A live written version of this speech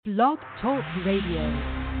Blog Talk Radio.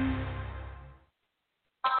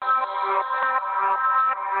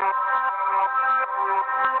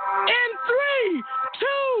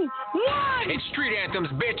 It's street anthems,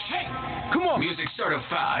 bitch. Come on. Music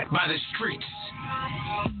certified by the streets.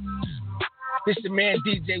 This the man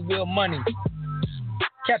DJ Will Money.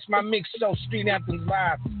 Catch my mix show Street Anthems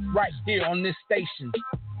live right here on this station.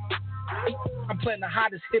 I'm playing the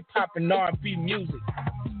hottest hip hop and R&B music.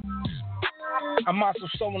 I'm also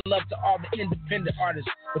showing love to all the independent artists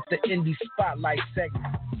with the Indie Spotlight segment.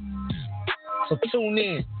 So tune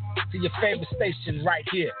in to your favorite station right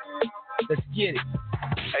here. Let's get it.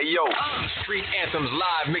 Hey yo, Street Anthems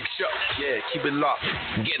live mix show. Yeah, keep it locked.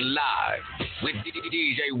 Get live with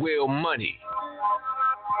DJ Will Money.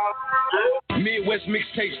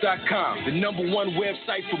 MidwestMixtapes.com, the #1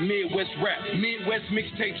 website for Midwest rap.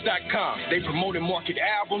 MidwestMixtapes.com. They promote and market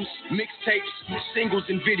albums, mixtapes, singles,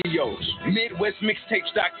 and videos.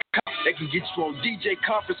 MidwestMixtapes.com. They can get you on DJ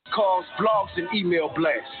conference calls, blogs, and email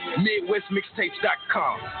blasts.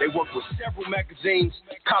 MidwestMixtapes.com. They work with several magazines,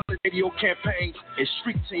 college radio campaigns, and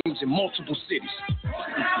street teams in multiple cities.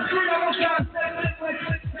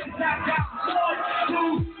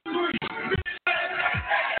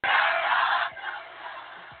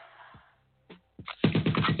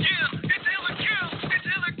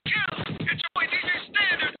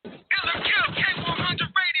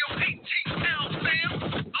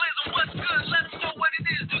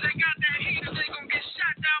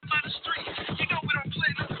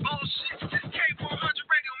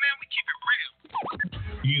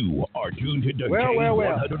 You are tuned to Well.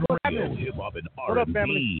 K100 Radio, Hip Hop and R&B. What up,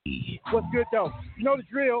 family? What's good, though? You know the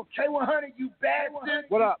drill. K100, you bastard.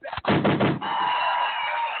 What up?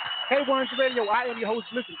 K100 Radio, I am your host.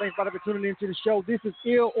 Listen, thanks for tuning in to the show. This is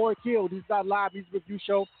Ill or Kill. This is our live music review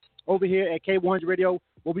show over here at K100 Radio,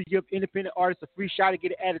 where we give independent artists a free shot to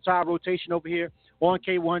get it added to our rotation over here on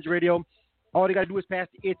K100 Radio. All they got to do is pass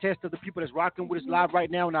the ear test of the people that's rocking with us live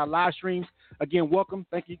right now in our live streams. Again, welcome.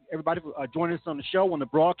 Thank you, everybody, for joining us on the show, on the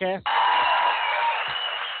broadcast.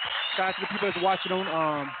 Shout out to the people that's watching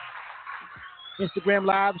on Instagram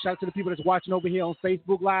Live. Shout out to the people that's watching over here on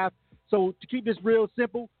Facebook Live. So to keep this real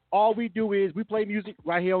simple, all we do is we play music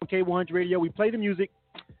right here on K100 Radio. We play the music,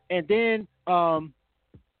 and then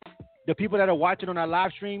the people that are watching on our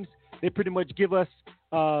live streams, they pretty much give us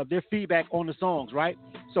their feedback on the songs, right?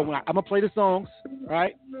 So I'm going to play the songs,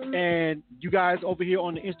 right? And you guys over here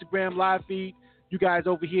on the Instagram live feed, you guys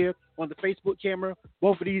over here on the Facebook camera,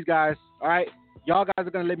 both of these guys, all right? Y'all guys are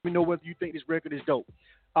going to let me know whether you think this record is dope.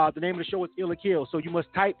 The name of the show is Ill or Kill. So you must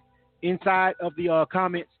type inside of the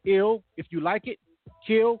comments, ill if you like it,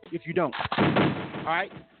 kill if you don't. All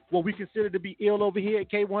right? What we consider to be ill over here at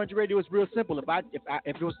K100 Radio is real simple. If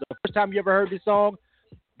it was the first time you ever heard this song,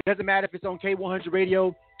 doesn't matter if it's on K100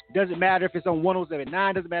 Radio, doesn't matter if it's on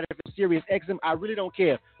 107.9, doesn't matter if it's Sirius XM, I really don't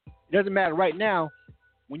care. It doesn't matter right now.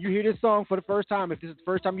 When you hear this song for the first time, if this is the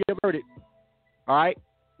first time you ever heard it, all right,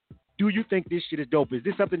 do you think this shit is dope? Is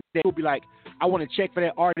this something that will be like, I want to check for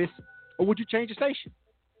that artist, or would you change the station?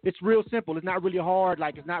 It's real simple. It's not really hard.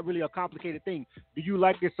 Like, it's not really a complicated thing. Do you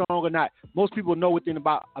like this song or not? Most people know within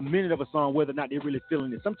about a minute of a song whether or not they're really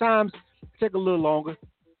feeling it. Sometimes it takes a little longer,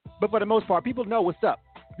 but for the most part, people know what's up.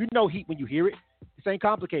 You know heat when you hear it. This ain't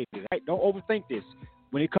complicated, right? Don't overthink this.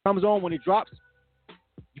 When it comes on, when it drops,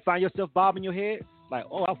 you find yourself bobbing your head like,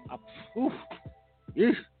 oh, oof,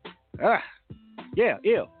 yeah,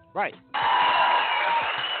 ill, right.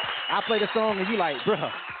 I play the song and you like, bruh,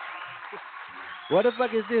 what the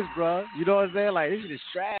fuck is this, bruh? You know what I'm saying? Like, this shit is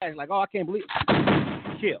trash. Like, oh, I can't believe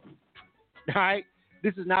it. Kill. All right?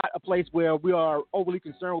 This is not a place where we are overly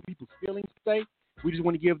concerned with people's feelings today. We just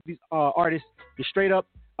want to give these artists the straight up,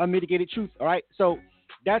 unmitigated truth, all right? So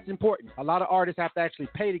that's important. A lot of artists have to actually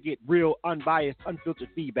pay to get real, unbiased, unfiltered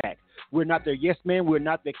feedback. We're not their yes men. We're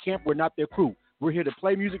not their camp. We're not their crew. We're here to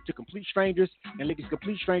play music to complete strangers and let these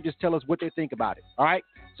complete strangers tell us what they think about it, all right?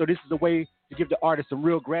 So this is a way to give the artist some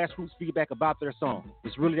real grassroots feedback about their song.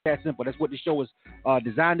 It's really that simple. That's what this show is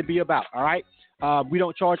designed to be about, all right? We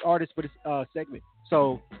don't charge artists for this segment.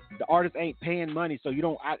 So the artist ain't paying money, so you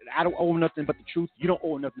don't. I don't owe nothing but the truth. You don't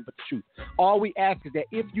owe nothing but the truth. All we ask is that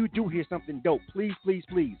if you do hear something dope, please,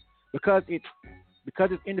 because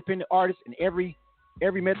it's independent artists and every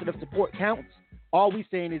method of support counts. All we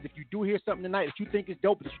saying is if you do hear something tonight that you think is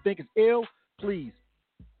dope, that you think is ill, please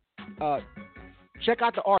check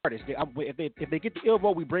out the artist. If they get the ill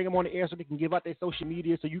vote, we bring them on the air so they can give out their social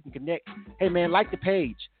media so you can connect. Hey man, like the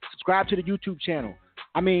page, subscribe to the YouTube channel.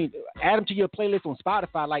 I mean, add them to your playlist on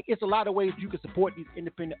Spotify. Like, it's a lot of ways you can support these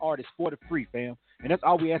independent artists for the free, fam. And that's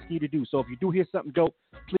all we ask you to do. So if you do hear something dope,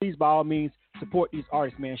 please, by all means, support these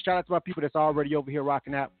artists, man. Shout out to our people that's already over here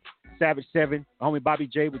rocking out. Savage 7, homie Bobby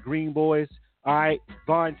J with Green Boys. All right,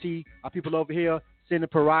 Von T, our people over here. Cinder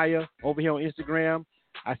Pariah over here on Instagram.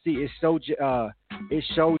 I see it's show,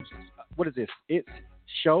 what is this? It's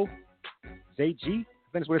show, ZG. I think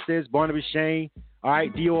that's what it says. Barnabas Shane. All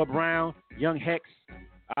right, Dior Brown, Young Hex.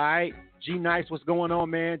 All right, G Nice, what's going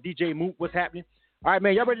on, man? DJ Moot, what's happening? All right,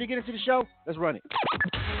 man, y'all ready to get into the show? Let's run it.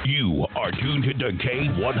 You are tuned to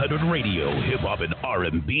K100 Radio, Hip Hop and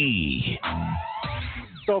R&B.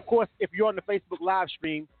 So, of course, if you're on the Facebook live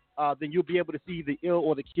stream, then you'll be able to see the ill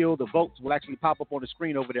or the kill. The votes will actually pop up on the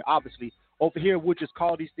screen over there, obviously. Over here, we'll just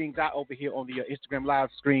call these things out over here on the Instagram live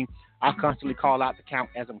screen. I'll constantly call out the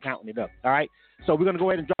count as I'm counting it up, all right? So we're going to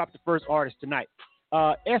go ahead and drop the first artist tonight.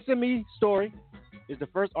 SME Story is the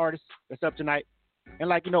first artist that's up tonight. And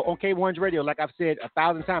like, you know, on K100 Radio, like I've said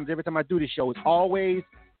 1,000 times, every time I do this show, it's always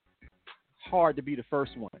hard to be the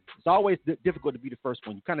first one. It's always difficult to be the first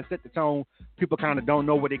one. You kind of set the tone. People kind of don't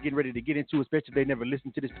know what they're getting ready to get into, especially if they never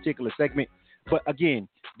listened to this particular segment. But again,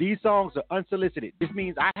 these songs are unsolicited. This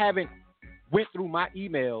means I haven't went through my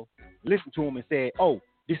email, listened to them, and said, oh,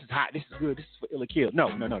 this is hot, this is good, this is for Ill or Kill. No.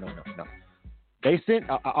 They sent,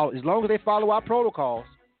 as long as they follow our protocols,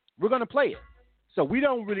 we're going to play it. So we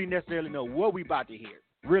don't really necessarily know what we about to hear.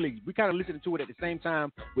 Really, we kind of listening to it at the same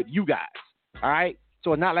time with you guys. All right?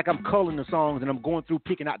 So it's not like I'm culling the songs and I'm going through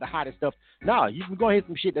picking out the hottest stuff. No, you can go hear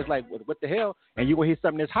some shit that's like, what the hell? And you're going to hear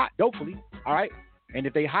something that's hot, dopefully. All right? And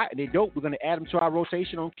if they hot and they dope, we're going to add them to our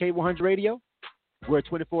rotation on K100 Radio. We're a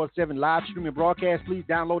 24/7 live streaming broadcast. Please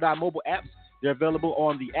download our mobile apps. They're available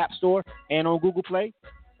on the App Store and on Google Play.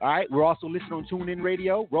 All right? We're also listening on TuneIn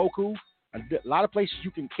Radio, Roku. A lot of places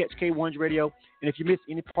you can catch K100 Radio. And if you miss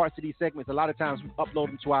any parts of these segments, a lot of times we upload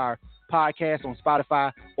them to our podcast on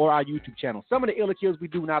Spotify or our YouTube channel. Some of the Ill Kills we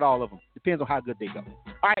do, not all of them. Depends on how good they go.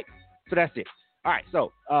 All right, so that's it. All right,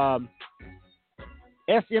 so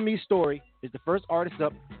SME Story is the first artist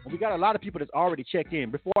up. And we got a lot of people that's already checked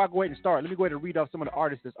in. Before I go ahead and start, let me go ahead and read off some of the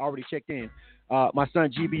artists that's already checked in. My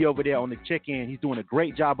son GB over there on the check-in, he's doing a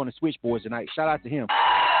great job on the switchboards tonight. Shout out to him.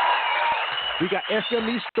 We got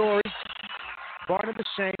SME Story, Barnabas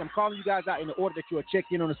Shane. I'm calling you guys out in the order that you are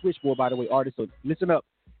checked in on the switchboard, by the way, artists. So listen up.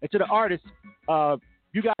 And to the artists,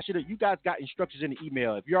 you guys got instructions in the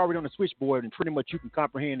email. If you're already on the switchboard, and pretty much you can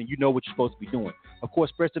comprehend and you know what you're supposed to be doing. Of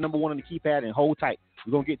course, press the number 1 on the keypad and hold tight.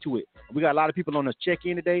 We're going to get to it. We got a lot of people on the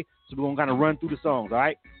check-in today, so we're going to kind of run through the songs, all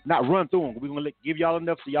right? Not run through them. We're going to give y'all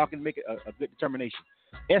enough so y'all can make a good determination.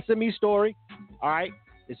 SME Story, all right,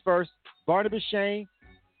 is first. Barnabas Shane,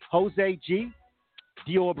 Jose G,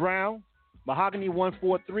 Dior Brown, Mahogany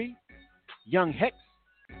 143, Young Hex,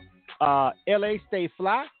 LA Stay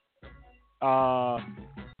Fly,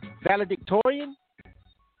 Valedictorian,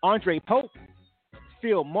 Andre Pope,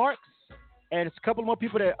 Phil Marks, and it's a couple more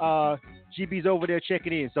people that GB's over there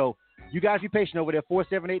checking in. So you guys be patient over there.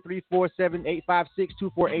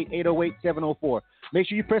 478-347-856-248-808-704. Make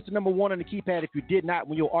sure you press the number 1 on the keypad if you did not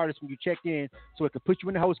when you're artist when you checked in, so it can put you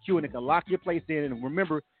in the host queue and it can lock your place in. And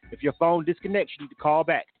remember, if your phone disconnects, you need to call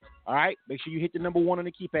back. All right? Make sure you hit the number 1 on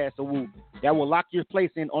the keypad so that will lock your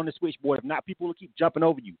place in on the switchboard. If not, people will keep jumping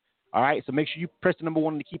over you. All right? So make sure you press the number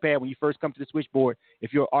 1 on the keypad when you first come to the switchboard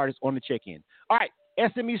if you're an artist on the check-in. All right.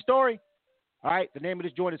 SME Story. All right? The name of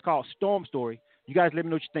this joint is called Storm Story. You guys let me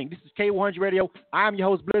know what you think. This is K100 Radio. I'm your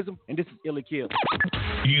host, Blizzum, and this is Ill or Kill.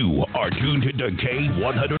 You are tuned to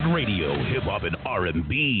K100 Radio, Hip Hop and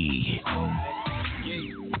R&B.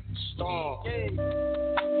 Storm.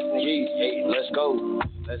 Yeah, let's go.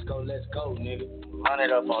 Let's go, nigga. Run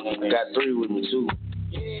it up on them. Got 3 with me, too.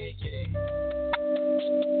 Yeah.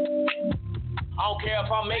 I don't care if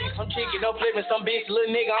I'm making some chicken up, flipping some bitch, little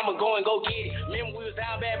nigga, I'ma go and go get it. Remember we was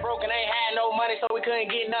down bad broke and ain't had no money, so we couldn't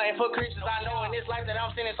get nothing for Christians. I know in this life that I'm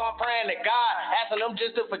sinning, so I'm praying to God, asking them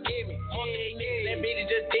just to forgive me. That bitch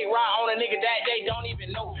just dick right on a nigga that they don't even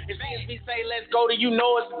know. As soon as we say let's go, then you know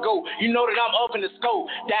it's a go. You know that I'm up in the scope.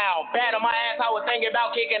 Down bad on my ass, I was thinking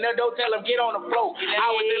about kicking the door, tell him get on the floor. I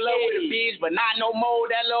was in love with a bitch, but not no more.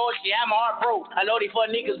 That Lord, she had my heart broke. I know these fuck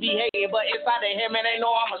niggas be hating, but inside of him, man, they know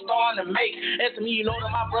I'm a star to make. That's me, you know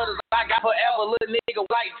that my brothers I got forever. Little nigga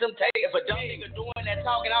like temptation. If a dumb nigga doing that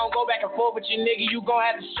talking, I don't go back and forth with you, nigga. You gon'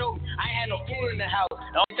 have to show me. I ain't had no food in the house.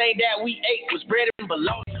 The only thing that we ate was bread and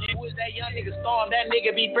bologna. Who is that young nigga Storm? That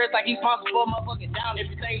nigga be pressed like he's sponsored for motherfucking down. If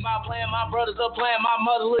you think about playing my brothers up, playing my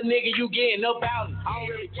mother, little nigga, you getting up out. I don't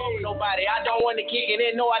really fuck with nobody. I don't want to kick it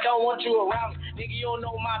in, no, I don't want you around me. Nigga, you don't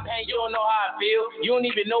know my pain, you don't know how I feel. You don't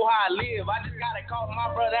even know how I live. I just gotta call my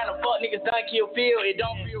brother and the fuck niggas done kill Phil. It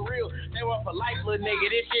don't feel real. They were for life, little nigga.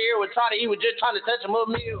 This shit here was trying to, he was just trying to touch him up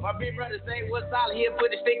meal. My big brother say, what's solid here? Put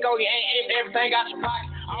the stick on you, ain't everything out your pocket.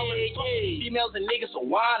 I don't really fuck with females and niggas, so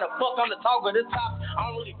why the fuck I'm the talk of the top? I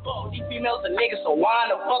don't really fuck with these females and niggas, so why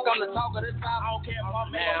the fuck I'm the talk of the top? I don't care about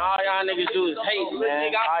man. All y'all niggas do is hate,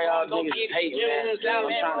 man. All y'all niggas is hate, man. I'm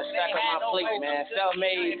trying to stack on my plate, man.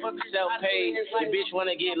 Self-made, self-paid. The bitch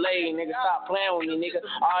wanna get laid, nigga. Stop playing with me, nigga.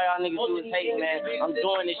 All y'all niggas do is hate, man. I'm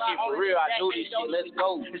doing this shit for real. I do this shit. Let's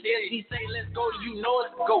go. He say let's go, you know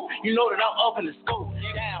it's go. You know that I'm up in the scope.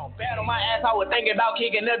 Down, bad on my ass. I was thinking about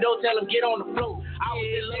kicking the door. Tell him get on the floor. I was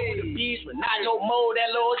in love with the beach, but not no more.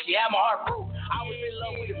 That little she had my heart broke. I was in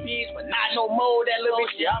love with the beach, but not no more. That little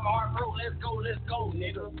she had my heart broke. Let's go,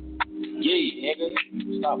 nigga. Yeah, nigga.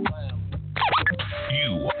 Stop playing.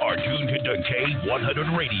 You are tuned to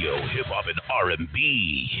K100 Radio, Hip Hop and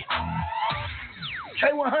R&B.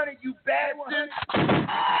 K100, you bastard.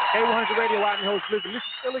 K100 Radio, I'm your host, Listen. This is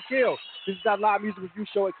Still a Kill. This is our live music review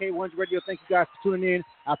show at K100 Radio. Thank you guys for tuning in.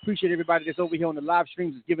 I appreciate everybody that's over here on the live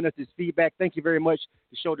streams is giving us this feedback. Thank you very much.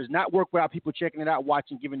 The show does not work without people checking it out,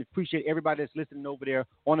 watching, giving. Appreciate everybody that's listening over there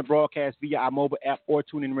on the broadcast via our mobile app or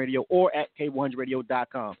TuneIn Radio or at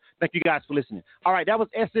K100Radio.com. Thank you guys for listening. All right, that was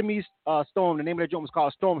SME Storm. The name of that joint was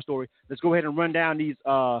called Storm Story. Let's go ahead and run down these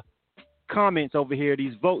comments over here,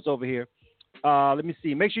 these votes over here. Let me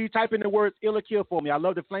see. Make sure you type in the words ill or kill for me. I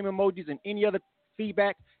love the flame emojis and any other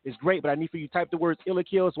feedback is great, but I need for you to type the words ill or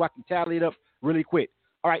kill so I can tally it up really quick.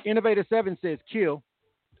 All right, Innovator 7 says kill.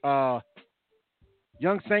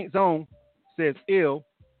 Young Saint Zone says ill.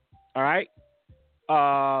 All right.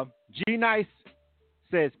 G Nice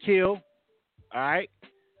says kill. All right.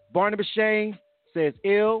 Barnabas Shane says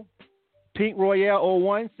ill. Pink Royale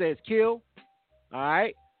 01 says kill. All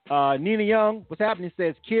right. Nina Young, what's happening,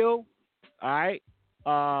 says kill. All right.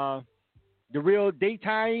 The Real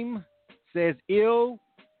Daytime says ill.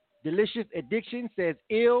 Delicious Addiction says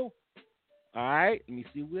ill. All right. Let me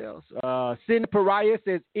see what else. Sin Pariah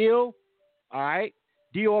says ill. All right.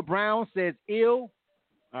 Dior Brown says ill.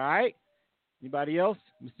 All right. Anybody else?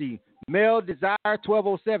 Let me see. Mel Desire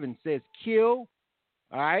 1207 says kill.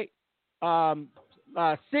 All right.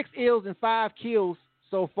 6 ills and 5 kills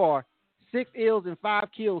so far. 6 ills and 5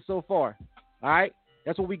 kills so far. All right.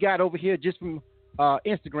 That's what we got over here just from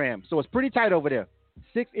Instagram. So it's pretty tight over there.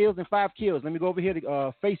 6 ills and 5 kills. Let me go over here to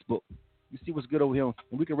Facebook. Let me see what's good over here.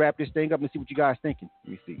 And we can wrap this thing up and see what you guys thinking.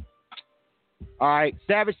 Let me see. All right.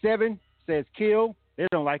 Savage 7 says kill. They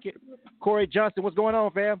don't like it. Corey Johnson, what's going on,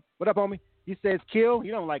 fam? What up, homie? He says kill.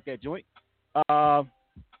 You don't like that joint.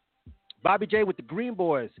 Bobby J with the Green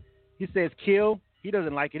Boys. He says kill. He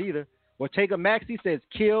doesn't like it either. Ortega Maxey says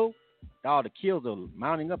kill. All the kills are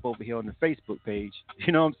mounting up over here on the Facebook page.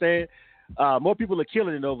 You know what I'm saying? More people are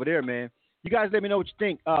killing it over there, man. You guys let me know what you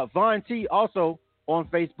think. Von T also on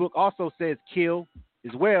Facebook also says kill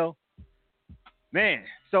as well. Man,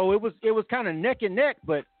 so it was kind of neck and neck,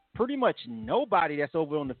 but pretty much nobody that's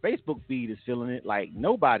over on the Facebook feed is feeling it. Like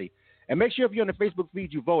nobody. And make sure if you're on the Facebook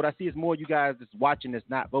feed, you vote. I see it's more you guys that's watching that's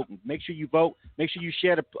not voting. Make sure you vote. Make sure you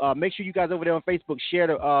share the. Make sure you guys over there on Facebook share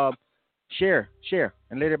the. Share,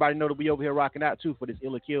 and let everybody know that we over here rocking out too for this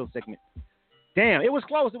Ill or Kill segment. Damn, it was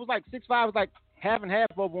close. It was like 6-5. It was like half and half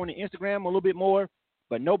over on the Instagram, a little bit more,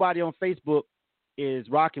 but nobody on Facebook is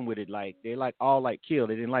rocking with it. Like they like all like kill.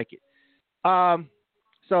 They didn't like it.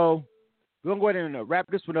 So we're gonna go ahead and wrap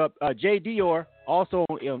this one up. Jay Dior also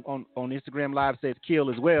on Instagram Live says kill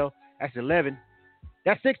as well. That's 11.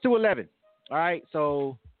 That's 6-11. All right.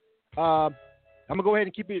 So I'm gonna go ahead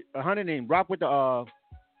and keep it 100 and rock with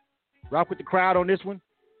the crowd on this one.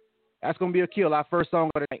 That's going to be a kill. Our first song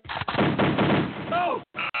of the night. Oh!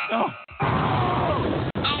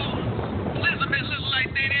 Elizabeth looks like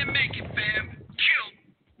they didn't make it, fam.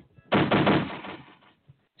 Kill.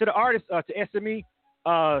 To the artist, to SME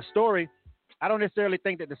Story, I don't necessarily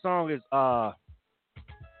think that the song is,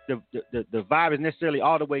 the vibe is necessarily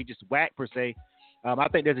all the way just whack per se. I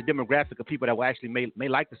think there's a demographic of people that will actually may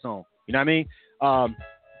like the song. You know what I mean?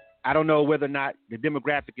 I don't know whether or not the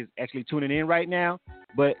demographic is actually tuning in right now,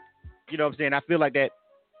 but you know what I'm saying? I feel like that,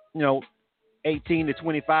 18 to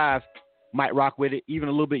 25 might rock with it, even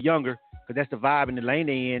a little bit younger, because that's the vibe and the lane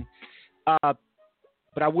they in.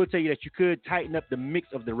 But I will tell you that you could tighten up the mix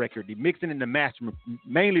of the record, the mixing and the mastering,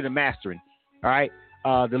 mainly the mastering. All right.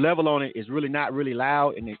 The level on it is really not really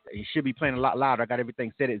loud, and it should be playing a lot louder. I got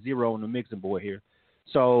everything set at 0 on the mixing board here.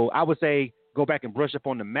 So I would say go back and brush up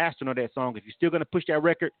on the mastering of that song. If you're still going to push that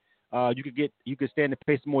record, you could stand to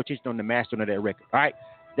pay some more attention on the mastering of that record. All right.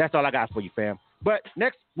 That's all I got for you, fam. But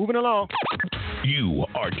next, moving along. You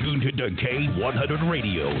are tuned to K100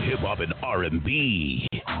 Radio, Hip Hop and R&B.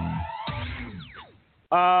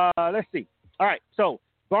 Let's see. All right, so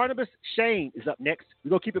Barnabas Shane is up next. We're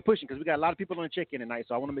going to keep it pushing because we got a lot of people on the check-in tonight,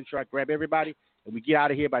 so I want to make sure I grab everybody and we get out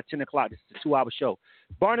of here by 10 o'clock. This is a 2-hour show.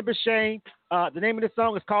 Barnabas Shane, the name of the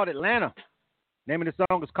song is called Atlanta. Name of the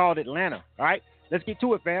song is called Atlanta. All right, let's get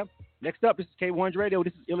to it, fam. Next up, this is K100 Radio.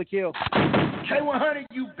 This is Illa Kill. K100,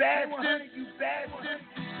 you bastard.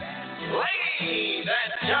 Ladies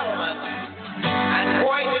and gentlemen, and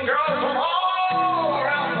boys and girls from all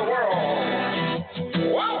around the world,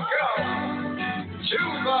 welcome to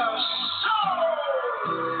the show!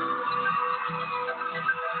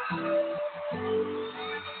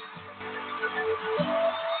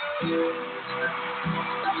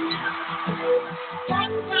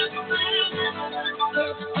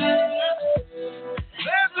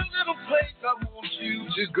 There's a little place I want you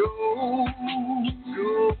to go.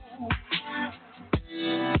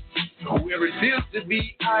 Where it feels to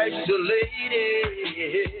be isolated.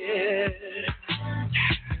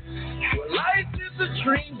 Where life is a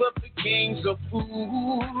dream, but the game's a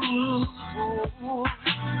fool.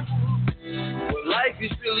 Where life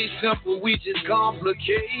is really simple, we just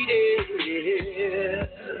complicate it.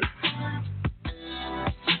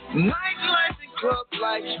 Nightlife and club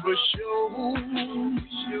lights for show.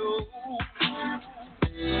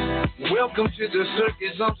 Welcome to the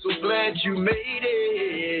circus, I'm so glad you made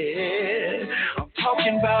it. I'm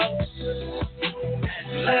talking about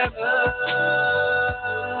Atlanta.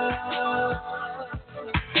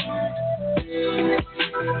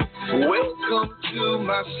 Welcome to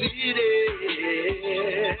my city.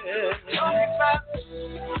 Talking about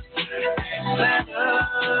Atlanta.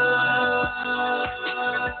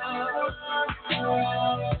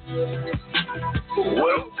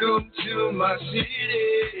 Welcome to my city.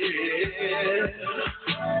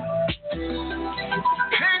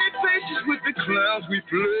 Painted faces with the clowns we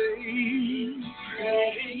play.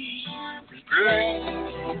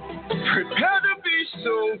 Prepare to be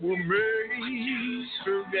so amazed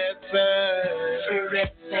for that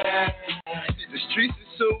time. The streets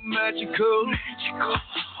are so magical.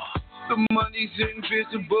 The money's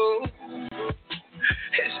invisible.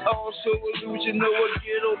 It's also illusion, no a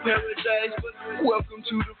ghetto paradise, but welcome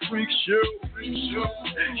to the freak show.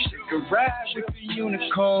 Stick a ride with the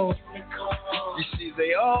unicorn. You see,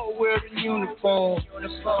 they all wear a uniform.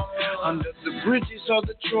 Under the bridges are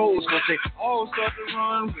the trolls, but they all start to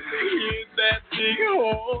run when they hear that big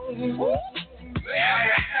horn. May I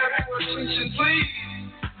have your attention, please?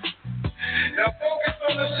 Now focus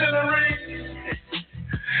on the scenery.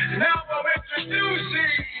 Now I'm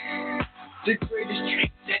introducing the greatest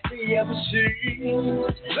trick that we ever seen.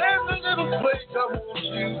 There's a little place I want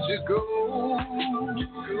you to go.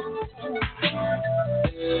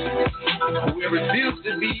 Where it feels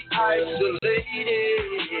to be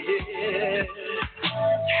isolated.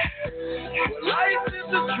 Where life is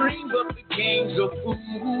a dream, but the game's a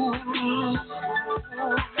fool.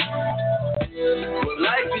 Where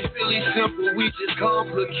life is really simple, we just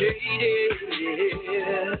complicate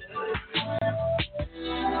it.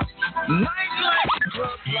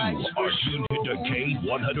 You are tuned to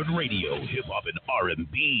K100 Radio, Hip Hop and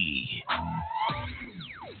R&B.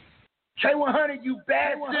 K100, you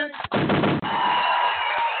bastard.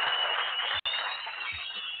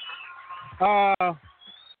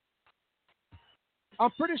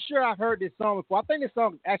 I'm pretty sure I've heard this song before. I think this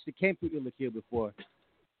song actually came through Illa Kill before,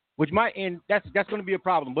 which might end. That's going to be a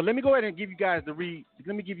problem. But let me go ahead and give you guys the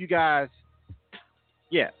Let me give you guys.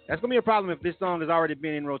 Yeah, that's going to be a problem if this song has already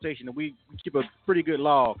been in rotation. And we keep a pretty good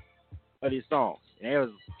log of these songs. And it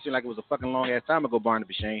seemed like it was a fucking long ass time ago,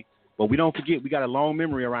 Barnabas Shane. But we don't forget, we got a long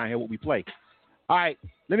memory around here what we play. All right,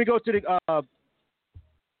 let me go to the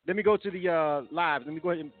live. Let me go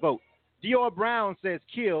ahead and vote. Dior Brown says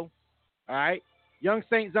kill. All right. Young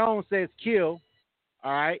Saint Zone says kill.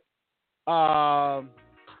 All right.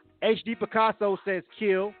 HD Picasso says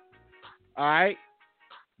kill. All right.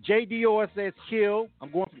 J Dior says kill. I'm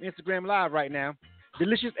going from Instagram Live right now.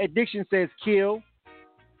 Delicious Addiction says kill.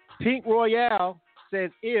 Pink Royale says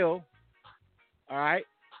ill. All right.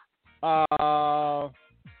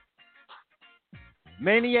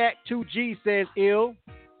 Maniac 2G says ill.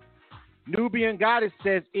 Nubian Goddess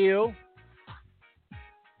says ill.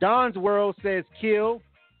 Don's World says kill.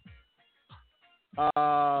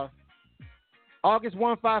 August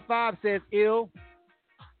 155 says ill.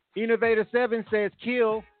 Innovator 7 says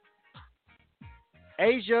kill.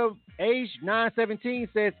 Age 917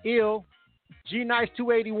 says ill. G Nice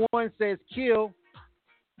 281 says kill.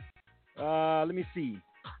 Let me see.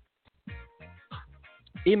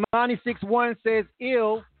 Imani61 says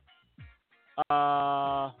ill.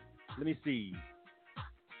 Let me see.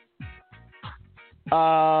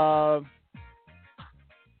 Somebody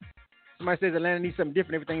says Atlanta needs something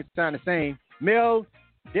different. Everything sounds the same. Mel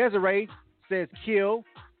Desiree says kill.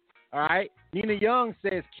 All right. Nina Young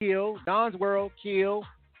says kill. Don's World, kill.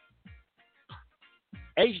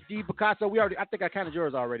 HD Picasso, I think I counted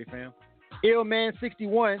yours already, fam.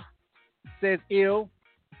 Illman61 says ill.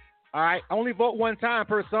 All right. Only vote one time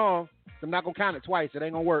per song. So I'm not going to count it twice. It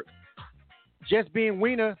ain't going to work. Just Being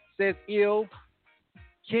Wiener says ill.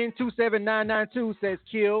 Ken27992 says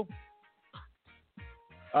kill.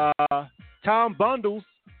 Tom Bundles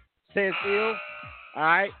says ill. All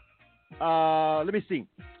right. Let me see.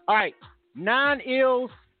 All right. 9 ills,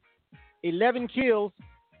 11 kills,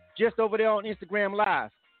 just over there on Instagram Live.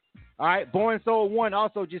 All right. Born Soul 1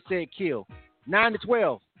 also just said kill. 9 to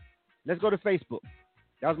 12. Let's go to Facebook.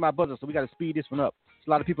 That was my buzzer, so we got to speed this one up. There's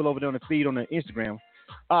a lot of people over there on the feed on the Instagram.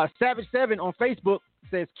 Savage 7 on Facebook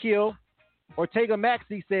says kill. Ortega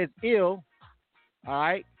Maxi says ill. All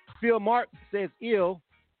right. Phil Mark says ill.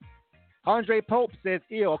 Andre Pope says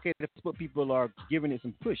ill. Okay, that's what people are giving it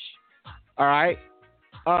some push. All right.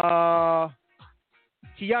 Kiana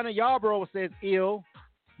Yarborough says ill.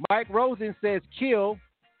 Mike Rosen says kill.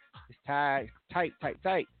 It's tight.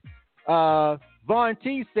 Vaughn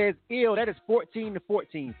T says ill. That is 14 to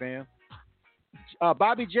 14, fam.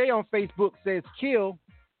 Bobby J on Facebook says kill.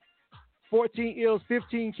 14 ills,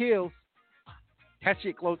 15 kills. That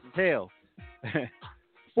shit close as hell.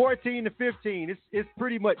 14 to 15. It's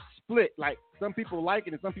pretty much split. Like, some people like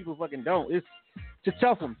it and some people fucking don't. It's a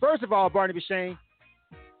tough one. First of all, Barnaby Shane,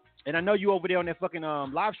 and I know you over there on that fucking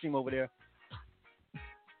live stream over there.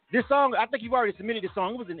 This song, I think you've already submitted this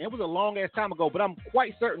song. It was a long ass time ago, but I'm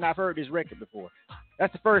quite certain I've heard this record before.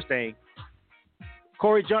 That's the first thing.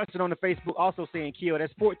 Corey Johnson on the Facebook also saying kill.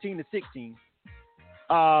 That's 14 to 16.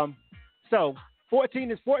 So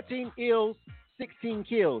 14 is 14 ills, 16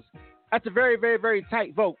 kills. That's a very, very, very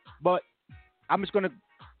tight vote, but I'm just going to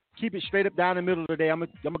keep it straight up down the middle of the day. I'm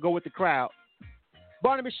gonna go with the crowd.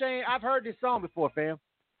 Barnaby Shane, I've heard this song before, fam.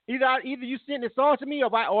 Either you sent this song to me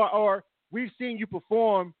or we've seen you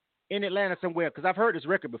perform in Atlanta somewhere, because I've heard this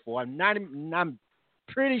record before. I'm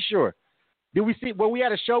pretty sure. Were we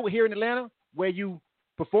at a show here in Atlanta where you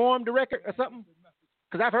performed the record or something?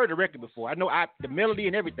 Because I've heard the record before. I know the melody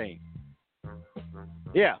and everything.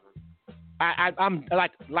 Yeah. I'm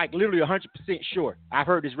like literally 100% sure I've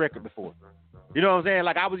heard this record before. You know what I'm saying?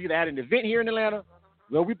 Like, I was either at an event here in Atlanta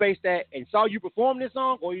where we based at and saw you perform this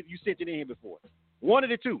song, or you sent it in here before. One of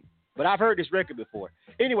the two. But I've heard this record before.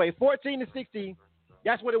 Anyway, 14 to 16,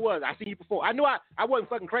 that's what it was. I seen you perform. I knew I wasn't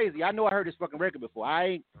fucking crazy. I know I heard this fucking record before.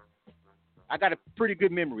 I got a pretty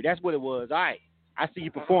good memory. That's what it was. All right. I see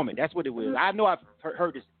you performing. That's what it was. I know I've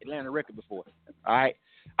heard this Atlanta record before. All right.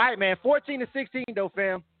 All right, man. 14 to 16, though,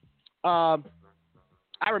 fam. I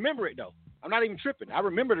remember it, though. I'm not even tripping. I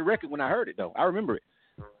remember the record when I heard it, though. I remember it.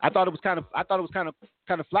 I thought it was kind of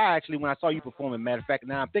fly, actually, when I saw you performing. Matter of fact,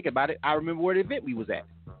 now I'm thinking about it, I remember where the event we was at.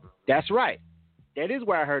 That's right. That is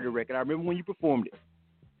where I heard the record. I remember when you performed it.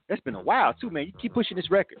 That's been a while, too, man. You keep pushing this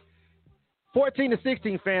record. 14 to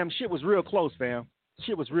 16, fam. Shit was real close, fam.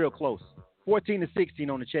 Shit was real close. 14 to 16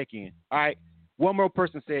 on the check-in. All right. One more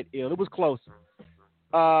person said ill. It was close.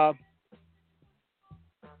 I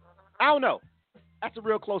don't know. That's a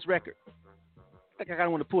real close record. I think I kind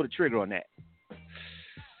of want to pull the trigger on that.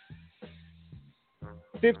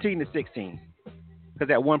 15 to 16. Because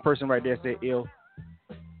that one person right there said ill.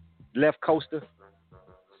 Left Coaster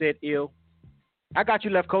said ill. I got you,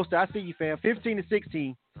 Left Coaster. I see you, fam. 15 to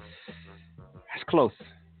 16. That's close.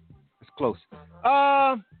 That's close.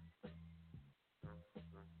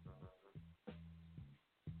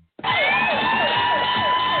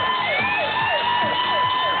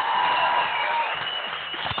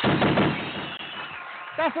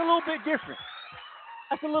 That's a little bit different.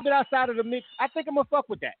 That's a little bit outside of the mix. I think I'm gonna fuck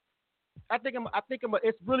with that. I think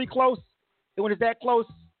it's really close. And when it's that close,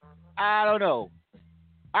 I don't know.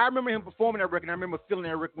 I remember him performing that record. I remember feeling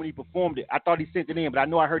that record when he performed it. I thought he sent it in, but I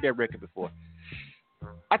know I heard that record before.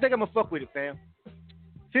 I think I'm gonna fuck with it, fam.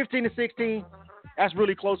 15 to 16. That's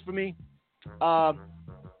really close for me. I'm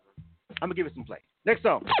gonna give it some play. Next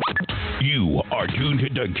song. You are tuned to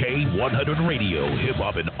K100 Radio, Hip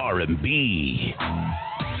Hop and R&B.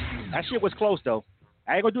 That shit was close though.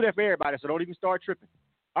 I ain't gonna do that for everybody, so don't even start tripping.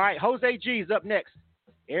 All right, Jose G is up next.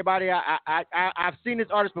 Everybody, I've seen this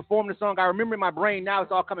artist perform the song. I remember in my brain now.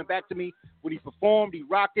 It's all coming back to me. When he performed, he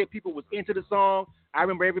rocked it. People was into the song. I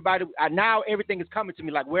remember everybody. Now everything is coming to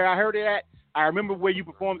me. Like where I heard it at. I remember where you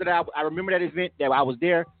performed it at. I remember that event that I was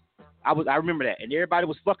there. I remember that, and everybody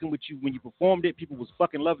was fucking with you when you performed it. People was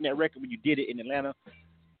fucking loving that record when you did it in Atlanta.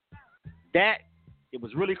 It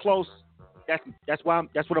was really close. That's what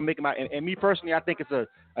I'm making my. And me personally, I think it's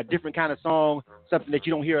a different kind of song, something that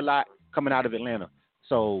you don't hear a lot coming out of Atlanta.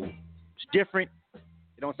 So it's different.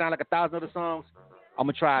 It don't sound like 1,000 other songs. I'm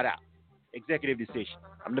gonna try it out. Executive decision.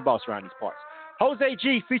 I'm the boss around these parts. Jose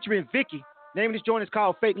G featuring Vicky. Name of this joint is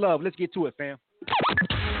called Fake Love. Let's get to it, fam.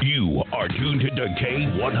 You are tuned to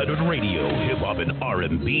K100 Radio, Hip Hop and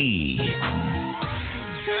R&B.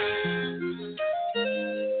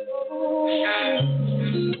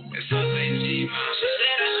 It's Jose G. She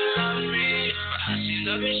said that she loves me, but she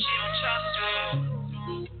love me, she don't trust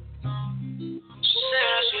me. She said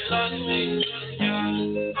that she loves me, yeah,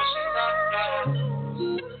 but she's not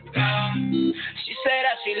yeah. She said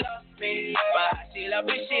that she loves me, but she love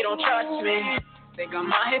me, she don't trust me. Think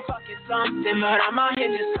I'm out here fucking something, but I'm out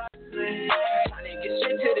here just hustling. Trying to get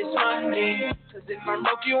straight to this money. Cause if I'm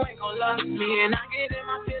broke, you ain't gon' love me. And I get in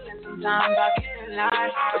my feelings sometimes, I can't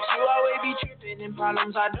lie. But you always be tripping in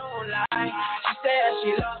problems I don't like. She said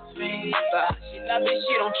she loves me, but she love me,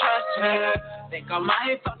 she don't trust me. Think I'm out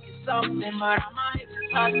here fucking something, but I'm out here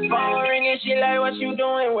just hustling. Phone ringing, she like, what you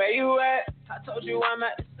doing, where you at? I told you I'm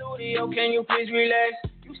at the studio, can you please relax?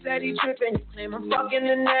 You steady tripping, you claim I'm fucking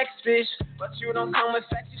the next bitch. But you don't come with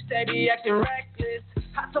facts, you steady acting reckless.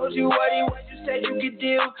 I told you what you said you could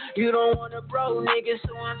do. You don't want a bro, nigga,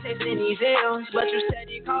 so I'm tasting these L's. But you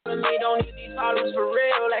steady calling me, don't need these problems for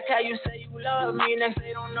real. Like how you say you love me, next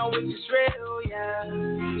they don't know if it's real, yeah.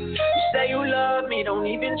 You say you love me, don't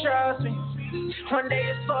even trust me. One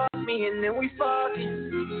day it's fuck me and then we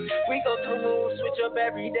fucking. We go through moves, switch up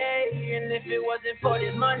every day. And if it wasn't for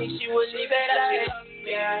this money, she wouldn't even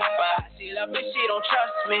say yeah. But she love me, she don't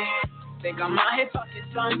trust me. Think I'm out here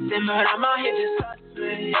fucking something, but I'm out here just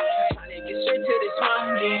hustling. Trying to get straight to this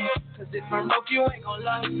money. Cause if I'm broke, you ain't gon'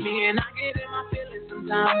 love me. And I get in my feelings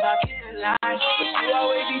sometimes, I can't lie. But you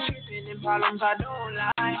always be tripping in problems I don't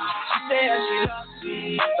like. She said that she loves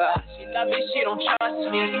me, but she love me, she don't trust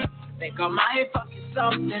me. Think I'm out here fucking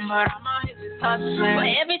something, but I'm out here just hustling.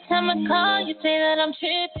 But every time I call, you say that I'm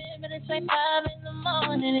tripping. But it's like 5 in the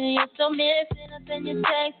morning and you're still missing. I send you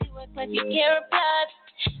text, you act like you can't reply.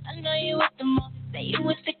 I know you with the most, say you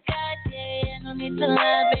with the guy, yeah. No need to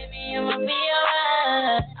lie, baby, I'ma be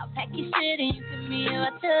alright. I'll pack your shit and you can be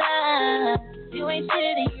what you like. You ain't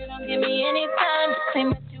shitty, you don't give me any time. You claim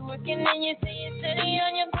that you're working and you say you're steady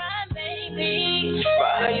on your grind, baby.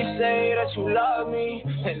 Why you say that you love me,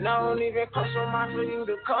 and I don't even cross your mind for you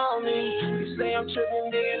to call me. You say I'm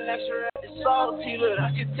tripping, being extra at the salty, but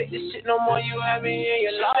I can take this shit no more, you have me in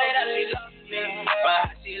your life. She say that she loves me, but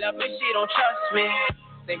she love me, she don't trust me.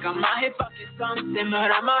 Think I'm out here fucking something,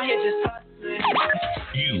 but I'm out here just hustling.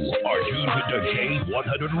 You are tuned to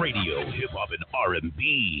K100 Radio, Hip Hop and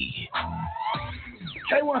R&B.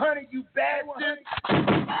 K100, you bad one.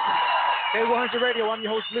 K100 Radio, I'm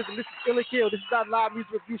your host, Listen. This is Illa Kill. This is our live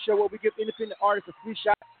music review show where we give independent artists a free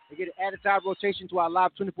shot and get an added time rotation to our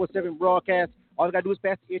live 24/7 broadcast. All you got to do is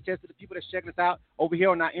pass the ear test to the people that's checking us out over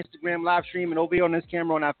here on our Instagram live stream and over here on this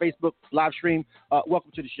camera on our Facebook live stream.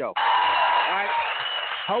 Welcome to the show. All right.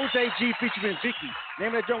 Jose G featuring Vicky.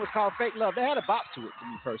 Name of the joint was called Fake Love. They had a bop to it for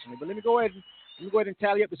me personally. But let me go ahead and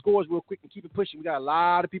tally up the scores real quick and keep it pushing. We got a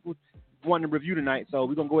lot of people wanting to review tonight, so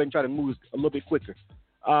we're gonna go ahead and try to move a little bit quicker.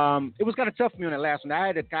 It was kind of tough for me on that last one.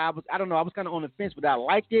 I was kind of on the fence, but I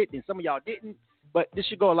liked it, and some of y'all didn't. But this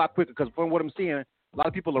should go a lot quicker because from what I'm seeing, a lot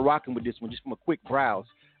of people are rocking with this one just from a quick browse.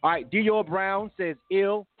 All right, Dior Brown says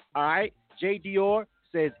ill. All right, J Dior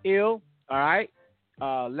says ill. All right,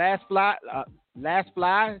 Last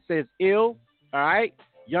Fly says ill. All right,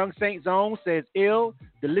 Young Saint Zone says ill.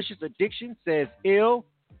 Delicious Addiction says ill.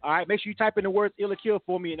 All right, make sure you type in the words ill or kill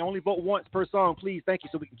for me and only vote once per song, please. Thank you,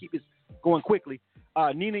 so we can keep this going quickly.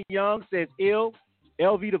 Nina Young says ill.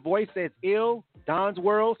 LV The Voice says ill. Don's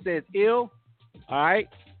World says ill. All right.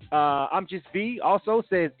 I'm Just V also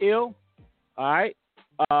says ill. All right.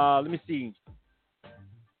 Let me see.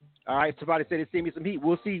 All right. Somebody said they sent me some heat.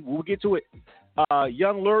 We'll see. We'll get to it.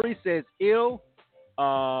 Young Lurie says ill.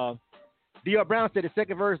 Dior Brown said the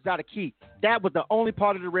second verse is out of key. That was the only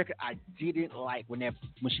part of the record I didn't like. When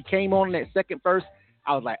she came on that second verse,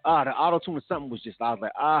 I was like, the auto-tune or something was just, I was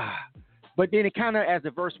like, But then it kind of, as the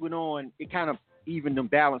verse went on, it kind of evened and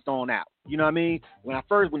balanced on out. You know what I mean? When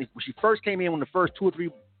she first came in on the first two or three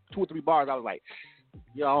bars, I was like,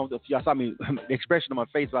 I don't know if y'all saw me, the expression on my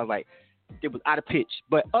face, but I was like, it was out of pitch.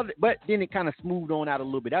 But then it kind of smoothed on out a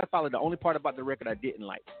little bit. That's probably the only part about the record I didn't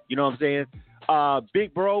like. You know what I'm saying?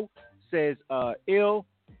 Big Bro says ill.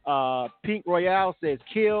 Pink Royale says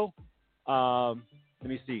kill. Let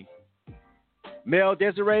me see. Mel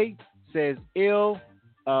Desiree says ill.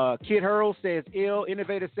 Kid Hurl says ill.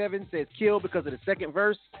 Innovator 7 says kill because of the second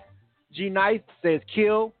verse. G Nice says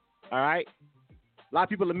kill. All right. A lot of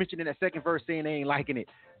people are mentioning that second verse saying they ain't liking it.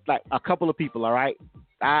 Like a couple of people, all right.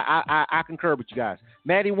 I concur with you guys.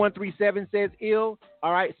 Maddie137 says ill.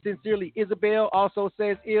 All right. Sincerely Isabel also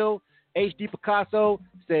says ill. HD Picasso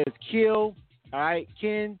says kill. All right.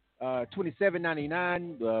 Ken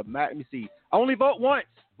 2799. Let me see. Only vote once.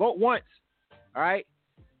 Vote once. All right.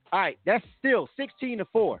 All right. That's still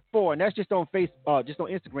 16-4. And that's just on just on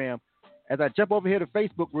Instagram. As I jump over here to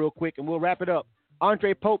Facebook real quick and we'll wrap it up.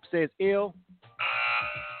 Andre Pope says ill.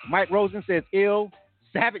 Mike Rosen says ill.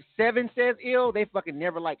 Savage 7 says ill. They fucking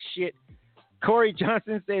never like shit. Corey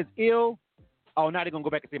Johnson says ill. Oh, now they're going to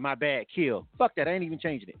go back and say my bad. Kill. Fuck that. I ain't even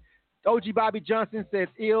changing it. OG Bobby Johnson says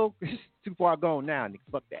ill. Too far gone now, nigga.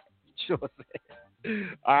 Fuck that. Sure said.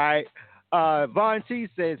 All right. Von T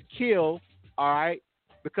says kill. All right.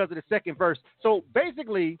 Because of the second verse. So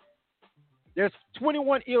basically, there's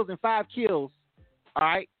 21 ills and 5 kills. All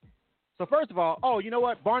right. So first of all, oh, you know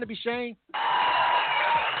what? Barnaby Shane.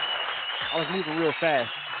 I was moving real fast.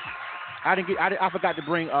 I forgot to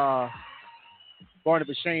bring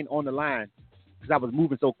Barnabas Shane on the line because I was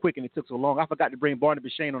moving so quick and it took so long. I forgot to bring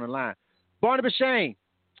Barnabas Shane on the line. Barnabas Shane,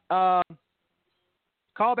 call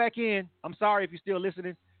back in. I'm sorry if you're still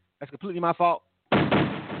listening. That's completely my fault.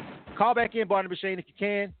 Call back in, Barnabas Shane, if you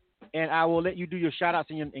can, and I will let you do your shout-outs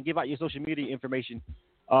and give out your social media information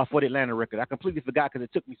for the Atlanta record. I completely forgot because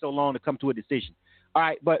it took me so long to come to a decision. All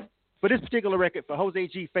right, but for this particular record, for Jose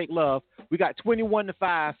G, Fake Love, we got 21-5.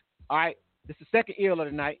 All right, this is the second ill of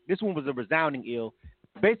the night. This one was a resounding ill.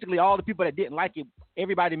 Basically, all the people that didn't like it,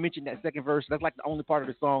 everybody mentioned that second verse. That's like the only part of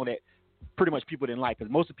the song that pretty much people didn't like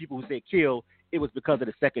because most of the people who said kill, it was because of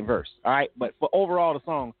the second verse. All right, but for overall the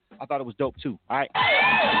song, I thought it was dope too. All right.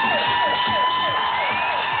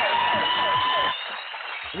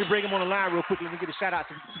 Let me bring him on the line real quick. Let me get a shout out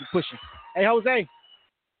to keep pushing. Hey, Jose.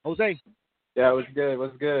 Yeah, what's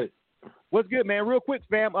good? What's good, man? Real quick,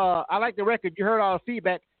 fam. I like the record. You heard all the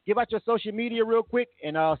feedback. Give out your social media real quick,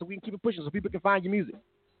 and so we can keep it pushing so people can find your music.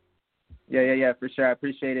 Yeah, for sure. I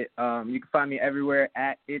appreciate it. You can find me everywhere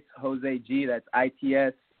at It's Jose G. That's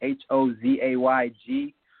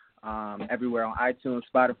ITSHOZAYG. Everywhere on iTunes,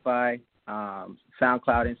 Spotify,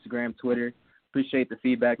 SoundCloud, Instagram, Twitter. Appreciate the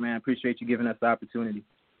feedback, man. Appreciate you giving us the opportunity.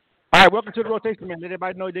 All right, welcome to the rotation, man. Let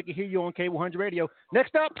everybody know they can hear you on K100 Radio.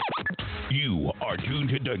 Next up, you are tuned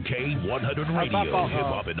to K100 Radio, hip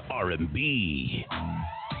hop and R&B.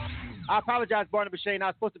 I apologize, Barnabas Shane. I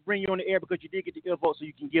was supposed to bring you on the air because you did get the ear vote, so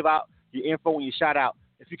you can give out your info and your shout out.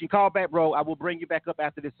 If you can call back, bro, I will bring you back up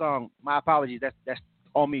after this song. My apologies. That's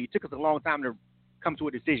on me. It took us a long time to come to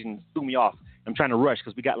a decision. It threw me off. I'm trying to rush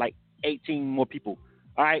because we got like 18 more people.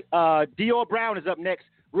 All right, Dior Brown is up next.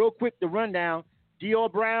 Real quick, the rundown.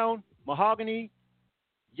 Dior Brown, Mahogany,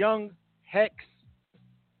 Young Hex,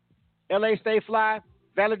 L.A. Stay Fly,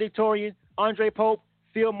 Valedictorian, Andre Pope,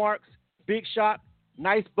 Phil Marks, Big Shot,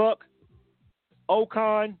 Nice Buck,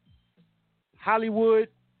 Ocon, Hollywood.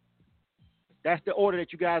 That's the order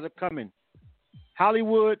that you guys are coming.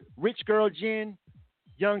 Hollywood, Rich Girl Jen,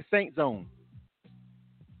 Young Saint Zone.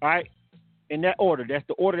 All right? In that order. That's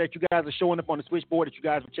the order that you guys are showing up on the switchboard that you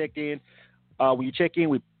guys will check in. When you check in,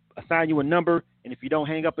 we assign you a number, and if you don't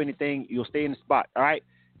hang up anything, you'll stay in the spot. All right?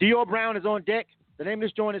 Dior Brown is on deck. The name of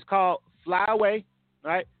this joint is called Fly Away.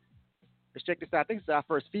 All right? Let's check this out. I think this is our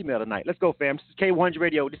first female tonight. Let's go, fam. This is K100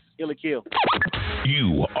 Radio. This is Illa Kill.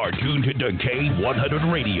 You are tuned to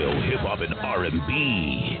K100 Radio, hip hop and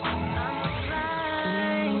R&B.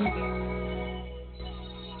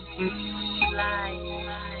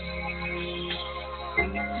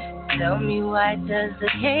 Tell me why does the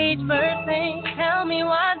cage bird sing? Tell me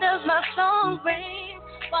why does my song ring?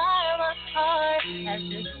 Why my heart has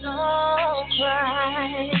this song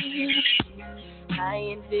cry? I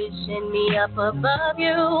envision me up above you.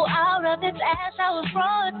 Out of this ash I was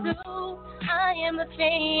brought to. I am the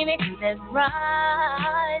phoenix that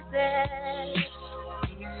rises.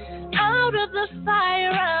 Out of the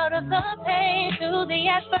fire, out of the pain, through the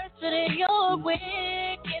adversity, your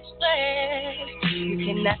wicked strength. You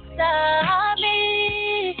cannot stop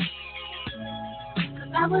me.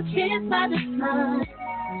 'Cause I was hit by the sun,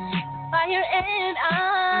 fire, and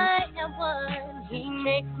I am one. He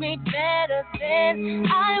makes me better than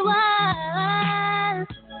I was.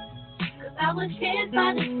 'Cause I was hit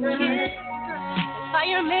by the sun,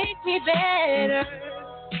 fire makes me better.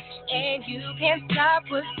 And you can't stop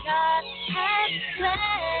what God has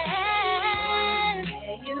planned.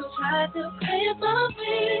 And you tried to clip my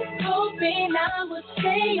wings, hoping I would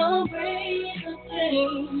stay on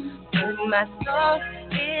breathing. But my soul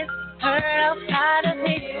is hurt outside of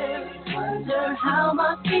here. Wonder how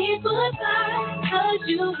my feet would fly. Could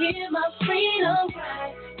you hear my freedom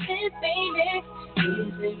cry? This baby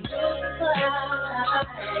isn't goodbye. Oh, I'll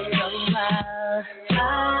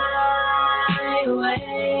fly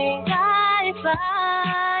away, fly away,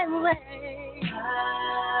 fly away.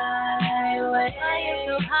 Flying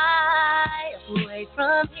so high, away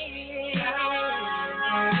from here.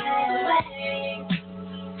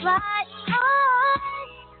 Fly high,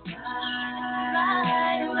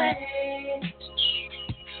 fly away.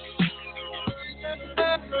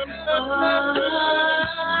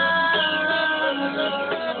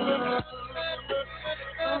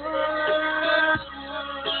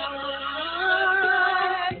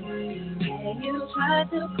 You tried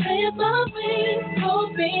to clip my wings,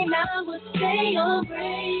 hoping I would stay on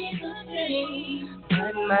brave the stream.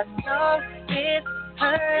 But my soul is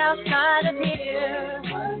hurt outside of here.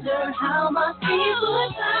 Wonder how my feet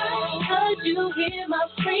would fly. Could you hear my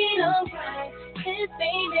freedom cry? This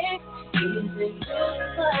baby isn't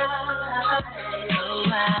goodbye. Oh, I'll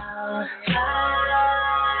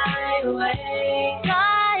fly away,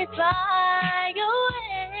 fly away, fly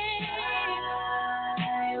away.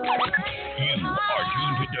 You are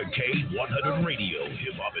tuned to K100 Radio,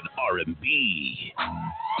 Hip Hop and R&B.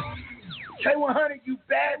 K100, you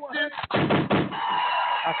bastard.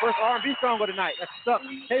 Our first R&B song of the night. That's what's up.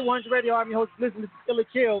 K100 Radio, I'm your host, listen to Illa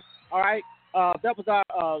Kill. All right. That was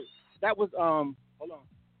hold on.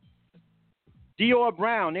 Dior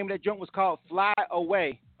Brown. Name of that joint was called Fly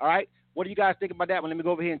Away. All right. What do you guys think about that one? Let me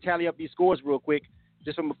go over here and tally up these scores real quick.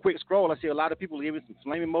 Just from a quick scroll, I see a lot of people giving some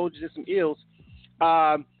flame emojis and some ills.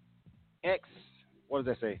 What does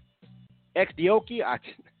that say? X Dioki.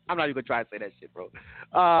 I'm not even gonna try to say that shit, bro.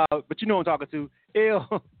 But you know what I'm talking to. Ill.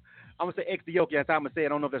 I'm gonna say X Dioki. That's how I'm gonna say it. I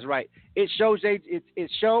don't know if that's right. It shows it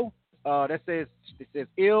show. It says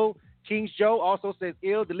Ill. King's Joe also says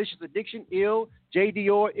Ill. Delicious Addiction Ill. J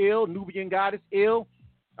Dior Ill. Nubian Goddess Ill.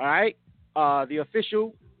 All right. The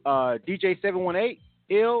official DJ 718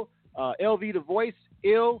 Ill. LV The Voice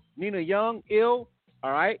Ill. Nina Young Ill.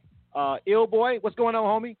 All right. Ill Boy. What's going on,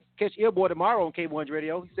 homie? Catch Ill Boy tomorrow on K100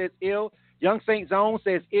 Radio. He says Ill. Young Saint Zone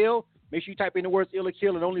says Ill. Make sure you type in the words Ill or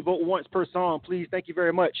Kill and only vote once per song, please. Thank you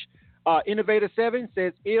very much. Innovator 7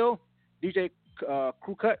 says Ill. DJ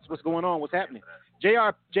Crew Cuts. What's going on? What's happening?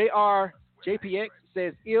 JPX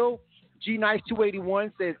says Ill. G Nice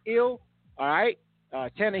 281 says Ill. All right.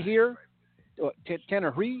 Tanner here.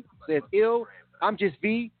 Tanner Hree says Ill. I'm just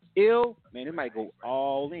V. Ill. Man, it might go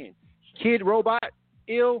all in. Kid Robot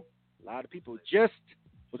Ill. A lot of people just.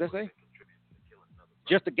 What's that say?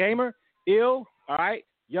 Just a Gamer Ill. All right.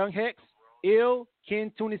 Young Hex Ill.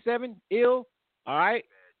 Ken 27 Ill. All right.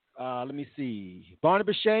 Let me see.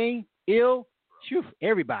 Barnabas Shane Ill. Phew,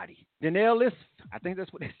 everybody. Danelle List, I think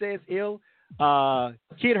that's what it says, Ill.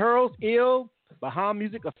 Kid Hurls, Ill. Baham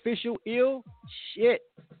Music Official, Ill. Shit.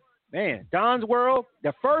 Man, Don's World,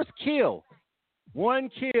 the first kill. 1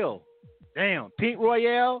 kill. Damn. Pink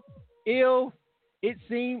Royale, Ill. It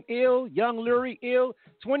Seemed, Ill. Young Lurie, Ill.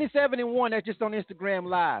 27-1, that's just on Instagram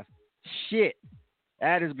Live. Shit.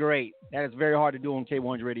 That is great. That is very hard to do on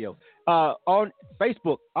K100 Radio. On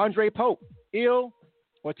Facebook, Andre Pope, Ill.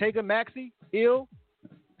 Ortega Maxi, Ill.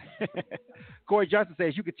 Corey Johnson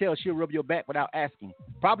says, you could tell she'll rub your back without asking.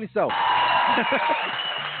 Probably so.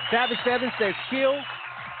 Savage 7 says, Kill.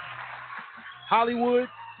 Hollywood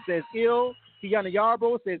says, Ill. Tiana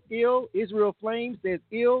Yarbrough says, Ill. Israel Flame says,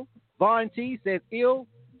 Ill. Vaughn T says, Ill.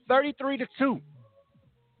 33-2.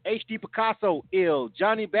 HD Picasso, Ill.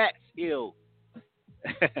 Johnny Bats, Ill.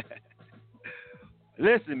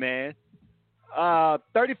 Listen, man.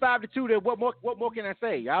 35-2. What more can I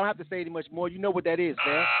say? I don't have to say any much more. You know what that is,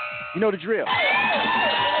 man. You know the drill.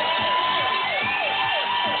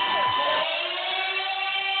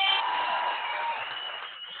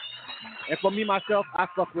 And for me, myself, I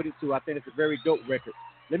fuck with it too. I think it's a very dope record.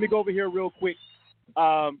 Let me go over here real quick.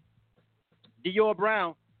 Dior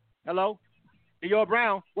Brown. Hello? Dior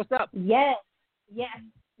Brown, what's up? Yes.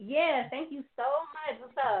 Thank you so much.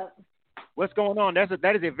 What's up? What's going on?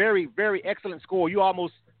 That is a very, very excellent score. You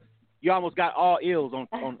almost got all ills on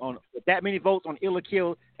with that many votes on Ill or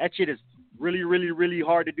Kill. That shit is really, really, really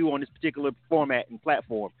hard to do on this particular format and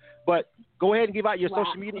platform. But go ahead and give out your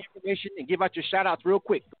social media information and give out your shout outs real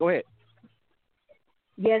quick. Go ahead.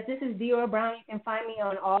 Yes, this is Dior Brown. You can find me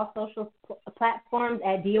on all social platforms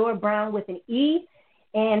at Dior Brown with an E.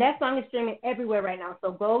 And that song is streaming everywhere right now.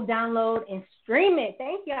 So go download and stream it.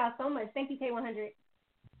 Thank y'all so much. Thank you, K100.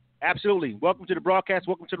 Absolutely. Welcome to the broadcast.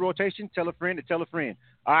 Welcome to the rotation. Tell a friend to tell a friend.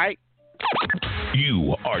 All right.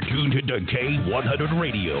 You are tuned to K100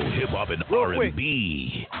 Radio, Hip Hop and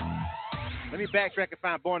R&B. Let me backtrack and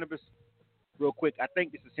find Barnabas real quick. I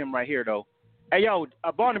think this is him right here, though. Hey, yo,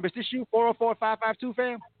 Barnabas, this you? 404-552,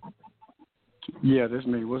 fam? Yeah, that's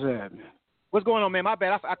me. What's happening? What's going on, man? My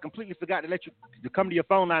bad. I completely forgot to come to your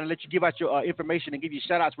phone line and let you give out your information and give you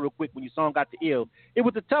shout-outs real quick when your song got the ill. It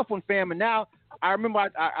was a tough one, fam, and now I remember,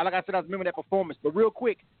 like I said, I remember that performance. But real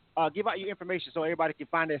quick, give out your information so everybody can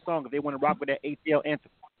find that song if they want to rock with that ATL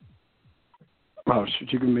anthem. Oh,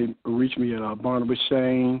 you can reach me at Barnabas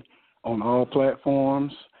Shane on all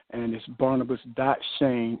platforms, and it's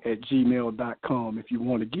barnabas.shane@gmail.com if you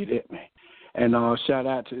want to get at me. And shout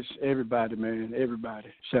out to everybody, man, everybody.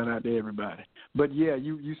 Shout out to everybody. But, yeah,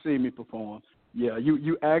 you see me perform. Yeah,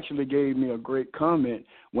 you actually gave me a great comment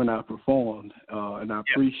when I performed, and I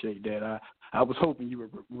appreciate that. I was hoping you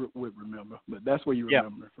would remember, but that's where you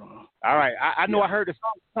remember it from. All right. I know I heard the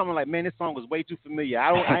song. Something like, man, this song was way too familiar.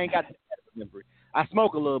 I ain't got to remember it. I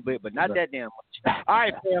smoke a little bit, but not that damn much. All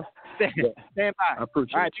right, fam. Stand by. I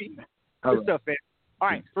appreciate All right, you. Good stuff, fam. All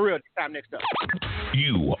right, for real. Next up.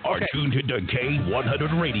 You are tuned to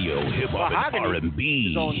K100 Radio, Hip Hop and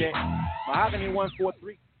R&B. On deck. Mahogany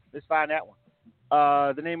 143. Let's find that one.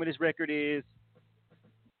 The name of this record is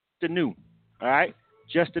The New. All right,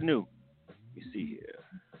 Just The New. Let me see here.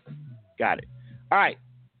 Got it. All right.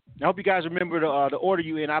 I hope you guys remember the order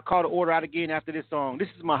you in. I'll call the order out again after this song. This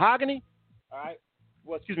is Mahogany. All right.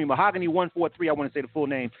 Well, excuse me, Mahogany 143. I want to say the full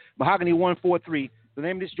name. Mahogany 143. The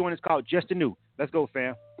name of this joint is called Just The New. Let's go,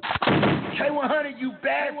 fam. K100, you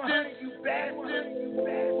bastard.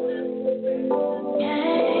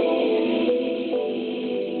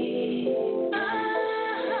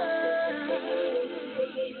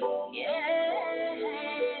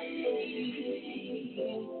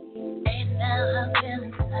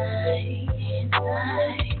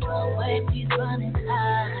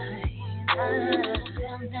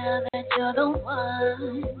 Now that you're the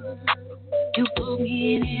one, you put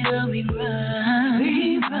me in it, I'll rerun.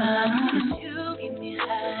 You keep me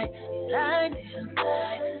high, line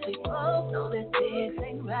inside. We both know that this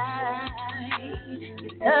ain't right. You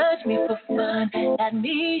touch me for fun, got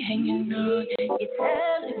me hanging on. You're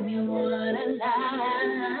telling me what I like.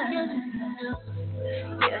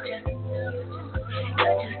 You're just enough.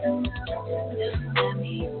 Got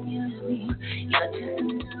me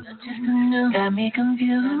got me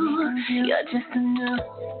confused. You're just enough.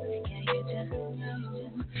 Yeah, you're just enough.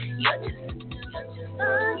 You're just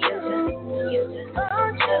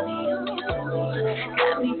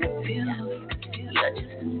got me confused. You're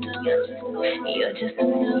just enough. You're just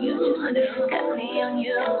enough. Got me on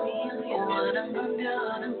you. What I'm gonna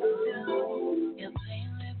do? You're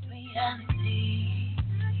playing with reality.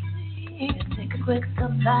 You take a quick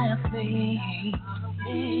supply of me.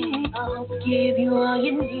 I'll give you all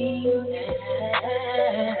you need.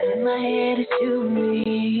 In my head it's you and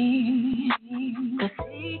me. 'Cause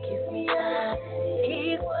he gives me eyes,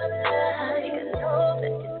 he's what I like. I know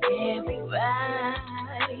that this can't be right.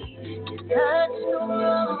 This touch is so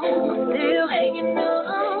wrong, I'm still hanging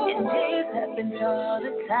on. And this happens all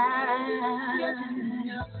the time.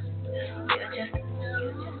 You're just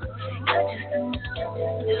enough. You're just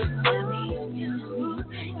enough. Got me on you.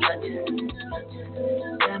 You're just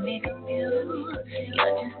enough. Got me confused.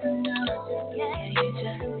 You're just enough. Yeah, you're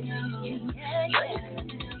just enough.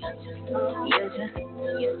 You're just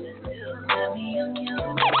got me on you.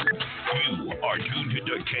 You are tuned to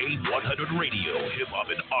K100 Radio, Hip Hop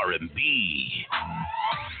and R&B.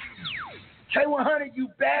 K100, you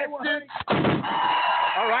bastard.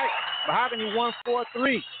 All right, Mahogany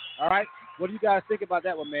 143. All right, what do you guys think about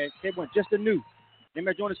that one, man? K1, Just The New. Name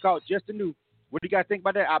of that joint is called Just The New. What do you guys think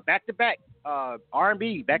about that? Back-to-back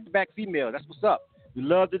R&B, back-to-back female. That's what's up. We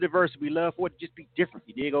love the diversity. We love for it to just be different.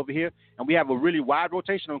 You dig over here? And we have a really wide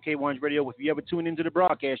rotation on K100 Radio. If you ever tune into the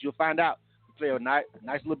broadcast, you'll find out. We play a nice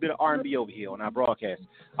little bit of R&B over here on our broadcast.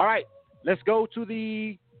 All right, let's go to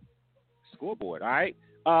the scoreboard. All right.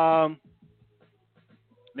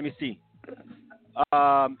 Let me see.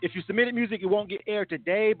 If you submitted music, it won't get aired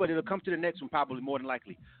today, but it'll come to the next one probably more than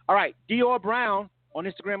likely. All right, Dior Brown on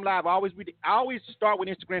Instagram Live. I always start with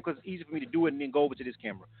Instagram because it's easy for me to do it and then go over to this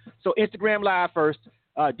camera. So Instagram Live first.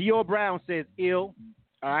 Dior Brown says ill.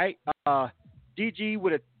 All right. DG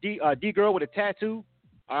with a D girl with a tattoo.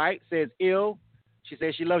 All right, says ill. She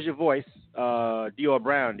says she loves your voice. Dior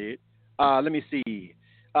Brown did. Let me see.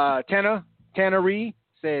 Tannery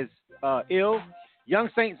says ill. Young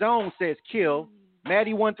Saint Zone says kill.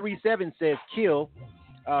 Maddie137 says kill.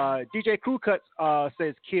 DJ Crew Cuts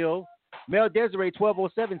says kill. Mel Desiree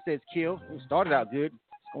 1207 says kill. It started out good.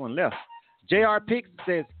 It's going left. JR Pix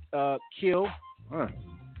says kill.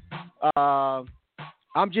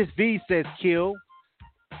 I'm just V says kill.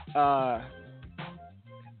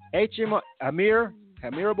 HM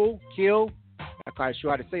Hamirable, kill. Not quite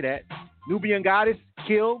sure how to say that. Nubian Goddess,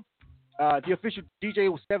 kill. The official DJ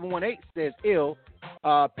 718 says ill.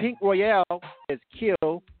 Pink Royale says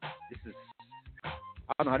kill. This is,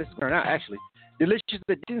 I don't know how this is going out actually. Delicious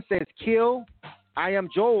Edition says kill. I am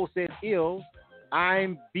Joel says ill.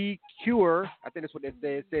 I'm B Cure. I think that's what that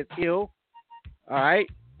says ill. All right.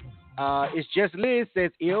 It's just Liz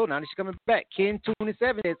says ill. Now she's coming back. Ken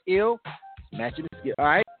 27 says ill. Matching the skill. All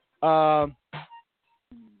right.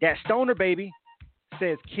 That Stoner Baby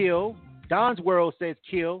says kill. Don's World says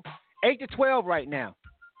kill. 8-12 right now.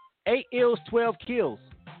 8 ills, 12 kills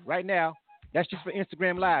right now. That's just for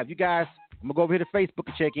Instagram Live. You guys, I'm gonna go over here to Facebook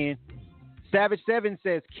and check in. Savage 7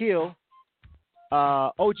 says kill.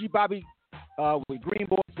 OG Bobby with Green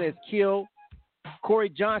Boy says kill. Corey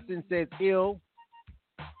Johnson says ill.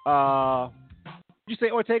 You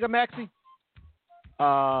say Ortega Maxi?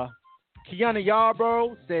 Kiana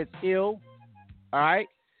Yarborough says ill. All right.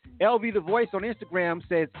 LV The Voice on Instagram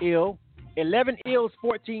says ill. 11 ills,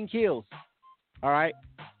 14 kills. All right.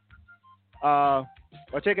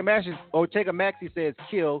 Ortega Maxi says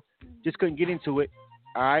kill. Just couldn't get into it.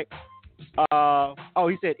 All right.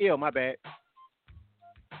 He said ill. My bad.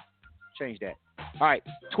 Change that. All right.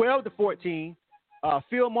 12-14.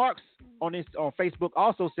 Phil Marks on Facebook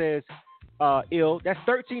also says ill. That's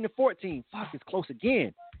 13-14. Fuck, it's close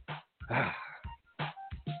again.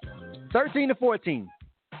 13-14.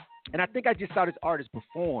 And I think I just saw this artist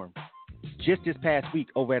perform just this past week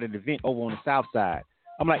over at an event over on the South Side.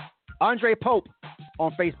 I'm like, Andre Pope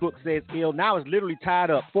on Facebook says ill. Now it's literally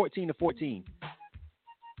tied up 14-14.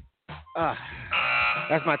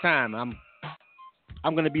 That's my time. I'm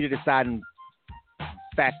gonna be the deciding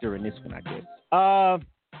factor in this one, I guess.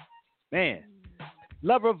 Man,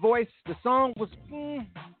 Lover Voice. The song was.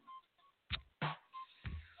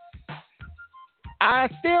 I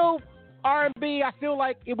still R&B. I feel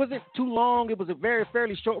like it wasn't too long. It was a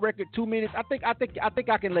fairly short record, 2 minutes. I think I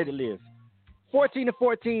can let it live.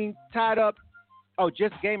 14-14, tied up. Oh,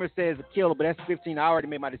 Just Gamer says kill, but that's 15. I already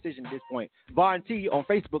made my decision at this point. Von T on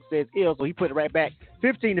Facebook says ill, so he put it right back.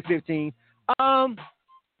 15-15. I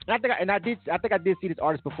think I did see this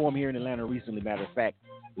artist perform here in Atlanta recently. Matter of fact,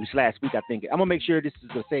 it was last week. I think I'm gonna make sure this is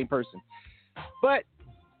the same person. But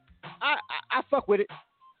I fuck with it.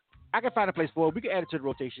 I can find a place for it. We can add it to the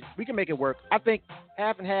rotation. We can make it work. I think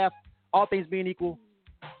half and half, all things being equal,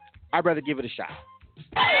 I'd rather give it a shot.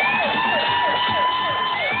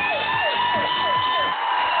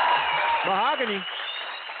 Mahogany.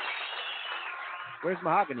 Where's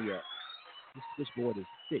Mahogany at? This switchboard is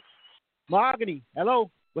thick. Mahogany, hello.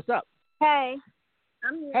 What's up? Hey,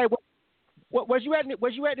 I'm here. Hey, what was you at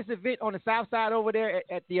this event on the South Side over there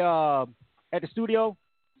at the studio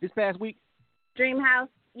this past week? Dream House.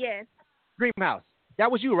 Yes. Dream House. That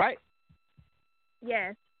was you, right?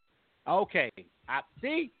 Yes. Okay. I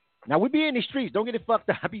see. Now we be in the streets. Don't get it fucked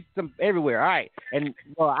up. I be everywhere. All right. And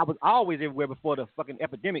well, I was always everywhere before the fucking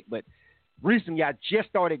epidemic, but recently I just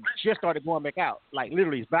started going back out, like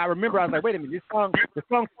literally. But I remember I was like, wait a minute, the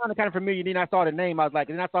song sounded kind of familiar. Then I saw the name. I was like,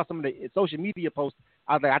 and then I saw some of the social media posts.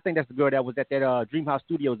 I was like, I think that's the girl that was at that Dream House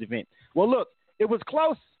Studios event. Well, look, it was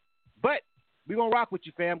close, but we're gonna rock with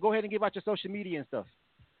you, fam. Go ahead and give out your social media and stuff.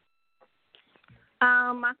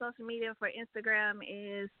 My social media for Instagram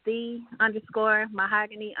is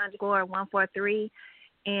 _Mahogany_143,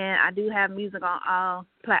 and I do have music on all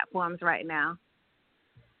platforms right now.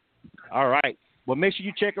 All right. Well, make sure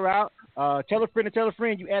you check her out. Tell a friend to tell a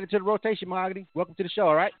friend. You added to the rotation, Mahogany. Welcome to the show.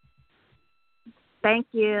 All right. Thank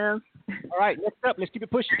you. All right. Next up, let's keep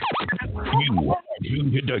it pushing. You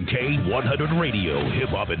tuned into K100 Radio, hip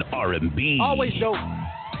hop and R&B.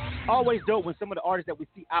 Always dope when some of the artists that we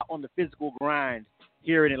see out on the physical grind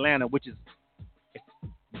here in Atlanta, which is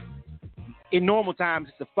in normal times,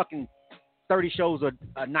 it's a fucking 30 shows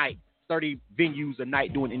a night, 30 venues a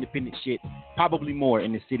night doing independent shit, probably more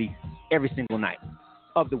in the city every single night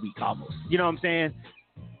of the week almost. You know what I'm saying?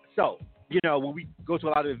 So, when we go to a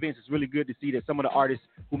lot of events, it's really good to see that some of the artists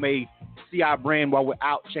who may see our brand while we're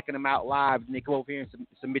out checking them out live, and they come over here and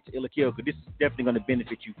submit to Illa Kill, because this is definitely going to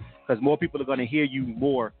benefit you, because more people are going to hear you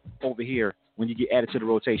more over here when you get added to the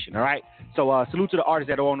rotation, all right? So salute to the artists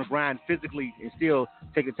that are on the grind physically and still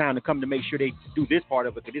take the time to come to make sure they do this part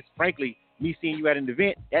of it, because frankly, me seeing you at an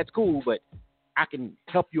event, that's cool, but I can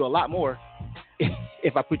help you a lot more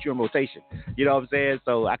if I put you in rotation. You know what I'm saying?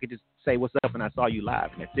 So I could just say what's up and I saw you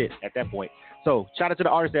live, and that's it at that point. So shout out to the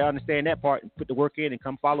artists that understand that part and put the work in and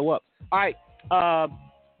come follow up. All right,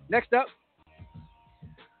 next up,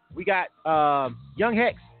 We got Young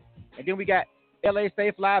Hex. And then we got LA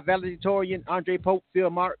Stay Fly, Valedictorian, Andre Pope, Phil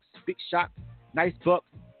Marks, Big Shot, Nice Buck,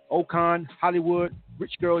 Ocon, Hollywood,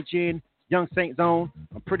 Rich Girl Jen, Young Saint Zone.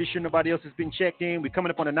 I'm pretty sure nobody else has been checked in. We're coming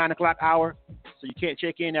up on the 9 o'clock hour, so you can't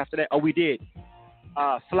check in after that. Oh, we did.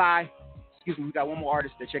 Fly. Excuse me, we got one more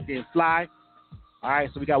artist that checked in. Fly. All right,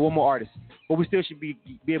 so we got one more artist. But we still should be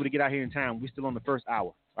able to get out here in time. We're still on the first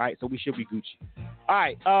hour. All right, so we should be Gucci. All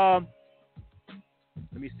right,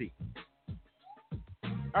 let me see.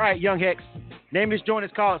 All right, Young Hex. Name of this joint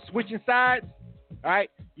is called Switching Sides. All right,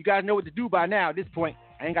 you guys know what to do by now at this point.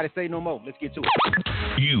 I ain't got to say no more. Let's get to it.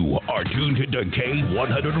 You are tuned to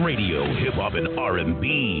K100 Radio, Hip Hop and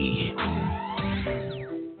R&B.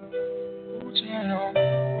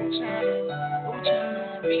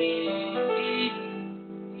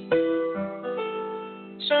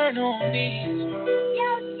 Turn on me. Yo,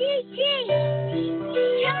 Gigi.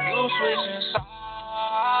 You switching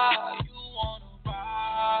sides. You wanna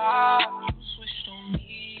ride. You switched on me.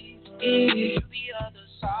 The other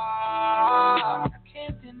side. I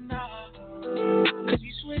can't deny. Cause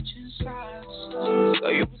you switching sides. So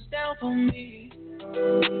you was down for me.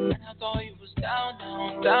 And I thought you was down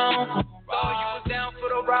for the ride. Thought you was down for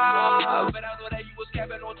the ride. But I thought that you was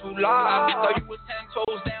capping on too loud. Thought you was 10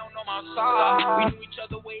 toes down on my side. We knew each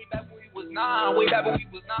other way back when we was 9. Way back when we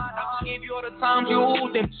was 9. I just gave you all the times you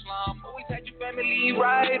didn't slime. Always had your family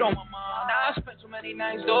right on my mind. I spent too many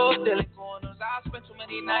nights those still in corners. I spent too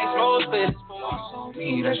many nights rose feelings for. Told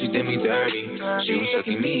me that she did me dirty. She was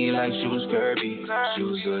sucking me like she was Kirby. She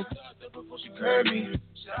was good before she curved me.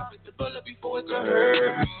 Should I bit the bullet before it could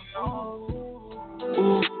hurt me?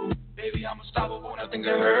 Ooh, baby, I'm unstoppable, nothing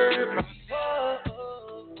can hurt me.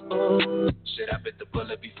 Should I bit the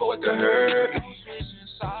bullet before it could hurt me? Switching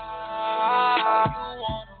sides, you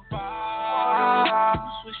wanna ride? You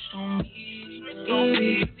switched on me,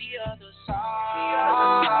 the other side. I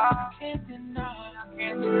can't deny,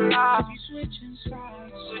 you switching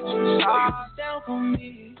sides. You was down for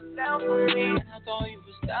me, and I thought you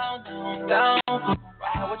was down for me.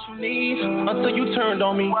 What you need until you turned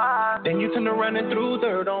on me. Then you turned around and threw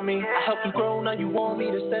dirt on me. I helped you grow, now you want me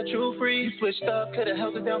to set you free. You switched up, could've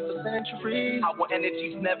held it down for centuries. Our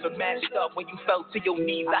energies never matched up. When you fell to your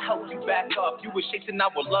knees, I helped you back up. You were chasing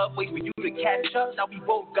our love, wait for you to catch up. Now we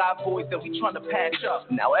both got boys that we trying to patch up.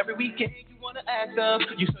 Now every weekend you wanna act up.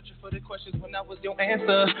 You searching for the questions when I was your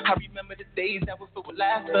answer. I remember the days that were filled with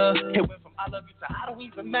laughter. It went from I love you to I don't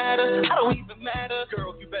even matter.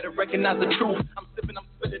 Girl, you better recognize the truth. I'm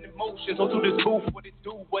spilling emotions all through this booth. What it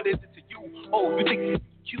do? What is it to you? Oh, you think it's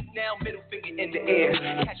cute now? Middle finger in the air.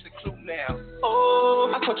 Catch the clue now.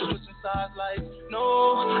 Oh, I caught you switching sides like,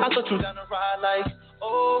 no. I thought you down the ride like,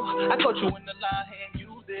 oh. I caught you in the line and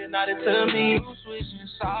you did not to me. You switching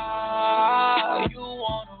sides. You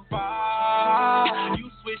wanna ride. You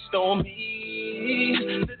switched on me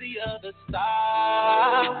to the other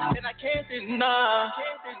side. And I can't deny.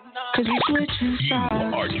 Cause you switching sides. You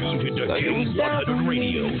are tuned to K100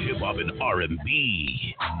 Radio, Hip Hop and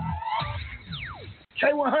R&B.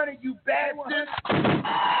 K100, you bastard.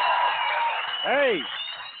 Hey,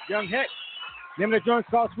 Young Hex. Name of the joint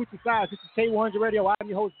called Switching Sides. This is K100 Radio. I'm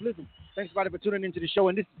your host, Blizzard. Thanks, everybody, for tuning into the show.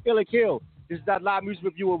 And this is Illa Kill. This is our live music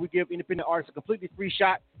review where we give independent artists a completely free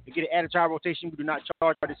shot to get it added to our rotation. We do not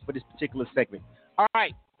charge artists for this particular segment. All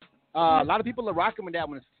right. A lot of people are rocking with that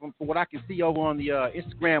one from what I can see over on the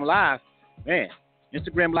Instagram Live. Man,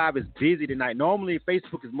 Instagram Live is busy tonight. Normally,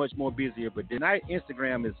 Facebook is much more busier, but tonight,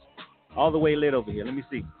 Instagram is all the way lit over here. Let me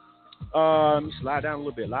see. Let me slide down a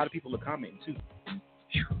little bit. A lot of people are commenting, too.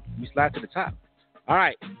 Let me slide to the top. All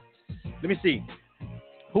right. Let me see.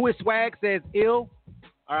 Who is Swag says ill.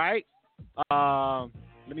 All right.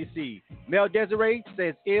 Let me see. Mel Desiree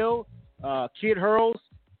says ill. Kid Hurls,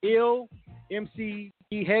 ill. MC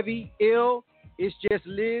Heavy, ill. It's just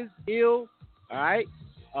Liz, ill. All right.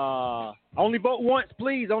 Only vote once,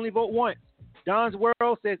 please. Only vote once. Don's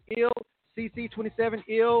World says ill. CC27,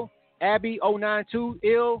 ill. Abby 092,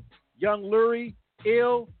 ill. Young Lurie,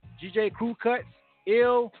 ill. GJ Crew Cuts,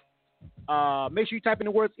 ill. Make sure you type in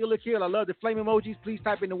the words Illa Kill. I love the flame emojis. Please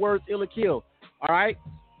type in the words Illa Kill. All right.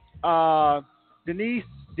 Denise,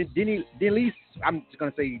 I'm just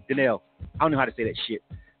going to say Danelle. I don't know how to say that shit.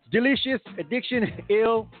 Delicious Addiction,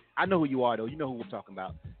 ill. I know who you are, though. You know who we're talking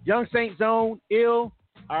about. Young Saint Zone, ill.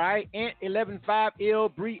 All right. Ant 11.5, ill.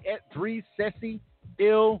 Bree Sessy,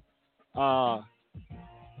 ill.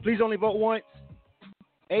 Please only vote once.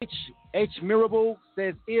 H Mirable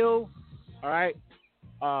says ill. All right.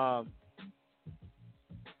 I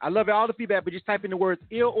love all the feedback, but just type in the words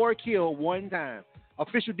ill or kill one time.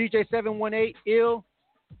 Official DJ 718, ill.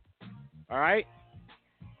 All right.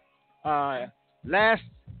 Last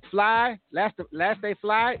Day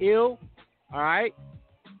Fly, Ill. All right.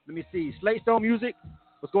 Let me see. Slate Stone Music.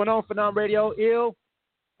 What's going on, Phenom Radio? Ill.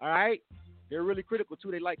 All right. They're really critical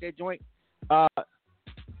too. They like that joint. I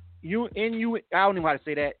don't know how to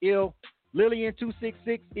say that. Ill. Lillian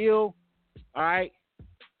 266. Ill. All right.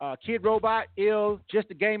 Kid Robot. Ill.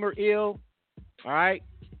 Just a Gamer. Ill. All right.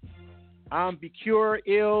 Be Cure.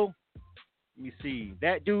 Ill. Let me see.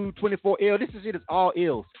 That dude 24. Ill. This is all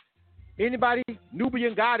ills. Anybody?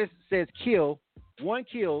 Nubian Goddess says kill. One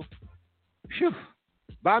kill. Phew.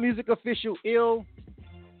 Buy Music Official. Ill.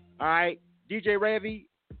 All right. DJ Ravi.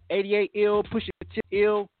 88 Ill. Pusha T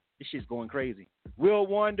Ill. This shit's going crazy. Will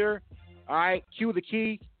Wonder. All right. Cue the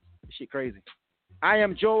Key. This shit crazy. I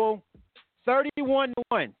Am Joel.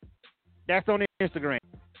 31-1. That's on Instagram.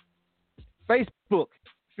 Facebook.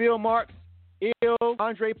 Phil Marks. Ill.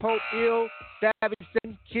 Andre Pope. Ill. Savage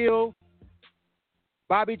Sin. Kill.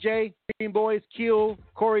 Bobby J. Green Boys. Kill.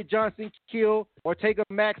 Corey Johnson. Kill. Ortega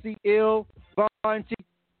Maxey. Ill. Von T.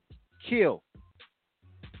 Kill.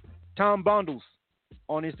 Tom Bundles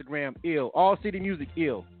on Instagram. Ill. All City Music.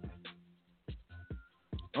 Ill.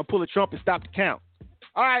 I'm pull a Trump and stop the count.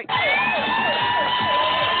 All right.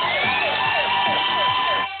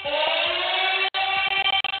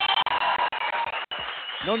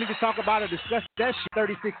 No need to talk about or discuss that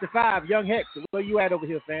shit. 36-5. Young Hex, where you at over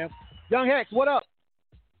here, fam? Young Hex, what up?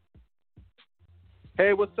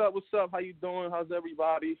 Hey, what's up? What's up? How you doing? How's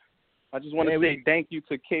everybody? I just want to say thank you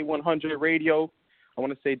to K100 Radio. I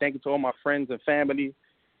want to say thank you to all my friends and family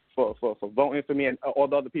for voting for me, and all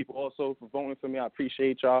the other people also for voting for me. I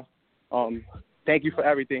appreciate y'all. Thank you for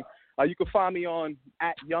everything. You can find me on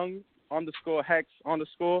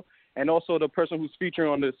 @young_hex_, and also the person who's featuring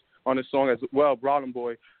on this song as well, Brawlin'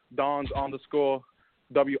 Boy,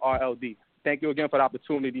 Dons_WRLD. Thank you again for the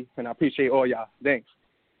opportunity, and I appreciate all y'all. Thanks.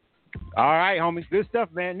 All right, homies. Good stuff,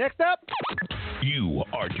 man. Next up. You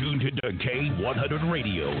are tuned to K100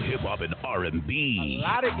 Radio, Hip Hop and R&B. A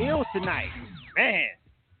lot of ills tonight. Man,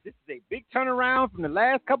 this is a big turnaround from the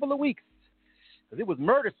last couple of weeks. Because it was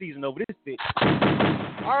murder season over this bitch.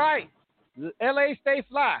 All right. LA Stay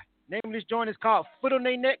Fly. Name of this joint is called Foot on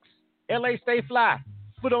They Necks. LA Stay Fly.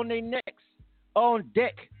 Foot on They Necks. On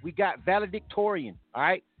deck, we got Valedictorian. All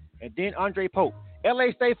right. And then Andre Pope.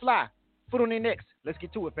 LA Stay Fly. Foot on Their Necks. Let's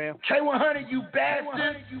get to it, fam. K100, you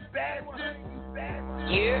bastard.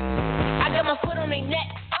 Yeah. I got my foot on their neck.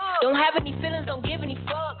 Don't have any feelings, don't give any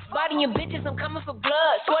fucks. Body and bitches, I'm coming for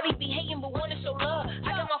blood. Sweaty be hating, but wanna show love.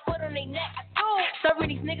 I got my foot on their neck.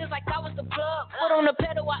 Serving these niggas like I was the plug. Foot on the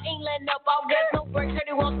pedal, I ain't letting up. All gas, no brakes, heard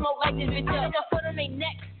they won't smoke like this bitch. I got my foot on their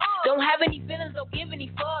neck. Don't have any feelings, don't give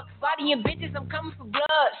any fucks. Body and bitches, I'm coming for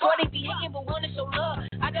blood. Sweaty be hating, but wanna show love.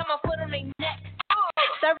 I got my foot on their neck.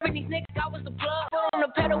 Serving these niggas, I was the plug. Foot on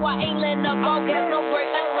the pedal, I ain't letting up. All gas, no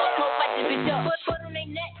brakes, I don't smoke like this bitch up. Foot on their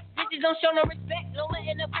neck. Bitches don't show no respect. Don't let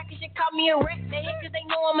in the package and call me a wreck. They hate cause they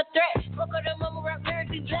know I'm a threat. Fuck all them mama rap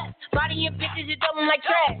lyrically blessed. Body and bitches, you dumb like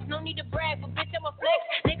trash. No need to brag, but bitch, I'm a flex.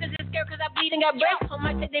 Niggas is scared cause I bleed and got breath. I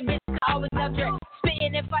might take they bitch, I always got dressed.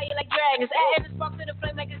 Spitting and fire like dragons. Adding the spark to the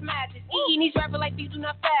flame like it's magic. Eating these rappers like these do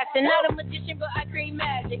not fast. And not a magician, but I create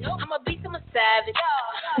magic. I'm a beast, I'm a savage.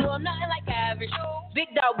 No, I'm nothing like average.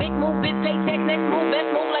 Big dog, big move, big paycheck. Next move, best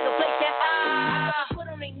move like a play test. Put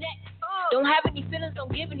on their neck. Don't have any feelings, don't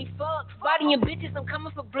give any fucks. Body and bitches, I'm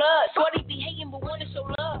coming for blood. Sweaty be hating, but wanna show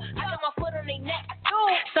love. I got my foot on their neck.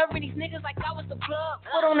 Serving these niggas like I was the plug.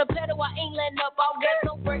 Foot on the pedal, I ain't letting up. All gas,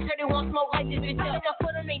 no brakes, heard they won't smoke like this bitch. I got my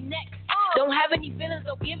foot on their neck. Don't have any feelings,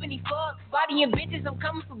 don't give any fucks. Body and bitches, I'm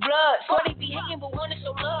coming for blood. Sweaty be hating, but wanna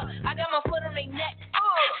show love. I got my foot on their neck.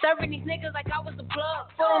 Serving these niggas like I was the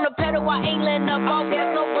plug. Foot on the pedal, I ain't letting up. All gas,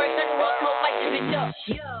 no brakes, heard they won't smoke like this bitch up.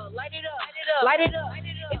 Yeah, light it up, light it up.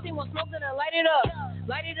 If they want smoke, then I light it up.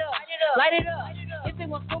 Light it up, light it up. If they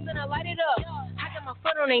want smoke, then I light it up. I got my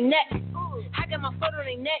foot on their neck. I got my foot on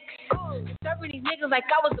their neck. Serving these niggas like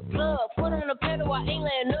I was the plug. Foot on the pedal, I ain't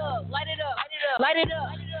letting up. Light it up, light it up.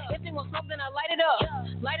 If they want smoke, then I light it up.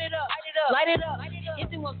 Light it up, light it up. If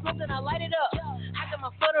they want smoke, then I light it up. I got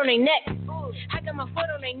my foot on their neck. I got my foot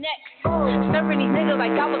on their neck. Serving these niggas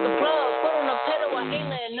like I was the plug. Foot on the pedal, I ain't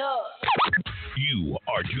letting up. You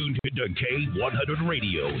are tuned to K100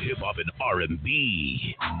 Radio, Hip Hop and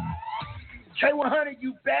R&B. K100,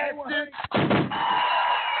 you bastard.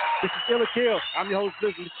 This is Killer Kill. I'm your host,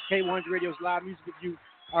 Blizzard. This is K100 Radio's live music review.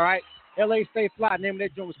 All right. LA Stay Fly. Name of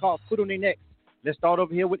that joint was called Foot on Their Neck. Let's start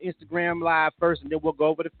over here with Instagram Live first, and then we'll go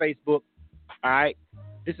over to Facebook. All right.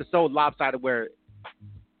 This is so lopsided where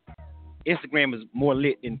Instagram is more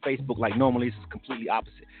lit than Facebook. Like normally, this is completely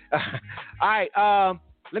opposite. All right.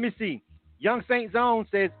 Let me see. Young Saint Zone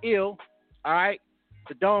says ill. All right.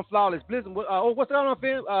 The Don Flawless. Blizzard. What's going on,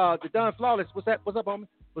 Phil? The Don Flawless. What's up, homie?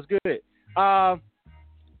 What's good?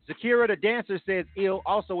 Zakira the Dancer says ill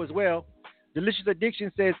also as well. Delicious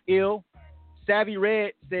Addiction says ill. Savvy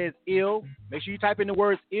Red says ill. Make sure you type in the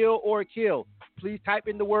words ill or kill. Please type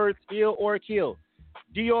in the words ill or kill.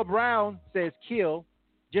 Dior Brown says kill.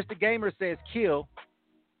 Just the Gamer says kill.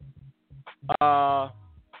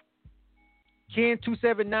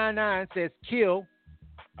 Ken2799 says kill.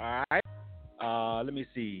 All right. Let me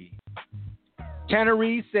see. Tanner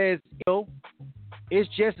Reed says ill. It's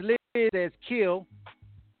Just Liz says kill.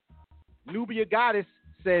 Nubia Goddess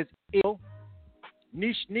says ill.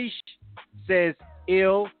 Niche says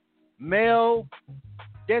ill. Mel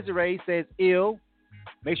Desiree says ill.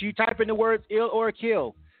 Make sure you type in the words ill or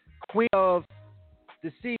kill. Queen of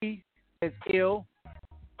the Sea says ill.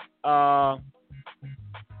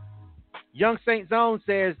 Young Saint Zone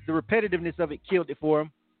says the repetitiveness of it killed it for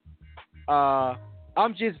him.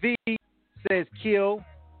 I'm Just V says kill.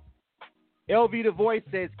 LV the Voice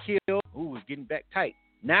says kill. Ooh, it's getting back tight.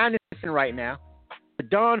 9 right now. The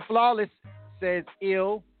Don Flawless says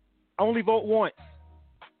ill. Only vote once.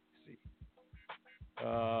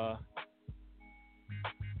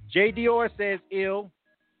 J Dior says ill.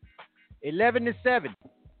 11-7.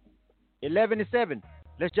 11-7.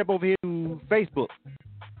 Let's jump over here to Facebook.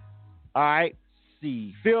 All right.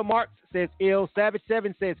 See. Phil Marks says ill. Savage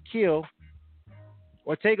 7 says kill.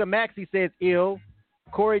 Ortega Maxey says ill.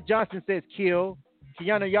 Corey Johnson says kill.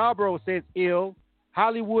 Kiana Yarbrough says ill.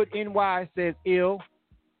 Hollywood NY says ill.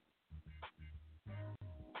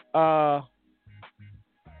 Bobby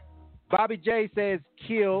J says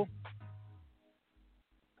kill.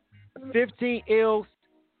 15 ills,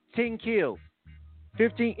 10 kills.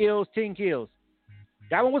 15 ills, 10 kills.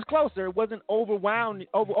 That one was closer. It wasn't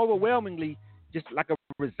overwhelmingly just like a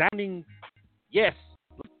resounding yes.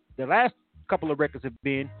 The last couple of records have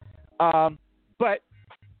been. But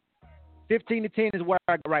 15-10 is where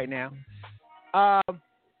I go right now.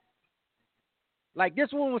 Like this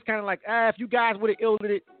one was kind of like, if you guys would have illed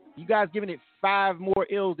it, you guys giving it 5 more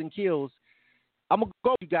ills than kills, I'm going to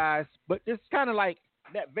go with you guys. But it's kind of like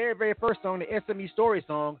that very, very first song, the SME Story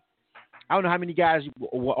song. I don't know how many guys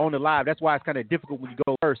were on the live. That's why it's kind of difficult when you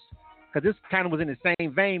go first. Because this kind of was in the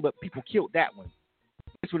same vein, but people killed that one.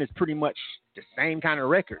 This one is pretty much the same kind of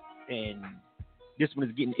record. And this one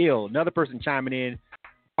is getting ill. Another person chiming in,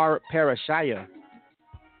 Parashaya.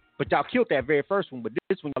 But y'all killed that very first one. But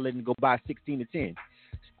this one, y'all letting it go by 16-10.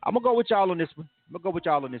 I'm going to go with y'all on this one.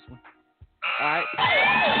 All right.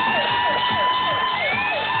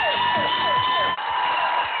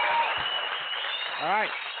 All right.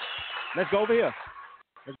 Let's go over here.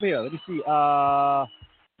 Let me see.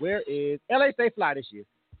 Where is LA Stay Fly this year?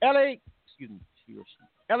 LA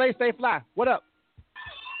Stay Fly. What up?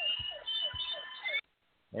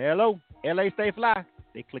 Hello. LA Stay Fly.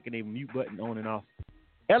 They clicking a mute button on and off.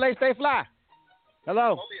 LA Stay Fly.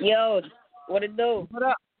 Hello. Yo, what it do? What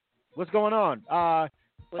up? What's going on?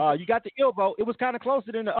 You got the ill vote. It was kind of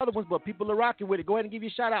closer than the other ones, but people are rocking with it. Go ahead and give you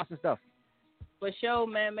shout outs and stuff. For sure,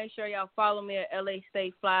 man. Make sure y'all follow me at LA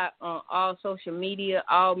Stay Fly on all social media,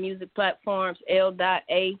 all music platforms,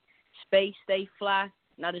 L.A space Stay Fly.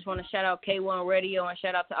 And I just want to shout out K1 Radio and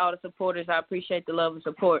shout out to all the supporters. I appreciate the love and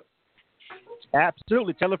support.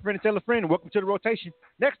 Absolutely. Tell a friend. Welcome to the rotation.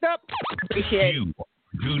 Next up. Appreciate you.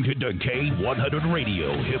 Tuned to K100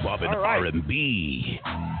 Radio, hip hop and R&B.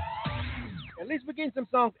 At least we're getting some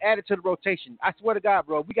songs added to the rotation. I swear to God,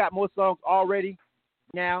 bro, we got more songs already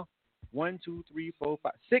now. 1, 2, 3, 4,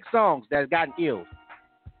 5, 6 songs that have gotten ill.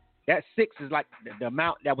 That 6 is like the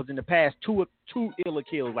amount that was in the past two iller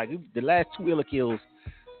kills. Like the last 2 iller kills.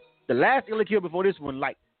 The last iller kill before this one,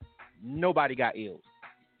 like nobody got ill.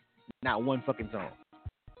 Not one fucking song.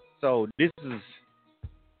 So this is,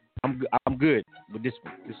 I'm good with this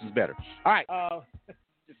one. This is better. All right.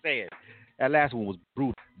 Just saying. That last one was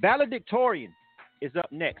brutal. Valedictorian is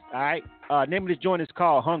up next. All right. Name of this joint is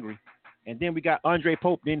called Hungry. And then we got Andre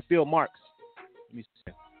Pope, then Phil Marks. Let me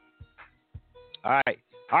see. All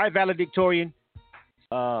right, Valedictorian.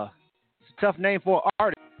 It's a tough name for an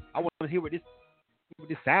artist. I want to hear what this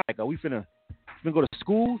sounds like. Are we finna go to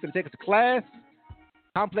school? Finna take us to class?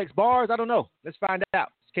 Complex bars? I don't know. Let's find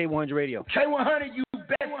out. It's K100 Radio. K100, you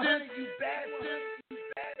bastard.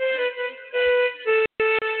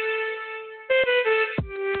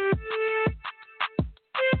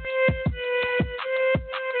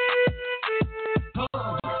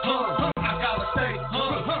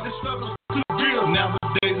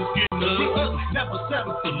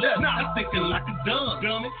 I'm thinking like a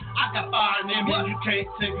dummy. I got fire in me, you can't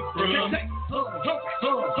take it from me. I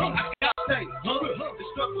gotta stay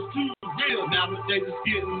Nowadays it's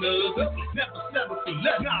getting ugly. Never settle for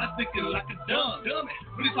less. That's thinking like a dummy.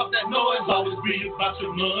 When you talk that noise, always be about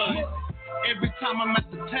your money. Every time I'm at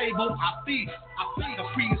the table, I feast. I feed a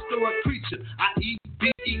prehistoric creature. I eat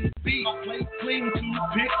beef. My plate clean,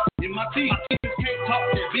 toothpick in my teeth. Can't talk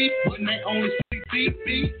that beef when they only speak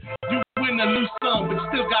beef. You win or lose some, but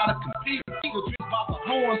still gotta compete. Eagle trees by the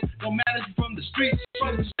horns, no matter you from the streets.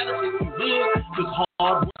 Try to shatter it from hood, cause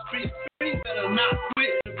hard work street. Better not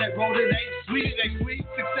quit, if that road it ain't sweet.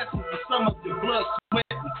 Success is the sum of your blood, sweat,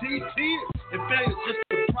 and tears. And failure's just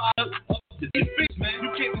the product of the defeat, man. You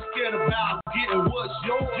can't be scared about getting what's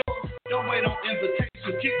yours. Don't wait on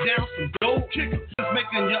invitation, kick down some dough. Just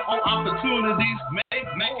making your own opportunities,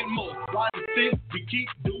 making more. Why do you think we keep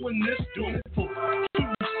doing this? Doing it for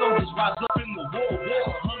true soldiers rise up in the war.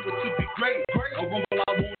 Hunger to be great. A rumble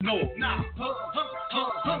I won't know. Nah,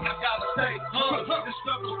 I gotta say, this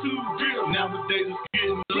struggle's too real. Nowadays it's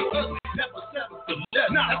getting ugly. Never settle for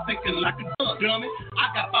less. That's thinking like a dummy.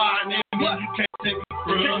 I got fire in me, you can't take it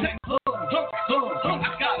from me.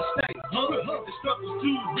 I gotta stay. The struggle's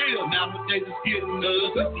too real. Nowadays it's getting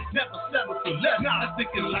ugly. Never settle for less. That's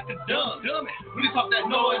thinking like a dummy. When you talk that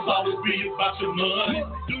noise, always be about your money.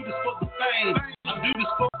 Do this for the fame. I do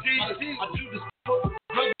this for peace. I do this for the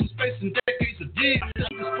brothers facing decades of years. I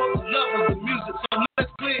do this for the love of the music. So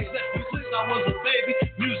let's clear. Since I was a baby,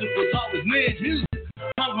 music was always near.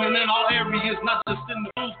 Hungering in all areas, not just in the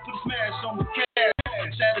booth. Put a smash on the cash.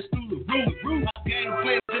 Shatters through the roof. My game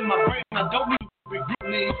plans in my brain. I don't need to regroup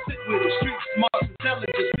me. Sit with the street, smart,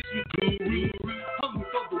 intelligence, bitch with guru. Hungry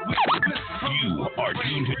for the win. You are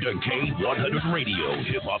tuned to K100 Radio,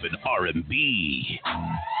 Hip Hop and R&B.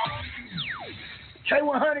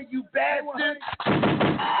 K100, you bastard.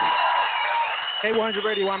 K100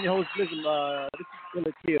 Radio, I'm your host, Listen, this is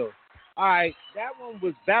Illa Kill. All right, that one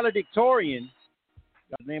was valedictorian.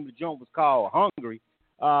 The name of the joint was called Hungry.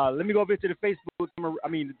 Let me go over to the Facebook,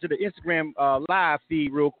 to the Instagram live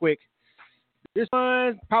feed real quick. This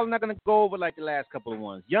one's probably not going to go over like the last couple of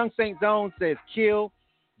ones. Young Saint Zone says kill.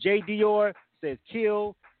 J. Dior says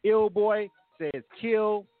kill. Ill Boy says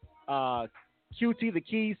kill. QT the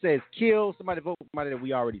Key says kill. Somebody vote for somebody that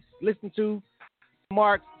we already listened to.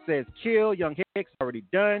 Mark says kill. Young Hicks already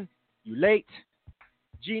done. You late.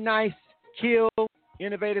 G Nice kill.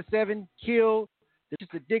 Innovator 7 kill. This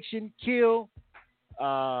Addiction kill.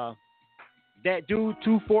 That dude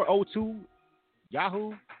 2402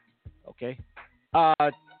 Yahoo. Okay.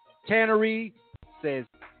 Tannery says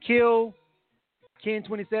kill. Ken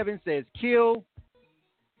 27 says kill.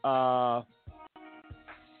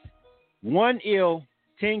 1 ill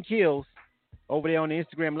 10 kills over there on the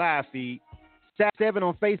Instagram live feed. Sap 7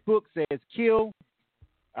 on Facebook says kill.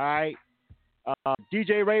 All right.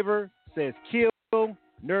 DJ Raver says kill.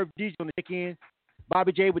 Nerve DJ on the check in.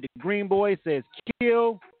 Bobby J with the Green Boy says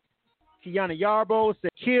kill. Kiana Yarbo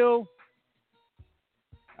says kill.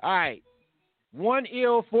 All right. 1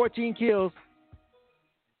 ill, 14 kills.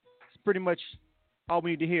 It's pretty much all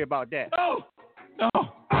we need to hear about that. Oh.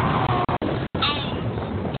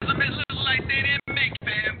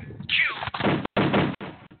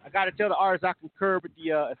 I got to tell the artists I concur with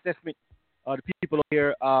the assessment of the people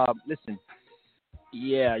here. Listen,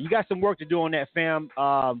 yeah, you got some work to do on that, fam.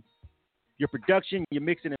 Your production, your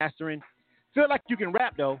mixing and mastering. Feel like you can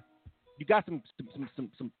rap though. You got some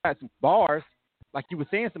bars, like you were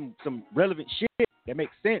saying, some relevant shit that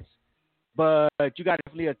makes sense. But you got to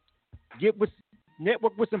definitely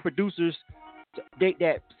network with some producers to update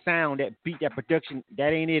that sound, that beat, that production.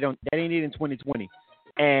 That ain't it in 2020.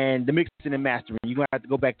 And the mixing and mastering, you're gonna have to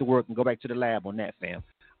go back to work and go back to the lab on that, fam.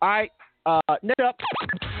 All right, next up.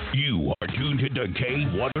 You are tuned to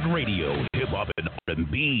K100 Radio, Hip Hop and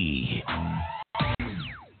R&B.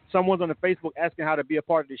 Someone's on the Facebook asking how to be a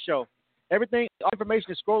part of the show. All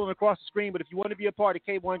information is scrolling across the screen, but if you want to be a part of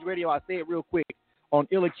K100 Radio, I'll say it real quick on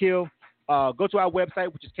Illa Kill. Go to our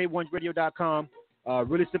website, which is K100Radio.com.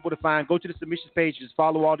 Really simple to find. Go to the submissions page. Just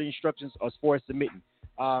follow all the instructions as far as submitting.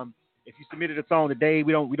 If you submitted a song today,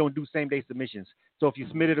 we don't do same day submissions. So if you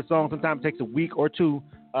submitted a song, sometimes it takes a week or two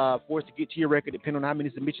for us to get to your record, depending on how many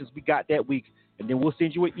submissions we got that week. And then we'll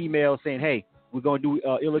send you an email saying, hey, we're going to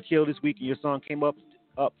do Illa Kill this week, and your song came up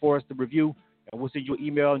for us to review. And we'll send you an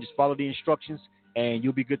email and just follow the instructions, and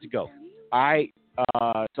you'll be good to go. All right?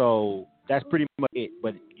 So that's pretty much it.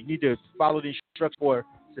 But you need to follow the instructions for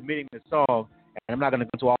submitting the song. And I'm not going to go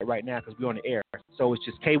into all it right now because we're on the air. So it's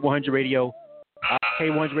just K100 Radio.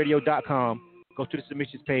 K100Radio.com. Go to the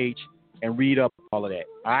submissions page and read up all of that.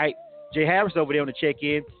 All right. Jay Harris over there on the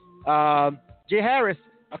check-in. Jay Harris,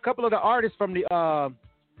 a couple of the artists from the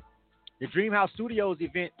Dreamhouse Studios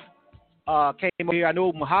event came over here. I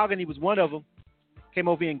know Mahogany was one of them. came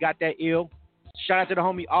over here and got that ill. Shout out to the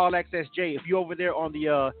homie All Access J. If you're over there on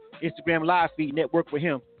the Instagram live feed, network with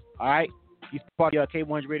him. All right, he's part of the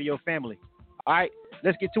K100 Radio family. All right,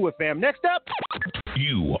 let's get to it, fam. Next up,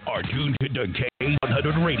 you are tuned to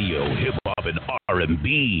K100 Radio, hip hop and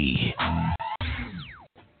R&B.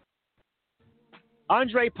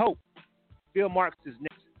 Andre Pope, Phil Marks is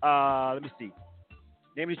next. Let me see.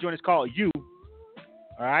 Name of this joint is called You.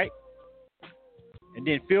 All right, and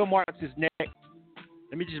then Phil Marks is next.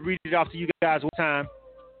 Let me just read it off to you guys one time.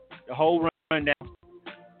 The whole rundown.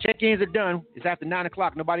 Check-ins are done. It's after 9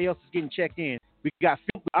 o'clock. Nobody else is getting checked in. We got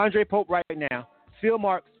Andre Pope right now. Phil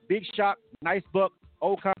Marks, Big Shock, Nice Buck,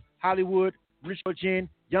 Ocon, Hollywood, Rich Jen,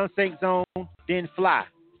 Young Saint Zone, then Fly.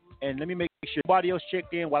 And let me make sure nobody else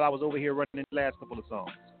checked in while I was over here running the last couple of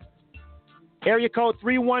songs. Area code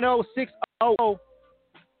 310600.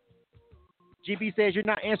 GB says you're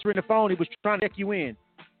not answering the phone. He was trying to check you in.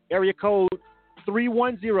 Area code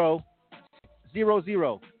 31000.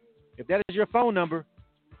 If that is your phone number,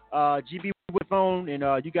 GB with phone,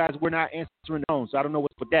 and you guys were not answering the phone, so I don't know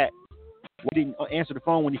what's with that. We didn't answer the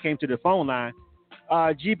phone when you came to the phone line.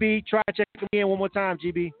 GB, try checking me in one more time,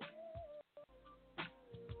 GB.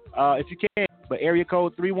 If you can, but area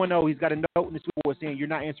code 310, he's got a note in the switchboard saying you're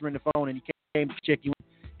not answering the phone, and he came to check you in.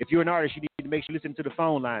 If you're an artist, you need to make sure you listen to the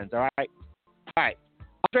phone lines, all right? All right.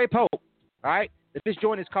 Andre Pope, all right? This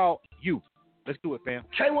joint is called You. Let's do it, fam.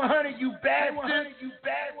 K100, you bad.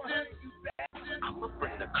 I'ma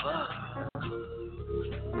bring the club.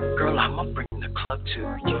 Girl, I'ma bring the club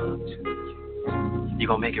to you. You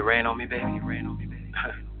gonna make it rain on me, baby?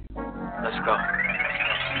 Let's go.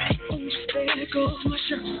 Ooh, there goes my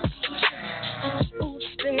shirt. Ooh,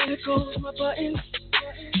 there goes my button.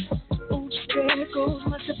 Ooh, there goes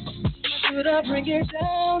my zipper. Should I bring it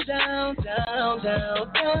down? I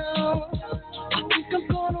think I'm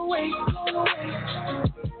gonna wait.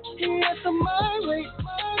 Yes, I'm my way.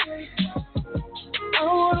 I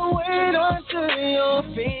wanna wait until you're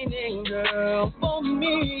feeling, girl, for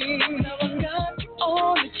me. Now I got you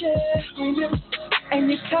on the chair, and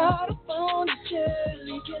you're tired of on the chair,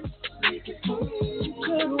 make it for me. You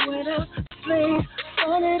could've went out, played,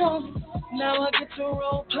 turn it on. Now I get to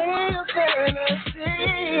role play a fantasy.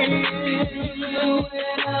 You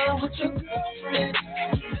went out with your girlfriend,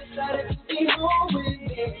 decided to be home with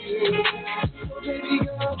me. So baby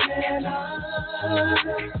girl, can I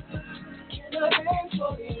dance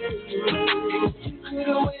for you? You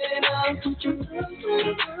could've went out with your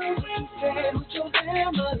girlfriend, but you stayed with your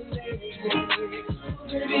family.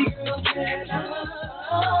 Baby girl, can I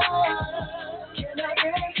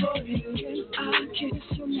dance for you? Can I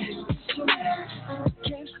kiss your neck?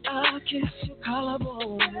 Can I kiss your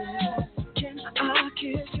collarbone? Can I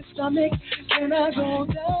kiss your stomach? Can I go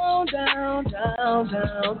down?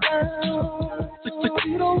 But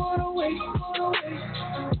you don't wanna wait.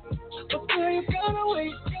 But girl, you gotta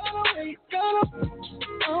wait.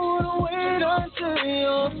 I wanna wait until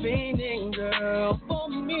you're feeling, girl, for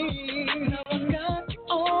me. Now I got you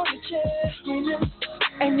on the chair,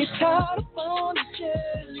 and you're tired of on the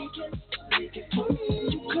chair, make it for me.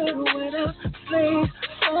 You could've went out, played,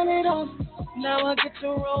 turn it on. Now I get to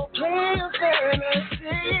role play a fantasy.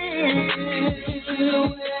 You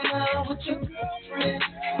went out with your girlfriend,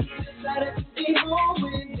 decided to be home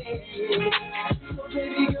with me. So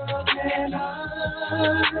baby girl, can I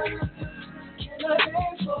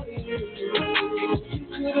dance for you? You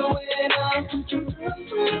could've went out with your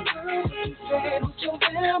girlfriend, stayed with your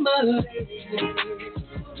family.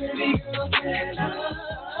 So baby girl, can I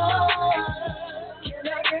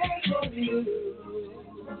dance for you?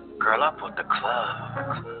 Girl, I bought the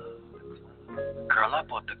club. Girl, I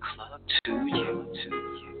bought the club to you.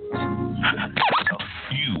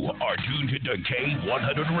 You are tuned to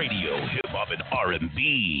K100 Radio, hip hop and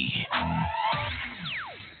R&B.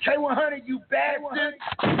 K100, you bad.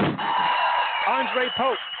 Andre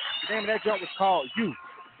Pope. The name of that joint was called You.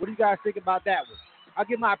 What do you guys think about that one? I'll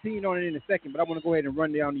give my opinion on it in a second, but I want to go ahead and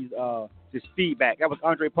run down this feedback. That was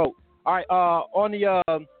Andre Pope. All right, on the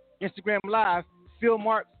Instagram Live, Phil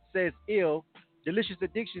Marks says ill. Delicious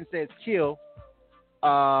Addiction says kill.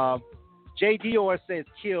 J. Dior says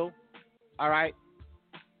kill. All right.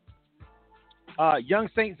 Young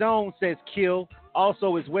Saint Zone says kill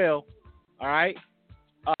also as well. All right.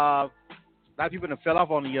 A lot of people fell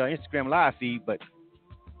off on the Instagram Live feed, but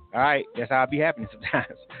all right, that's how it be happening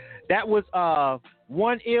sometimes. That was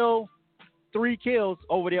 1 ill, 3 kills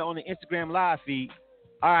over there on the Instagram Live feed.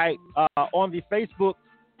 All right, on the Facebook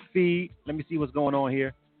feed, let me see what's going on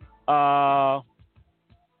here.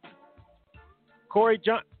 Corey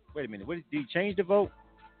Johnson. Wait a minute. Did he change the vote?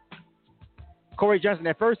 Corey Johnson.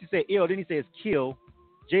 At first he said ill, then he says kill.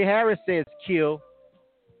 Jay Harris says kill.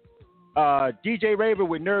 DJ Raver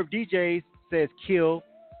with Nerve DJs says kill.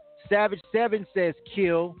 Savage 7 says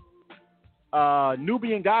kill.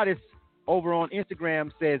 Nubian Goddess over on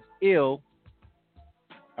Instagram says ill.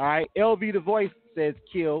 All right. LV The Voice says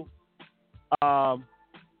kill. Kiana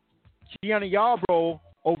Yarbrough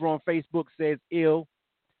over on Facebook says ill.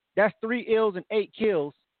 That's 3 ills and 8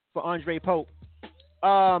 kills for Andre Pope.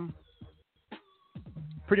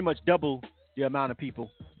 Pretty much double the amount of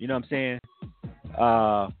people, you know what I'm saying,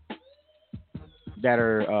 that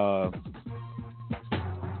are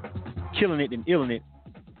killing it and illing it.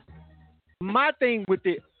 My thing with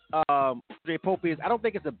the Andre Pope is I don't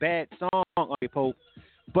think it's a bad song, Andre Pope,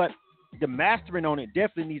 but the mastering on it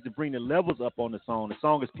definitely needs to bring the levels up on the song. The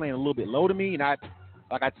song is playing a little bit low to me, and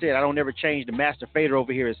like I said, I don't ever change the master fader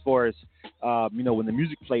over here as far as, when the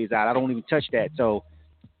music plays out. I don't even touch that. So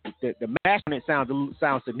the master on it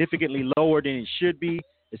sounds significantly lower than it should be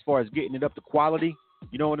as far as getting it up to quality.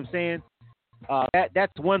 You know what I'm saying?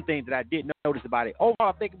 That's one thing that I did notice about it. Overall,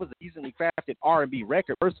 I think it was a decently crafted R&B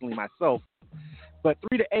record, personally myself. But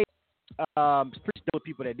 3 to 8, it's pretty still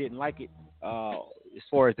people that didn't like it as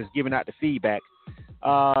far as just giving out the feedback.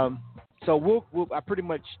 So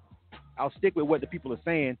I'll stick with what the people are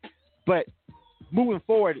saying. But moving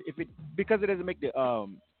forward, because it doesn't make the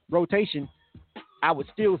rotation, I would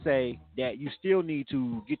still say that you still need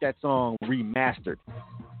to get that song remastered.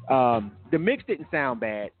 The mix didn't sound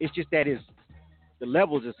bad. It's just that the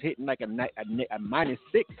levels is hitting like a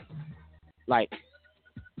 -6. Like,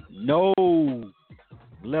 no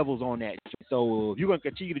levels on that. So if you're going to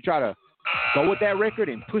continue to try to go with that record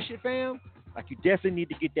and push it, fam, like, you definitely need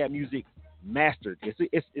to get that music mastered.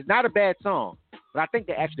 It's not a bad song, but I think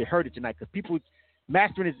they actually heard it tonight because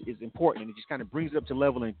mastering is important, and it just kind of brings it up to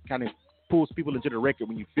level and kind of pulls people into the record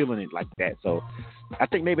when you're feeling it like that. So I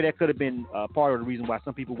think maybe that could have been part of the reason why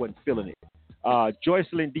some people wasn't feeling it.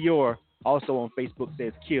 Joycelyn Dior also on Facebook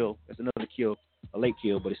says kill. That's another kill, a late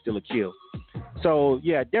kill, but it's still a kill. So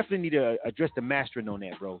yeah, definitely need to address the mastering on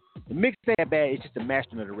that, bro. The mix ain't that bad, it's just the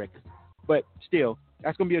mastering of the record. But still,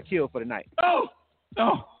 that's gonna be a kill for the night. Elizabeth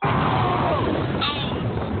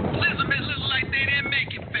looks like they didn't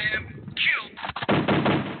make it, fam. Kill.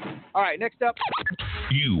 All right, next up.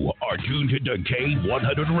 You are tuned to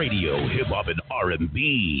K100 Radio, Hip Hop and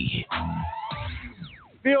R&B.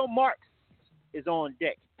 Phil Marks is on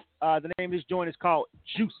deck. The name of this joint is called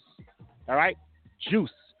Juice. All right,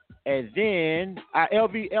 Juice. And then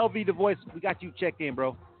LV The Voice, we got you checked in,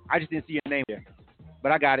 bro. I just didn't see your name there,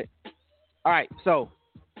 but I got it. All right, so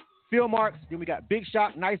Phil Marks. Then we got Big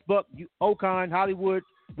Shot, Nice Buck, Ocon, Hollywood,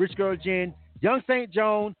 Rich Girl Jen, Young St.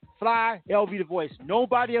 Joan, Fly, LV The Voice.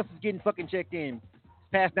 Nobody else is getting fucking checked in. It's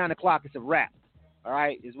past 9 o'clock. It's a wrap. All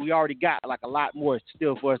right, we already got like a lot more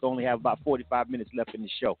still for us to only have about 45 minutes left in the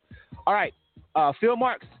show. All right, Phil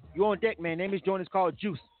Marks, you on deck, man. Name of this joint is called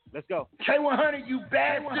Juice. Let's go. K100, you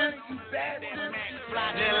bastard. Just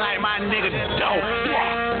like my nigga dope.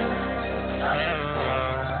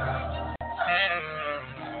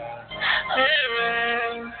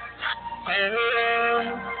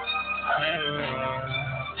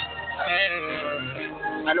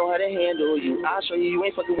 I know how to handle you. I'll show you. You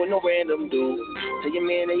ain't fucking with no random dude. Tell your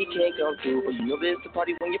man that he can't come through, but you know this the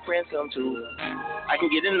party when your friends come too. I can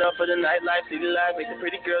get enough of the nightlife, city life, make the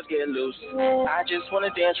pretty girls get loose. I just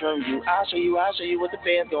wanna dance from you. I'll show you what the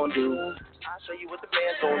band's gonna do. I'll show you what the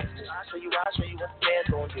band's gonna do. I'll show you what the band's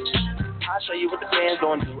gonna do. I'll show you what the band's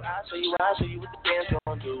gonna do. I'll show you what the band's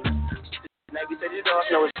gonna do. Tonight we set it off,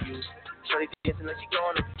 know it's you. Shorty dancing like she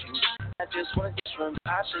gonna be you. I just wanna dance from you.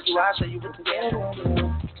 I'll show you what the band's gonna do.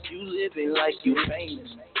 You living like you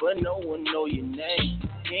famous, but no one know your name.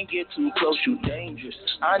 Can't get too close, you dangerous.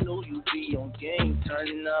 I know you be on game,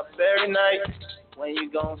 turning up every night. When you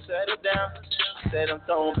gon' settle down? Said I'm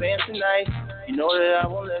throwing bands tonight. You know that I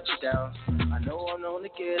won't let you down. I know I'm known to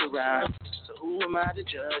get around. So who am I to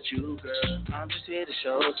judge you, girl? I'm just here to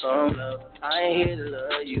show some love. I ain't here to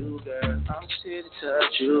love you, girl. I'm just here to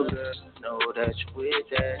touch you, girl. Know that you with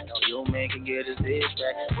that. Know your man can get his bitch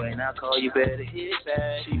back. When I call you, better hit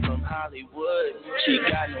back. She from Hollywood. She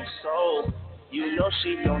got no soul. You know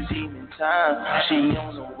she on demon time. She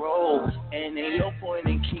on the road. And ain't no point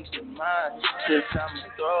in keeping mine. Since I'm a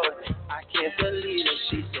throw. I can't believe that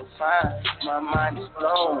she's so fine. My mind is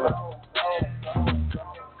blown.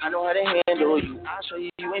 I know how to handle you. I'll show you.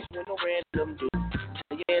 You ain't with no random dude.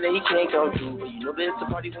 Yeah, that he can't come through. But you know there's a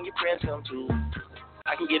party when your friends come too.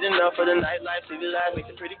 I can get enough of the nightlife, city life, make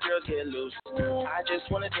the pretty girls get loose. I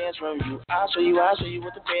just wanna dance from you. I'll show you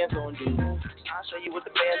what the band's gonna do. I'll show you what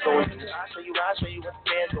the band's gonna do. I'll show you what the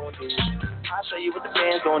band's gonna do. I'll show you what the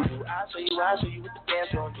band's gonna do. I'll show you what the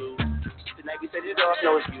band's gonna do. Tonight we set it off,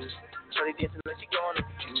 no excuse. Shorty dancing like she gonna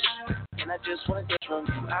juice. And I just wanna dance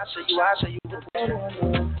from you. I'll show you what the band's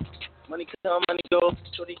gonna do. Money come, money go.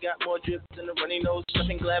 Shorty got more drips than a runny nose.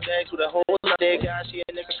 Stuffing glad bags with a whole lot of dead guys. She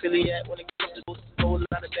a necrophiliac when it comes to a whole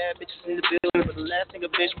lot of bad bitches in the building. But the last thing a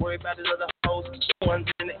bitch worry about is other hoes.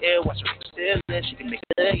 One's in the air, watch her still and she can make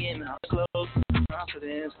it again. How close.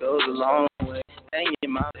 Confidence goes a long way. Hang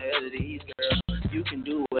your mouth ahead of these girls. You can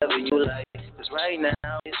do whatever you like. Cause right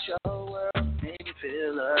now it's your world. Make you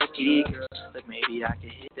feel lucky, girl. But maybe I can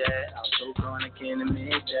hit that. I'm so gonna can't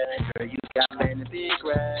admit that. Girl, you got plenty big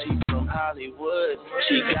rag. She from Hollywood.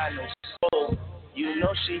 She got no soul. You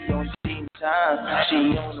know she on team time. She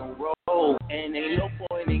on the roll. And ain't no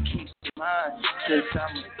point in keeping mine. Since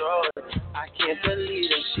I'm a thrower, I can't believe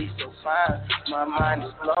that she's so fine. My mind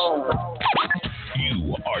is blown.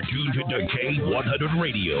 You are tuned to K100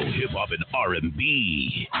 Radio, Hip Hop and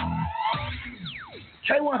R&B.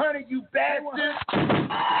 K100, you bastard!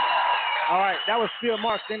 All right, that was Phil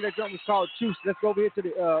Marks. Then that jump was called Juice. Let's go over here to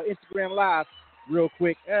the Instagram Live real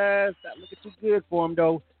quick. It's not looking too good for him,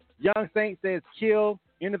 though. Young Saint says kill.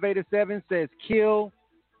 Innovative 7 says kill.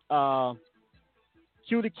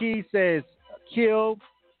 Q the Key says kill.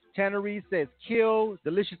 Tannery says kill.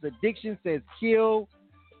 Delicious Addiction says kill.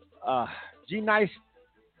 G Nice.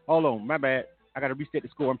 Hold on, my bad. I got to reset the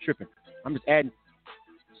score. I'm tripping. I'm just adding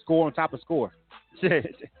score on top of score. All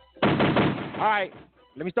right,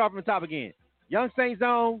 let me start from the top again. Young Saint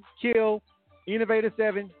Zone, kill. Innovator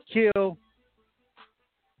 7, kill.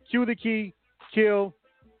 Q the Key, kill.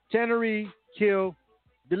 Tannery, kill.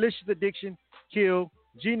 Delicious Addiction, kill.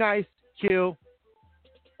 G Nice, kill.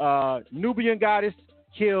 Nubian Goddess,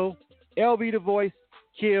 kill. LB The Voice,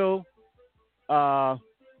 kill.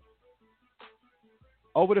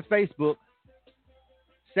 Over to Facebook,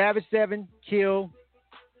 Savage 7, kill.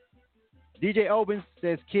 DJ Obens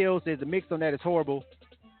says kill, says the mix on that is horrible.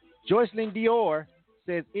 Joycelyn Dior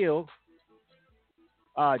says ill.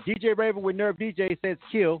 DJ Raven with Nerve DJ says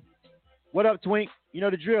kill. What up, Twink? You know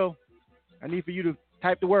the drill. I need for you to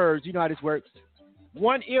type the words. You know how this works.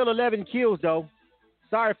 1 ill, 11 kills, though.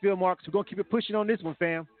 Sorry, Phil Marks. We're going to keep it pushing on this one,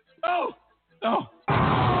 fam. Oh!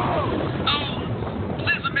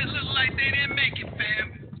 Elizabeth looks like they didn't make it,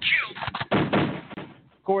 fam. Kill.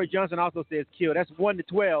 Corey Johnson also says kill. That's 1 to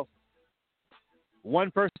 12.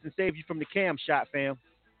 One person saved you from the cam shot, fam.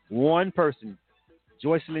 One person.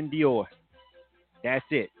 Joycelyn Dior. That's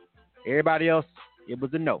it. Everybody else, it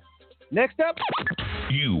was a no. Next up.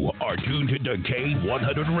 You are tuned to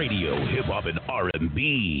K100 Radio, Hip Hop and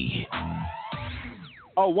R&B.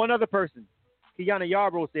 Oh, one other person. Kiana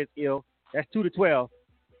Yarbrough says ill. That's 2 to 12.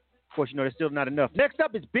 Of course, you know, that's still not enough. Next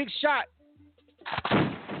up is Big Shot.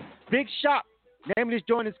 Big Shot. Name of this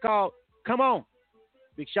joint is called Come On.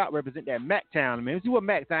 Big Shot represent that Mactown, man. Let's see what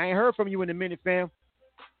Mactown. I ain't heard from you in a minute, fam.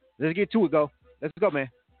 Let's get to it, go. Let's go, man.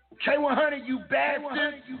 K100, you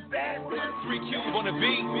bastard. 3Q on the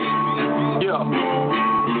beat. Yeah.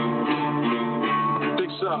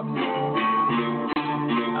 Big Shot.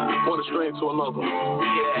 One string to another.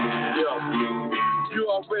 Yeah. You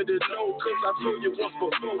already know, cause I told you once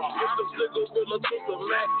before. It's the cigarilla to the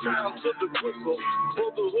Mactown to the whistle.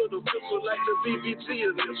 Brotherhood official like the BBT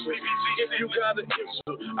initial. If you got an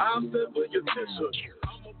issue, I'll settle your tissue.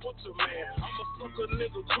 I'm a butcher man, I'm a sucker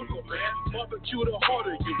nigga cooker man. Barbecue the heart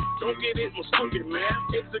of you, don't get it mistaken man.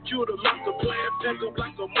 Execute a master plan, pack up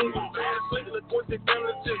like a movie man. Say the quantic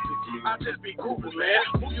balance, I just be grooving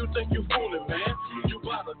man. Who you think you fooling man? You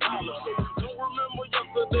buy the dollar. So don't remember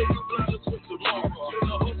yesterday, you blinded with tomorrow. And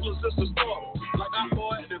the hustlers just a starter, like I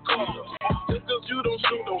bought at the corner. Just cause you don't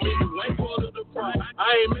shoot on me, you ain't part of the price.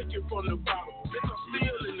 I ain't making from the bottom, bitch, I'm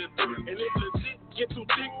still in the dirt. And if the shit get too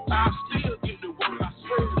thick, I still get the work. I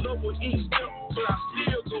spread love with each step, but I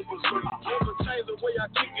still go berserk. Never change the way I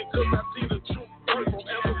kick it, cause I see the truth. From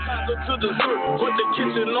appetizer to dessert, put the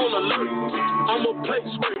kitchen on alert. I'm a plate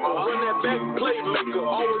scraper, run that back playmaker.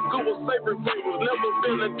 Always good with favorite flavors, never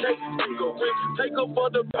been a cake maker. Take up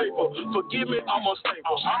for the paper, forgive me, I'm a staple.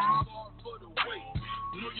 I'm sorry for the wait,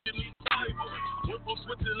 know you need flavor. Went from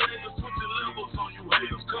switching levels on you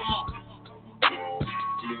haters. Come on.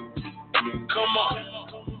 Come on.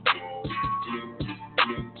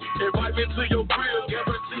 Invite me to your grill,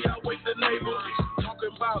 guarantee I wake the neighbors.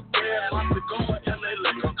 Talking about gas, like the go and LA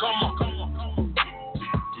liquor. Come on.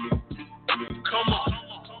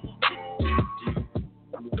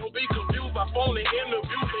 Don't be confused by phony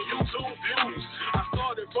interviews and YouTube views. I started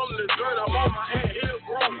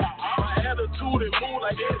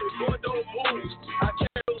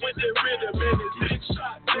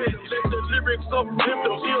uplift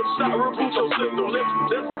them, shot, reboot your system.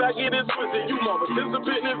 Let's back it and twist it. You mama,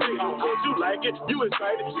 participating in video. Cause you like it, you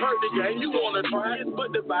excited, heard the game, you wanna try it. But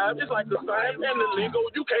the vibe is like the same, and the lingo,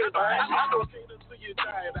 you can't buy it. I don't cater to your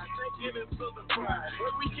diet, I take it into the pride.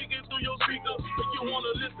 When we kick it through your speakers, if you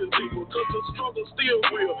wanna listen, people, cause the struggle still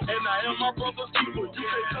real. And I am my brother's keeper, you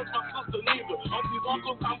can't touch my sister neither. On these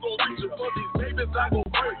uncles, I'm gon' reach it. For these babies, I gon'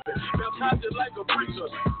 break it. Baptize it like a preacher.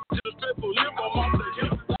 Disrespectful, live on my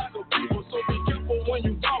hip like a people. So be careful when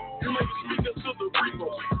you talk, you may be speaking to the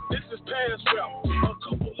reaper. This is past rap, a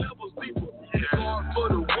couple levels deeper. Hard for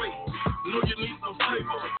the weight, know you need some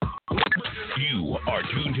flavor. You are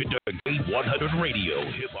tuned to K100 Radio,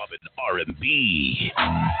 Hip Hop and R&B.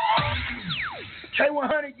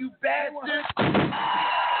 K100, you bastard!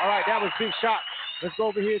 All right, that was Big Shot. Let's go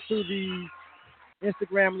over here to the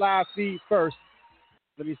Instagram live feed first.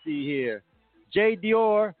 Let me see here. J.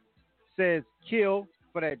 Dior says kill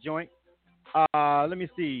for that joint. Let me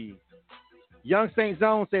see. Young Saint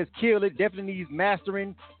Zone says kill it. Definitely needs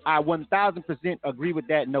mastering. I 1000% agree with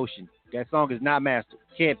that notion. That song is not mastered.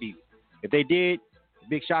 Can't be. If they did,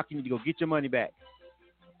 Big Shock, you need to go get your money back.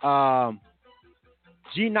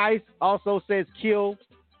 G Nice also says kill.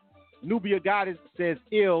 Nubia Goddess says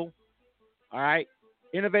ill. All right.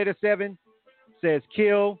 Innovator 7 says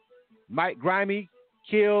kill. Mike Grimy,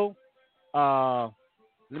 kill.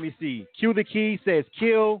 Let me see. Q the Key says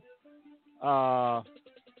kill.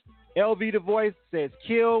 LV the Voice says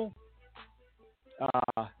kill.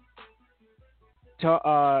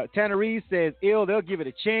 Tannery says ill. They'll give it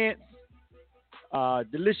a chance.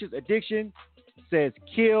 Delicious Addiction says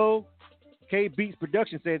kill. K Beats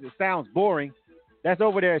Production says it sounds boring. That's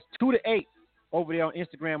over there. It's 2-8 over there on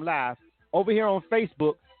Instagram Live. Over here on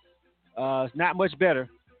Facebook, it's not much better.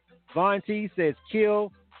 Von T says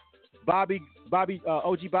kill. OG Bobby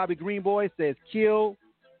Greenboy says kill.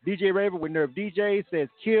 DJ Raver with Nerve DJ says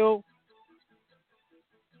kill.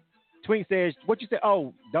 Twink says, what you say?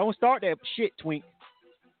 Oh, don't start that shit, Twink.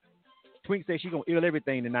 Twink says she's going to ill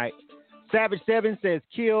everything tonight. Savage 7 says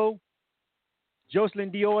kill.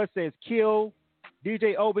 Jocelyn Dior says kill.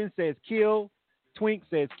 DJ Oben says kill. Twink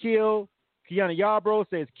says kill. Kiana Yarbrough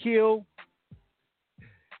says kill.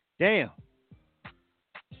 Damn.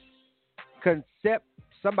 Concept,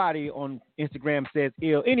 somebody on Instagram says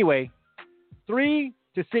ill. Anyway, 3-16.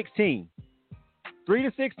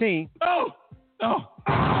 3-16. Oh!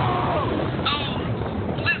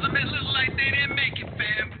 Elizabeth looks like they didn't make it,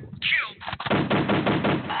 fam. Kill.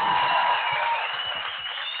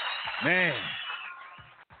 Man.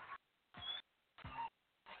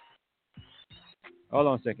 Hold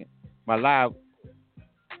on a second. My live.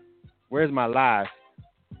 Where's my live?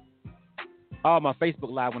 Oh, my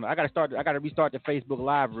Facebook live one. I gotta restart the Facebook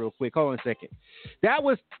live real quick. Hold on a second. That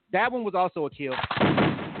one was also a kill.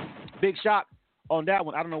 Big shock on that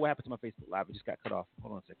one. I don't know what happened to my Facebook live. It just got cut off.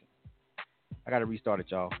 Hold on a second. I gotta restart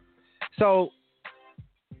it, y'all. So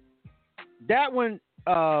that one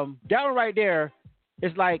right there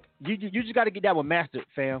is like you just gotta get that one mastered,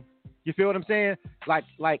 fam. You feel what I'm saying? Like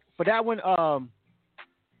for that one,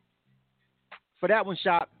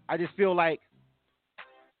 Shock, I just feel like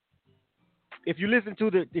if you listen to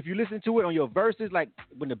it on your verses, like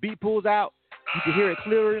when the beat pulls out, you can hear it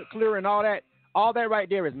clearer and all that. All that right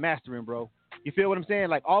there is mastering, bro. You feel what I'm saying?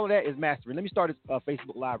 Like all of that is mastering. Let me start this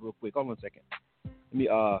Facebook Live real quick. Hold on a second. Let me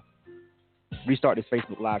restart this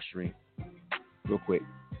Facebook Live stream real quick.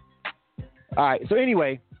 All right. So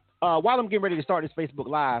anyway, while I'm getting ready to start this Facebook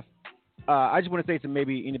Live, I just want to say to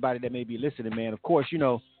maybe anybody that may be listening, man. Of course,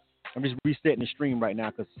 I'm just resetting the stream right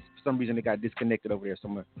now because for some reason it got disconnected over there. So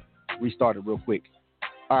I'm going to restart it real quick.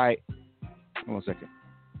 All right. Hold on a second.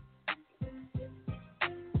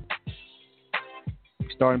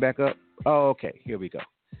 Starting back up. Oh, okay. Here we go.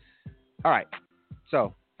 All right.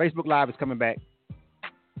 So Facebook Live is coming back.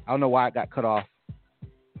 I don't know why it got cut off,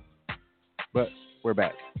 but we're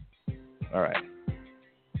back. All right.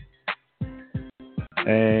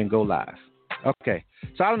 And go live. Okay.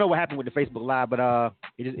 So I don't know what happened with the Facebook Live, but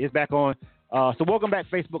it's back on. So welcome back,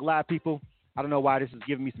 Facebook Live people. I don't know why this is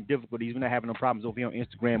giving me some difficulties. We're not having no problems over here on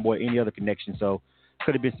Instagram or any other connection. So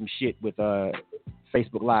could have been some shit with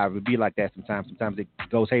Facebook Live. It would be like that sometimes. Sometimes it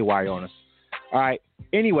goes haywire on us. All right.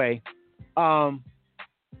 Anyway,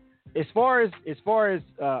 as far as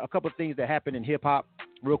a couple of things that happen in hip hop,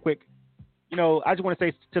 real quick, I just want to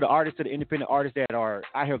say to the artists, to the independent artists that are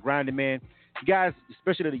out here grinding, man, you guys,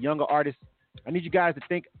 especially the younger artists, I need you guys to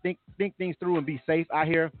think things through and be safe out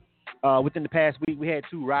here. Within the past week, we had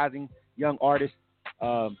 2 rising young artists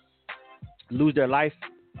lose their life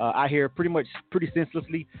out here pretty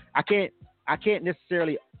senselessly. I can't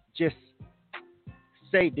necessarily just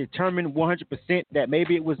say determine 100% that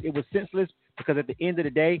maybe it was senseless, because at the end of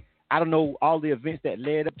the day, I don't know all the events that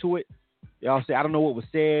led up to it. Y'all say I don't know what was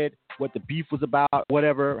said, what the beef was about,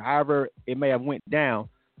 whatever, however it may have went down.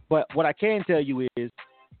 But what I can tell you is,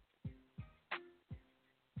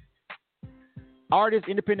 artists,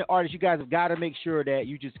 independent artists, you guys have got to make sure that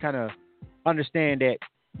you just kind of understand that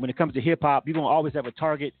when it comes to hip hop, you're gonna always have a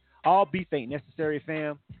target. All beef ain't necessary,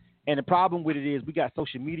 fam. And the problem with it is we got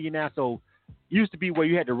social media now, so it used to be where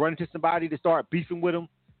you had to run into somebody to start beefing with them.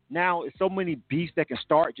 Now it's so many beefs that can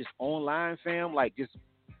start just online, fam, like just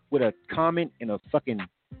with a comment and a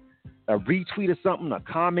retweet or something, a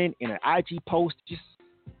comment and an IG post, just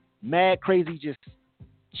mad crazy, just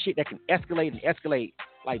shit that can escalate and escalate.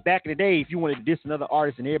 Like back in the day, if you wanted to diss another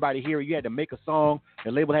artist and everybody hear it, you had to make a song,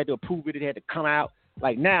 the label had to approve it, it had to come out.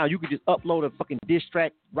 Like now, you could just upload a fucking diss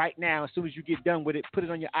track right now. As soon as you get done with it, put it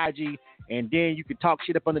on your IG, and then you can talk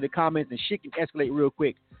shit up under the comments, and shit can escalate real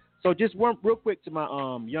quick. So just one real quick to my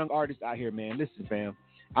young artists out here, man. Listen, fam,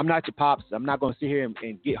 I'm not your pops. I'm not gonna sit here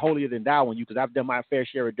and get holier than thou on you, because I've done my fair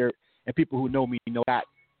share of dirt, and people who know me know I got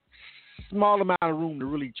small amount of room to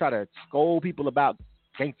really try to scold people about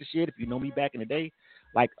gangster shit. If you know me back in the day,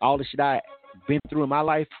 like all the shit I been through in my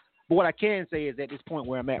life. But what I can say is, at this point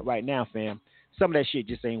where I'm at right now, fam, some of that shit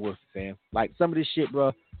just ain't worth it, fam. Like some of this shit,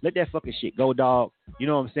 bro, let that fucking shit go, dog. You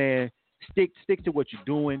know what I'm saying? Stick to what you're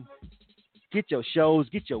doing. Get your shows,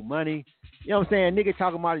 get your money. You know what I'm saying? Nigga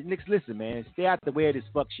talking about it. Niggas, listen, man, stay out the way of this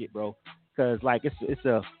fuck shit, bro. Cause like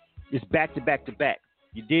it's back to back to back.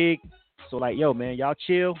 You dig? So like, yo, man, y'all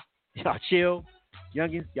chill,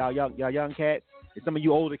 youngins, y'all young cats, and some of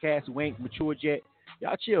you older cats who ain't matured yet.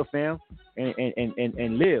 Y'all chill, fam,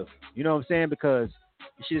 and live. You know what I'm saying? Because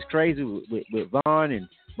this shit is crazy with Von and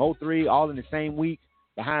Mo3 all in the same week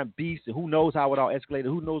behind beefs, and who knows how it all escalated.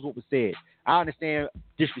 Who knows what was said? I understand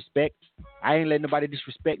disrespect. I ain't letting nobody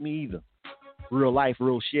disrespect me either. Real life,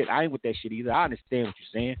 real shit. I ain't with that shit either. I understand what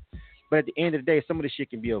you're saying. But at the end of the day, some of this shit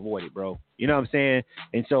can be avoided, bro. You know what I'm saying?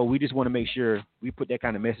 And so we just want to make sure we put that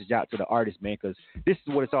kind of message out to the artists, man, because this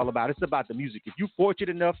is what it's all about. It's about the music. If you're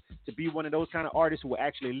fortunate enough to be one of those kind of artists who are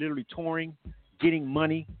actually literally touring, getting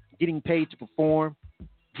money, getting paid to perform,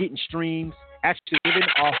 getting streams, actually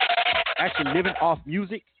living off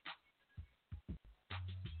music,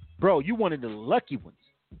 bro, you one of the lucky ones.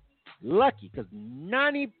 Lucky, because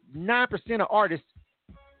 99% of artists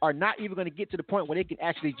are not even going to get to the point where they can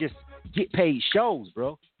actually just get paid shows,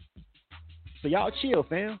 bro. So y'all chill,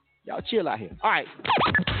 fam. Y'all chill out here. All right.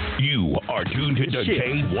 You are tuned to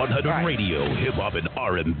K100 right. Radio, hip hop and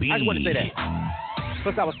R&B. I just want to say that.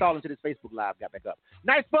 Plus, I was stalling to this Facebook Live, got back up.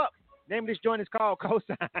 Nice fuck. Name of this joint is called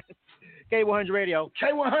Cosign. K100 Radio.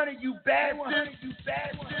 K100, you bad one. You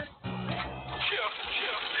bad one.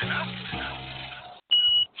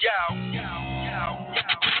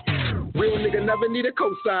 Real nigga never need a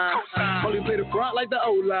cosign. Only play the front like the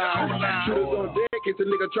O-line. Shooters on deck, case a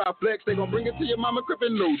nigga try flex, they gon' bring it to your mama crib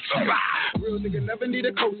in no time. Real nigga never need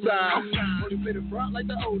a cosign. Only play the front like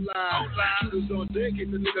the O-line. Shooters on deck,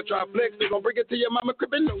 case a nigga try flex, they gon' bring it to your mama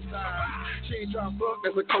crib in no time. She ain't tryna fuck,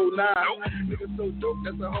 that's a cold nine. Nigga so dope,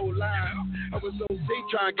 that's a whole line. I was so deep,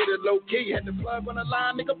 tryna get it low key. Had the plug on the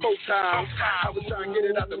line, nigga, both times. I was tryna get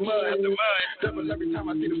it out the mud. Double every time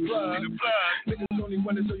I see the plug. Niggas only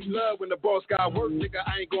want it so you love. When the boss got work, nigga,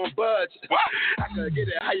 I ain't gon' budge. I could get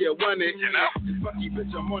it how you want it. Fucky bitch,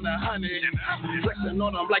 I'm on 100. Flexing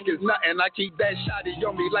on them like it's nothing. I keep that shotty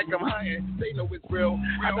on me like I'm hunting. They know it's real.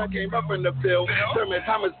 I done came up in the field. Thurman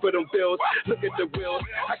Thomas for them bills. Look at the wheels.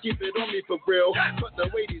 I keep it on me for real. But the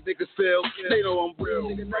way these niggas feel, they know I'm real.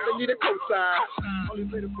 Nigga never need a cosign. Only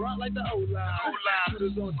play the front like the O-line.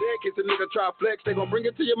 Shooters on deck, case a nigga try flex. They gon' bring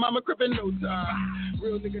it to your mama crib in no time.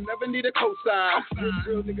 Real nigga never need a cosign.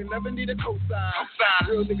 Real nigga never need a cosign.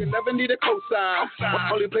 Real nigga never need a cosign.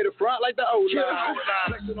 Only play the front like the O-line.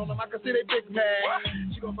 Flexing on them, I can see they big man.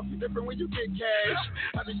 She gon' fuck you different when you get cash.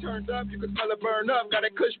 I be turned up, you can smell it burn up. Got a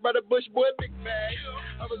kush by the bush, boy, big bag.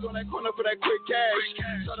 I was on that corner for that quick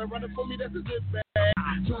cash. Try to run it for me, that's a zip bag.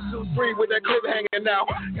 223 with that clip hanging out.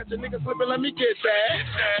 Got your nigga slipping, let me get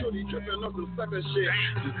that. Shorty tripping on some sucker shit.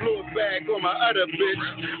 Just blew it back on my other bitch.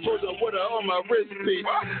 Pour some water on my wrist piece.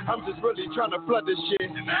 I'm just really trying to flood this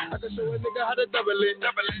shit. I can show a nigga how to double it.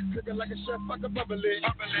 Cooking like a chef, I can bubble it.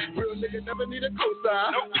 Real nigga never need a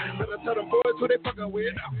cosign. Better tell them boys who they fucking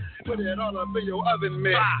with. Put it all up in your oven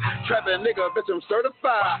mitt. Trapping nigga, bitch, I'm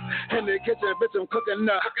certified. And In the kitchen, bitch, I'm cooking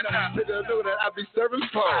up. Nigga know that I be serving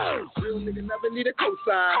pose. Real nigga never need a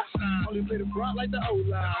cosign. Only play the front like the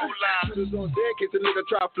O-line. Shooters on dead, case a nigga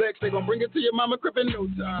try flex. They gon' bring it to your mama crib in no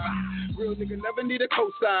time. Real nigga never need a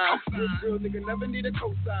cosign. Real nigga never need a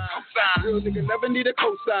cosign. Real nigga never need a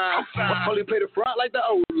cosign. Only play the front like the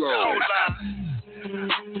O-line.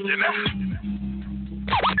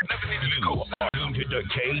 You are tuned to the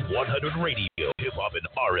K100 Radio, Hip Hop and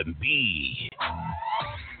R&B.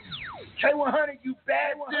 K100, you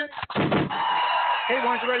bad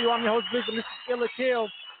K100 Radio, I'm your host, Bishop, Mr. Killer Kill.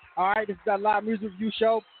 All right, this is our live music review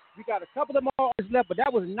show. We got a couple of more artists left, but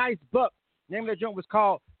that was a nice buck. The name of that joint was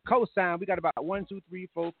called Cosign. We got about 1, 2, 3,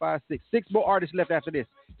 4, 5, 6. 6 more artists left after this,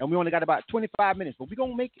 and we only got about 25 minutes, but we're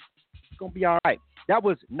going to make it. It's going to be all right. That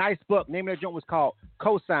was Nice Buck. Name of that joint was called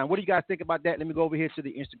Cosign. What do you guys think about that? Let me go over here to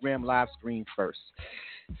the Instagram live screen first.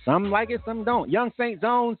 Some like it, some don't. Young Saint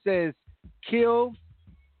Zone says kill.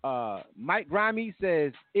 Mike Grimey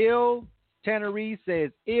says ill. Tannery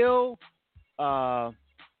says ill.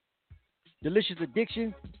 Delicious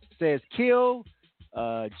Addiction says kill.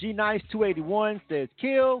 G Nice 281 says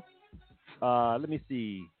kill. Let me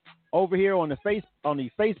see. Over here on the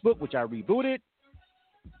Facebook, which I rebooted,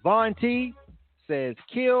 Von T says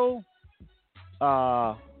kill.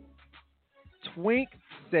 Twink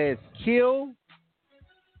says kill.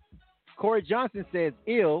 Corey Johnson says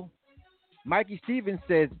ill. Mikey Stevens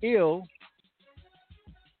says ill.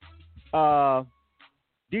 DJ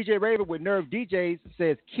Raver with Nerve DJs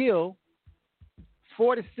says kill.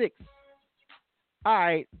 4 to 6. All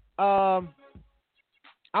right. I'm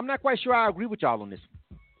not quite sure I agree with y'all on this one.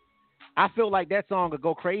 I feel like that song would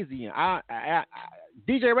go crazy.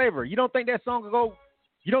 DJ Raver, you don't think that song will go?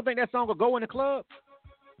 You don't think that song will go in the club?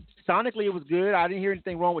 Sonically, it was good. I didn't hear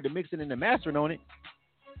anything wrong with the mixing and the mastering on it.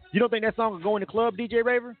 You don't think that song will go in the club, DJ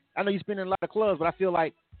Raver? I know you're spinning a lot of clubs, but I feel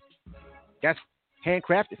like that's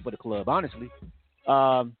handcrafted for the club, honestly.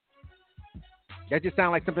 That just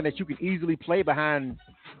sounds like something that you can easily play behind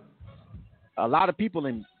a lot of people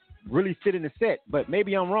and really fit in the set, but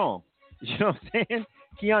maybe I'm wrong. You know what I'm saying?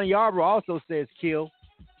 Keanu Yarbrough also says kill.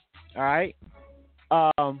 All right.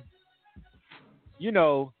 You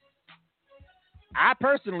know, I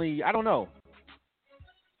personally, I don't know.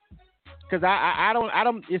 Because I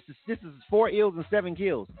don't, this is 4 ills and 7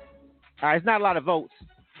 kills. All right, it's not a lot of votes.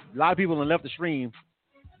 A lot of people have left the stream.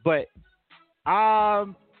 But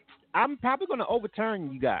I'm probably going to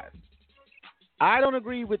overturn you guys. I don't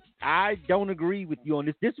agree with you on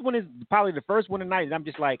this. This one is probably the first one tonight, and I'm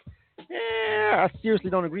just like, I seriously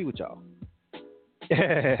don't agree with y'all.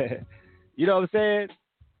 You know what I'm saying?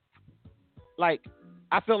 Like,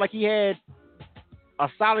 I felt like he had a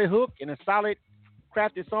solid hook and a solid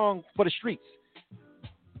crafted song for the streets.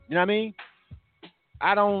 You know what I mean?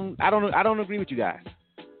 I don't agree with you guys.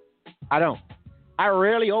 I don't. I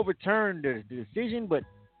rarely overturn the decision, but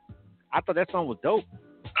I thought that song was dope.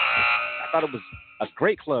 I thought it was a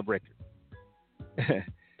great club record.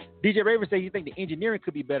 DJ Raver said you think the engineering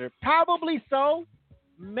could be better. Probably so,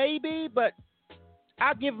 maybe, but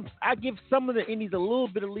I give some of the indies a little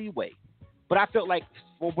bit of leeway. But I felt like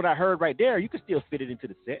for what I heard right there, you could still fit it into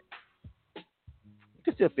the set.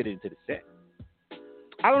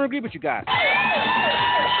 I don't agree with you guys.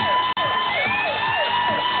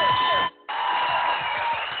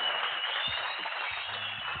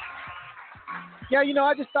 Yeah, you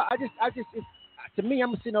know, to me,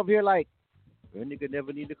 I'm sitting over here like, a nigga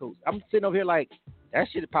never need a coach. I'm sitting over here like, that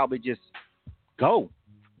shit would probably just go.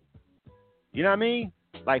 You know what I mean?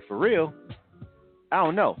 Like, for real. I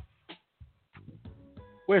don't know.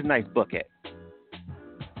 Where's Nice Buck at?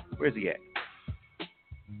 Where's he at?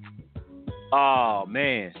 Oh,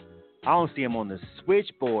 man. I don't see him on the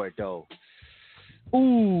switchboard, though.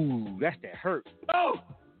 Ooh, that's that hurt. Oh.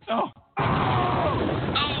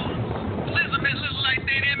 Elizabeth looks like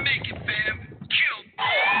they didn't make it, fam. Kill.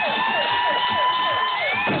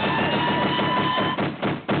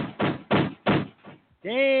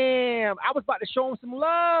 Damn, I was about to show him some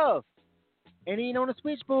love. And he ain't on the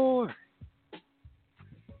switchboard.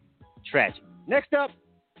 Tragic. Next up.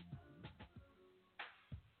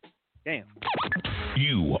 Damn.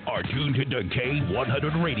 You are tuned to the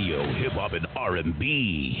K100 Radio, Hip Hop and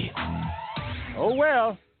R&B. Oh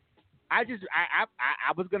well. I if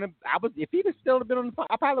he'd have still been on the phone,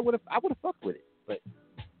 I would have fucked with it. But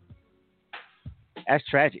that's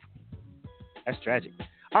tragic.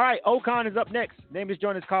 All right, Ocon is up next. Name of this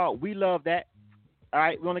joint is called We Love That. All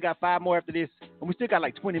right, we only got 5 more after this, and we still got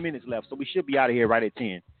like 20 minutes left, so we should be out of here right at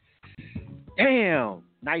 10. Damn,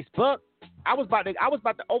 Nice Buck. I was about to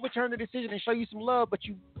overturn the decision and show you some love, but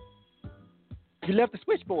you left the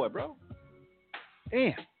switchboard, bro.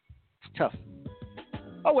 Damn. tough.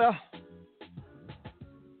 Oh, well.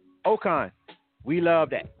 Okan, we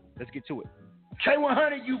love that. Let's get to it.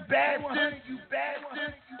 K100, you bastard. You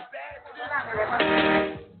bastard. You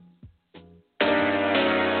bastard.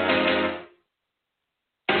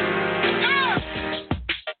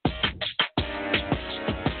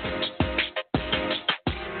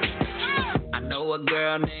 I know a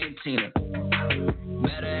girl named Tina.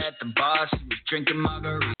 Met her at the bar, she was drinking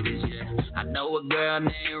margaritas, yeah. I know a girl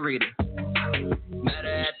named Rita. Met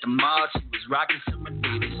her at the mall, she was rocking some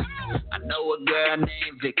Adidas. I know a girl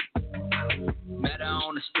named Vicky. Met her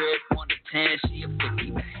on the strip, 1 to 10, she a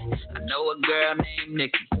 50. I know a girl named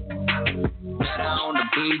Nikki. Met her on the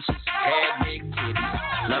beach, she had big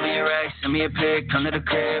titties. Love me a rack, send me a pic, come to the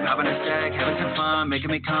crib, hop in a stack, having some fun,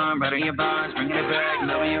 making me come, right on your bonds, bringing it back.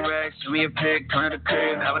 Love me a rack, send me a pic, come to the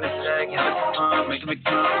crib, having a stack, having some fun, making me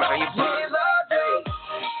come, right on your bonds.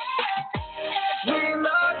 We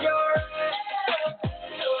love yours.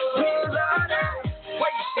 We love that. Why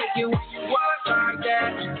you shaking when you walk like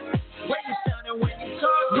that? Why you sounding when you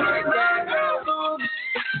talk like that?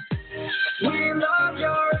 We love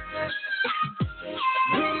yours.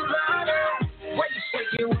 We love that. Why you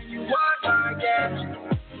shaking when you walk like that?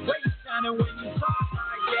 Why you sounding when you talk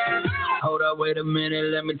like that? Hold up, wait a minute,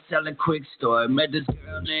 let me tell a quick story. Met this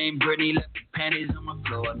girl named Brittany, left the panties on my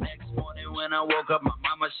floor. Next morning when I woke up, my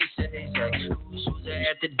mama, she said, hey, Zach, who's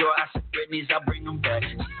at the door? I said, Brittany's, I'll bring them back.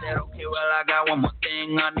 She said, okay, well, I got one more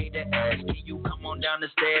thing I need to ask. Can you come on down the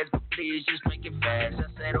stairs, but please just make it fast? I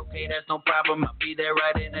said, okay, that's no problem, I'll be there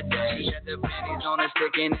right in a dash. She had the panties on her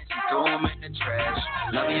stick and she threw them in the trash.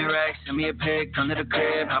 Love me a rack, send me a pic, come to the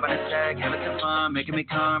crib, hop in a sack, having some fun, making me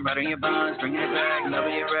come, right on your bonds, bringing it back. Love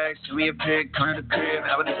me a rack, send me a pic, come to the crib,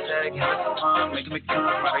 hop in a sack, having some fun, making me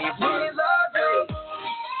come, right on your bonds.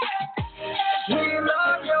 We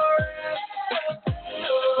love yours.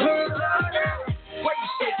 We love that. Why you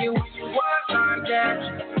shaking when you walk like that?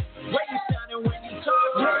 Why you sounding when you talk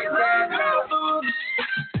like that?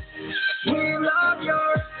 We love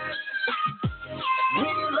yours. We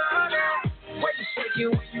love that. Why you shaking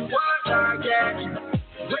when you walk like that?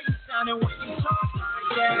 Why you sounding when you talk like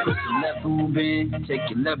that? Put your left boob in, take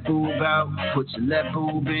your left boob out. Put your left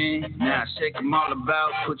boob in, now shake them all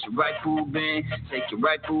about. Put your right boob in, take your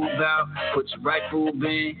right boob out. Put your right boob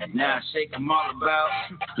in, now shake them all about.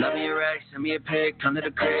 Love me a rack, send me a pic, come to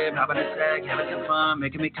the crib, hop in a sack, having some fun,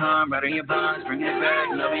 making me come, right on your bonds, bringing it back.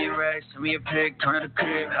 Love me a rack, send me a pic, come to the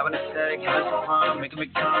crib, having a sack, having some fun, making me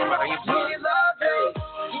come, right on your bonds. We love you,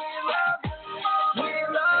 we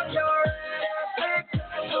love your.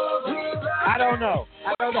 I don't know.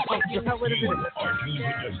 Wait a minute.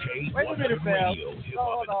 Wait a minute, fam.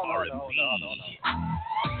 Hold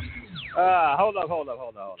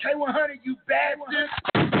on. K100, you bastard.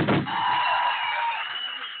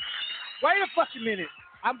 Wait a fucking minute.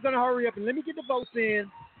 I'm going to hurry up and let me get the votes in.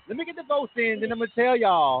 Then I'm going to tell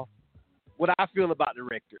y'all what I feel about the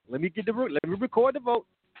record. Let me record the vote.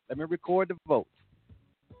 All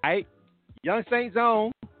right. Young Saint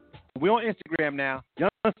Zone. We're on Instagram now. Young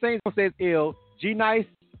Saint Zone says ill. G Nice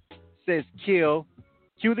says kill.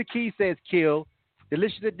 Q the Key says kill.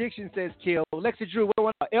 Delicious Addiction says kill. Lexi Drew,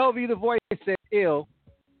 LV the Voice says ill.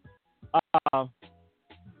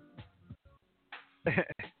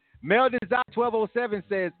 Mel Desire 1207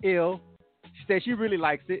 says ill. She says she really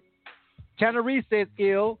likes it. Tanner Reese says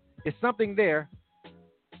ill. It's something there.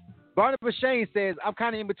 Barnabas Shane says I'm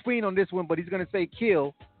kind of in between on this one, but he's going to say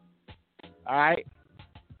kill. All right.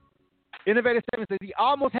 Innovator 7 says he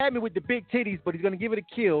almost had me with the big titties, but he's going to give it a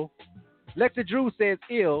kill. Lexa Drew says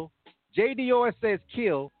ill. J. Dior says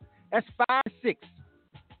kill. That's 5-6.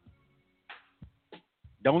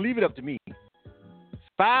 Don't leave it up to me.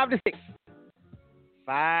 5-6.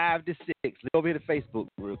 5-6. Let's go over here to Facebook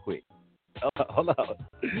real quick. Hold on.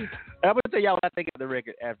 I'm going to tell y'all what I think of the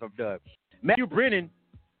record after I'm done. Matthew Brennan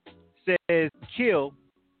says kill.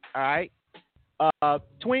 All right.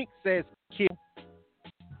 Twink says kill.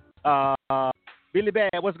 Billy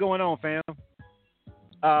Bad, what's going on, fam?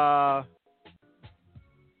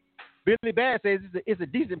 Billy Bad says it's a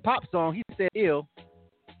decent pop song. He said ill.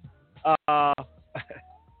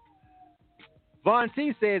 Von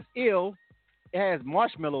T says ill. It has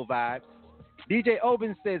marshmallow vibes. DJ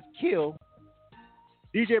Oben says kill.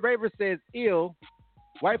 DJ Raver says ill.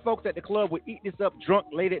 White folks at the club would eat this up drunk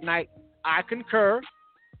late at night. I concur,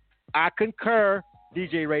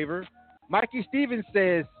 DJ Raver. Mikey Stevens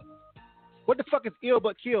says, what the fuck is ill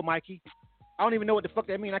but kill, Mikey? I don't even know what the fuck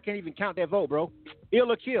that means. I can't even count that vote, bro.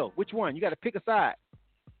 Ill or kill? Which one? You got to pick a side.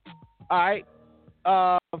 All right.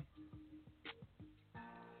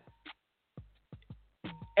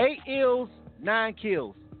 8 ills, 9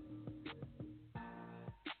 kills.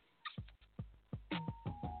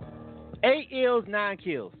 8 ills, 9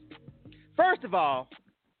 kills. First of all,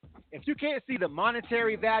 if you can't see the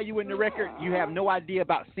monetary value in the record, you have no idea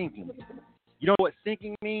about syncing. You know what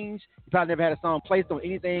syncing means? You probably never had a song placed on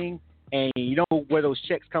anything, and you don't know where those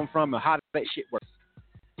checks come from or how that shit works.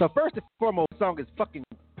 So first and foremost, the song is fucking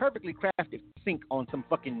perfectly crafted to sync on some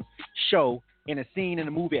fucking show in a scene in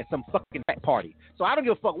a movie at some fucking party. So I don't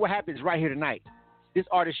give a fuck what happens right here tonight. This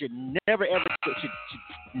artist should never ever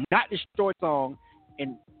should not destroy the song,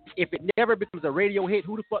 and if it never becomes a radio hit,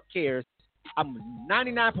 who the fuck cares? I'm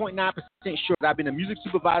 99.9% sure that I've been a music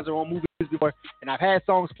supervisor on movies before, and I've had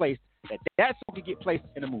songs placed that song can get placed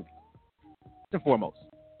in a movie. First and foremost,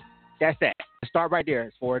 that's that. Start right there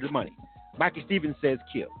as far as the money. Mikey Stevens says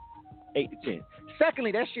kill. 8 to 10.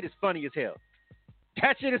 Secondly, that shit is funny as hell.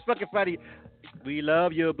 That shit is fucking funny. We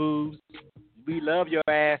love your boobs. We love your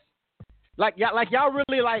ass. Like y'all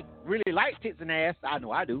really like tits and ass. I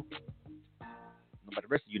know I do. I don't know about the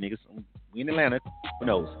rest of you niggas. We in Atlanta. Who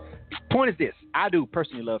knows? Point is this. I do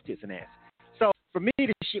personally love tits and ass. So for me,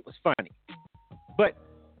 this shit was funny. But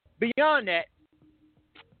beyond that,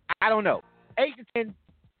 I don't know. 8 to 10.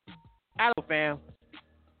 I don't know, fam.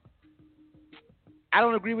 I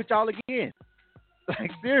don't agree with y'all again.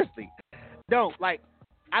 Like, seriously. Don't. Like,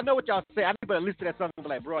 I know what y'all say. I think about to listen to that song and be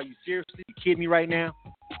like, bro, are you seriously kidding me right now?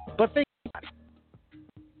 But think about it.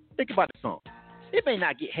 Think about the song. It may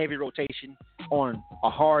not get heavy rotation on a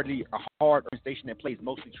hard station that plays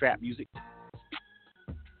mostly trap music.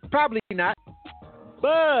 Probably not.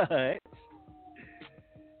 But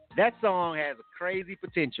that song has a crazy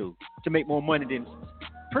potential to make more money than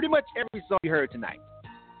pretty much every song you heard tonight.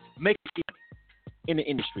 Make it in the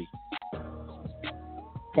industry.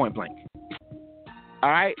 Point blank. All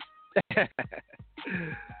right?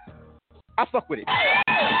 I fuck with it.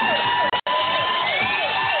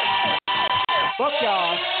 Fuck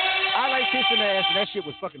y'all. I like tits and ass, and that shit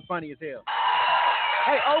was fucking funny as hell.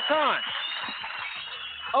 Hey,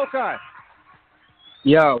 Okan.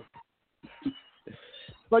 Yo.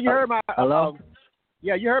 So you heard my hello?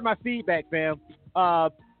 Yeah, you heard my feedback, fam.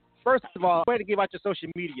 First of all, go ahead and give out your social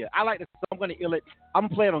media. I like this, so I'm gonna ill it. I'm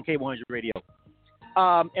gonna play it on K100 Radio.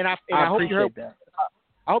 And I hope you heard that.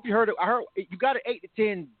 I hope you heard it. I heard you got an 8 to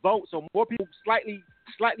 10 vote, so more people, slightly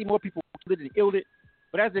more people than illed it.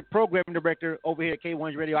 But as a program director over here at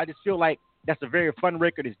K100 Radio, I just feel like that's a very fun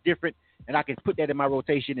record. It's different, and I can put that in my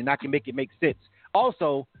rotation, and I can make it make sense.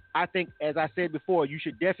 Also, I think, as I said before, you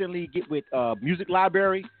should definitely get with Music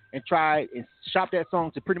Library and try and shop that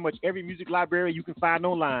song to pretty much every music library you can find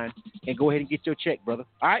online, and go ahead and get your check, brother.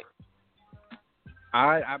 All right?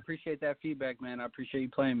 I appreciate that feedback, man. I appreciate you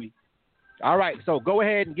playing me. All right, so go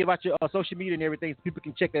ahead and give out your social media and everything so people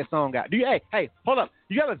can check that song out. Hey, hold up.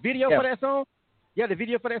 Do you have a video for that song? You have a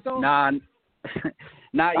video for that song? Nah,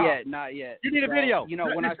 not yet. You need a video. You know,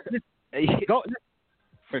 when go.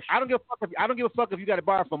 I don't give a fuck if you got to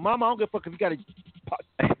borrow from mama. I don't give a fuck if you got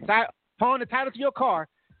to pawn the title to your car.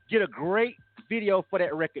 Get a great video for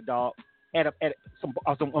that record, dog. At some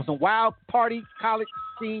wild party college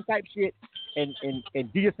scene type shit, and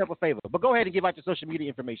do yourself a favor. But go ahead and give out your social media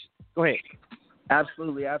information. Go ahead.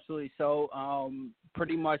 Absolutely. So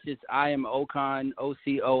pretty much it's I am Okan,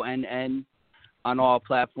 OCONN, on all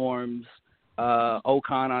platforms.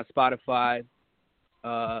 Okan on Spotify.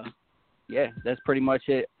 Yeah, that's pretty much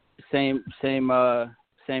it. Same name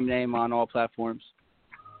on all platforms.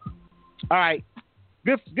 All right,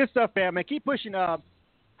 good stuff, fam. Man, keep pushing.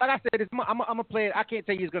 Like I said, I'm gonna play it. I can't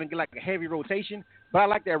tell you it's gonna get like a heavy rotation, but I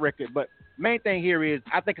like that record. But main thing here is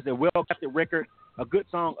I think it's a well-crafted record, a good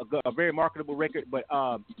song, a very marketable record. But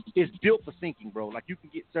it's built for syncing, bro. Like you can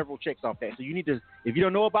get several checks off that. So you need to, if you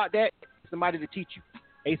don't know about that, somebody to teach you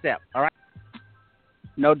ASAP. All right.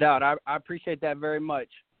 No doubt. I appreciate that very much.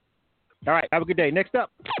 All right. Have a good day. Next up.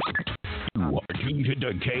 You are tuned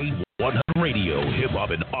to K100 Radio, Hip Hop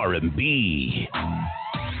and R&B.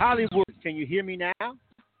 Hollywood, can you hear me now?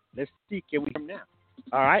 Let's see. Can we hear me now?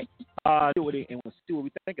 All right. Do it and we'll see what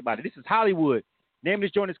we think about it. This is Hollywood. Name of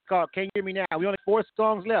this joint is called Can You Hear Me Now? We only 4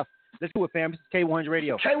 songs left. Let's do it, fam. This is K100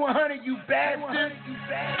 Radio. K100, you bastard.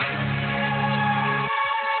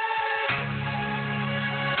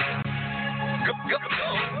 Go.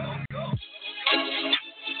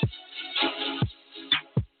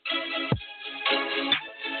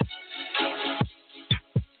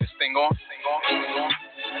 This thing on.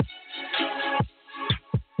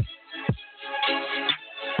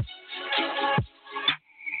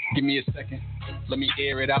 Give me a second, let me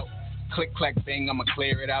air it out. Click, clack, bang, I'ma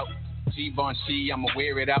clear it out. Givenchy, I'ma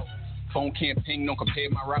wear it out. Phone can't ping, don't compare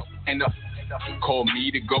my route. And call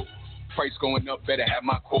me to go. Price going up, better have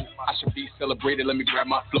my quote. I should be celebrated, let me grab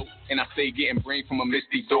my float. And I say getting brain from a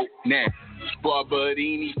misty throat. Now,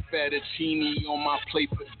 Barberini, fettuccine on my plate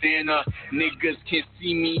for dinner. Niggas can't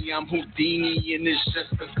see me, I'm Houdini, and it's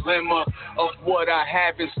just a glimmer of what I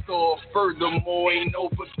have in store. Furthermore, ain't no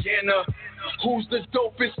beginner. Who's the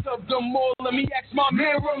dopest of them all? Let me ask my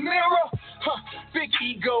mirror. Big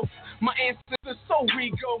ego, my ancestors so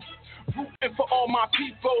regal. Rooting for all my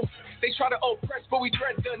people. They try to oppress, but we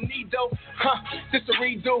dread the need though. This a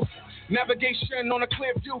redo. Navigation on a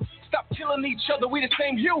clear view. Stop killing each other, we the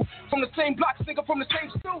same hue. From the same block, nigga, from the same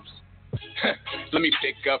stoops. Let me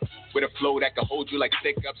pick up with a flow that can hold you like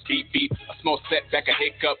stick-ups. Beat, a small setback, a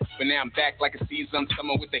hiccup. But now I'm back like a season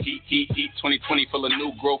summer with the heat. 2020 full of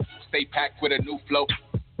new growth. Stay packed with a new flow.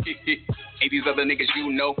 Hey, these other niggas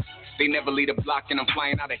you know, they never lead a block and I'm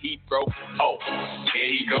flying out of heat, bro. Oh, here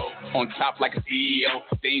you go. On top like a CEO.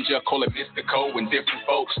 Danger, call it mystical when different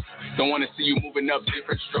folks don't want to see you moving up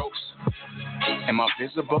different strokes. Am I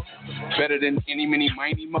visible? Better than any, mini,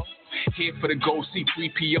 miny, mo. Here for the gold,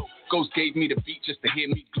 C3PO. Ghost gave me the beat just to hear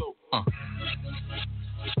me glow.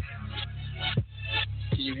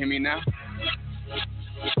 Can you hear me now?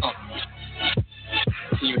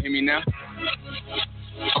 Can you hear me now?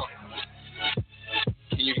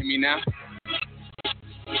 Can you hear me now?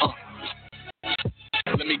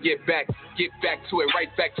 Let me get back to it,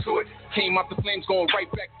 right back to it. Came out the flames, going right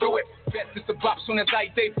back through it. Bet this a bop soon as I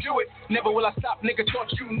debut it. Never will I stop, nigga,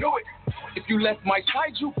 thought you knew it. If you left my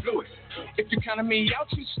side, you blew it. If you counted me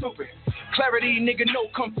out, you stupid. Clarity, nigga, no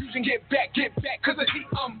confusion. Get back, cause the heat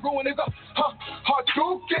I'm brewing is a hard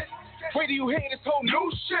to get. Wait till you hear this whole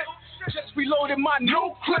new shit. Just reloaded my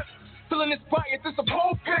new clip. Feeling inspired, this a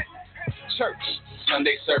pulpit. Church,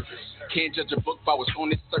 Sunday service. Can't judge a book by what's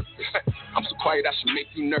on its surface. I'm so quiet, I should make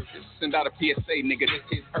you nervous. Send out a PSA, nigga, this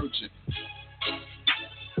is urgent.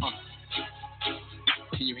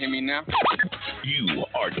 Can you hear me now? You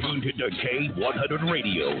are tuned to K100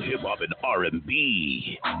 Radio, Hip Hop and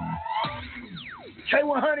R&B.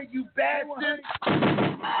 K100, you bastard!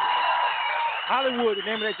 Hollywood, the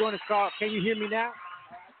name of that joint is called Can You Hear Me Now?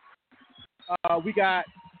 We got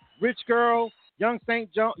Rich Girl, Young Saint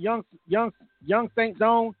Zone,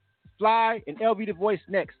 Fly, and LV The Voice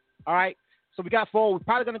next. All right. So we got 4. We're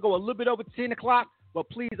probably gonna go a little bit over 10 o'clock, but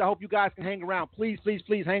please, I hope you guys can hang around. Please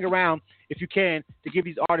hang around if you can to give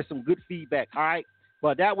these artists some good feedback. All right.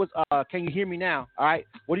 But that was Can You Hear Me Now? All right.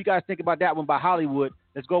 What do you guys think about that one by Hollywood?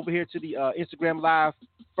 Let's go over here to the Instagram Live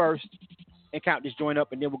first and count this joint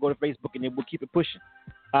up, and then we'll go to Facebook, and then we'll keep it pushing.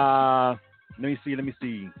 Let me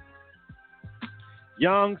see.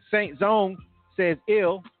 Young Saint Zone says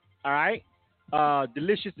ill. All right.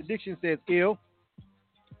 Delicious Addiction says ill.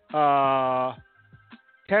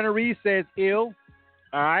 Tannery says ill.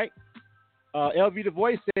 All right. LV The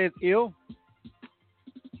Voice says ill.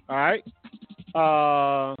 All right.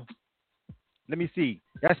 Let me see.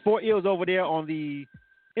 That's 4 ills over there on the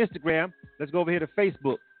Instagram. Let's go over here to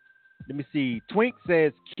Facebook. Let me see. Twink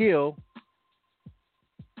says kill.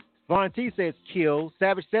 Von T says kill.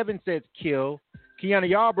 Savage 7 says kill. Kiana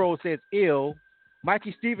Yarbrough says ill.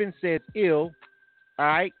 Mikey Stevens says ill. All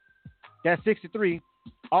right. That's 63.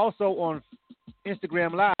 Also on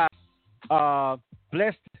Instagram Live,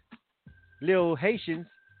 Blessed Lil Haitian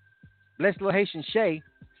Shay,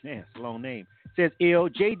 man, it's a long name, says ill.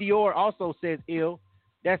 J Dior also says ill.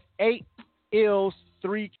 That's 8 ills,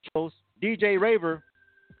 3 kills. DJ Raver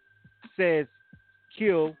says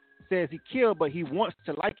kill, says he killed, but he wants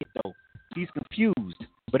to like it though. He's confused.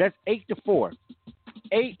 But that's 8-4.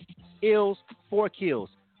 8 ills, 4 kills.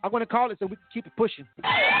 I'm going to call it so we can keep it pushing.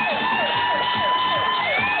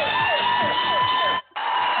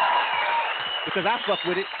 Because I fuck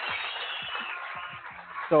with it.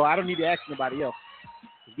 So I don't need to ask nobody else.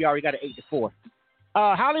 We already got an 8-4.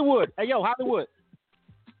 Hollywood. Hey, yo, Hollywood.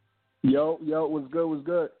 Yo, what's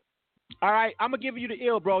good? All right, I'm going to give you the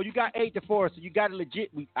ill, bro. You got 8-4, so you got it legit.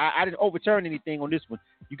 I didn't overturn anything on this one.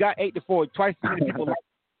 You got 8-4. Twice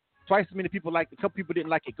as many people like it. A couple people didn't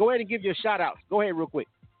like it. Go ahead and give you a shout-out. Go ahead real quick.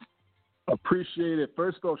 Appreciate it.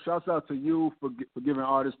 First off, shouts out to you for giving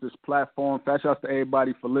artists this platform. Shouts out to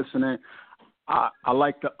everybody for listening. I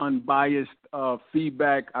like the unbiased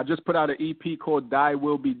feedback. I just put out an EP called Die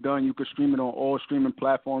Will Be Done. You can stream it on all streaming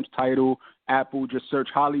platforms, Tidal, Apple. Just search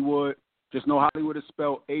Hollywood. Just know Hollywood is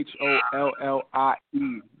spelled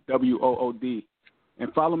HOLLIEWOOD.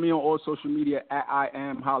 And follow me on all social media at I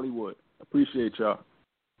Am Hollywood. Appreciate y'all.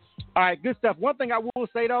 All right, good stuff. One thing I will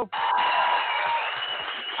say, though,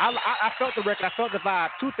 I felt the record. I felt the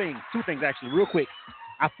vibe. Two things actually, real quick.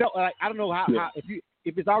 I felt like, I don't know how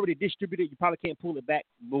if it's already distributed, you probably can't pull it back,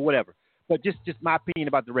 but whatever. but just my opinion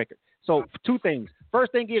about the record. So two things.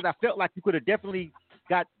 First thing is I felt like you could have definitely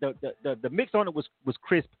got the mix on it was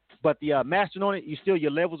crisp, but the mastering on it, your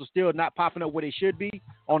levels are still not popping up where they should be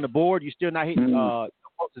on the board. You're still not hitting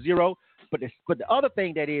close to zero. But the other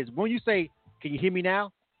thing that is when you say, "Can you hear me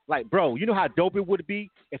now?" Like, bro, you know how dope it would be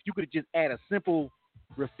if you could just add a simple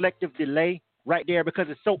reflective delay right there, because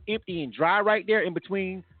it's so empty and dry right there in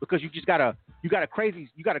between, because you got a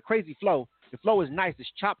crazy flow. The flow is nice,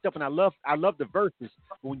 it's chopped up, and I love the verses.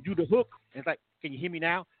 But when you do the hook, it's like, "Can you hear me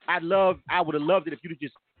now?" I would have loved it if you'd have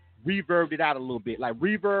just reverbed it out a little bit, like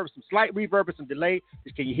reverb, some slight reverb and some delay.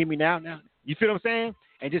 Just, "Can you hear me now?" You feel what I'm saying?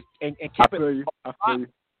 And just and keep I feel you.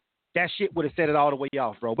 That shit would have set it all the way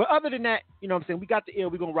off, bro. But other than that, you know what I'm saying, we got the ill,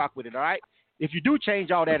 we're gonna rock with it, all right? If you do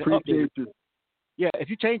change all that and update it, yeah, if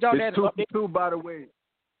you change all that and update two, by the way.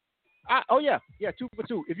 2 for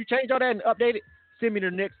 2. If you change all that and update it, send me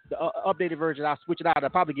the next updated version. I'll switch it out. I'll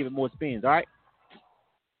probably give it more spins, all right?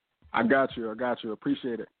 I got you.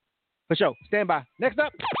 Appreciate it. For sure. Stand by. Next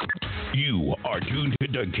up. You are tuned to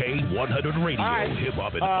K100 Radio, right. Hip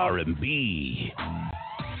Hop and R&B.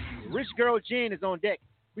 Rich Girl Jen is on deck.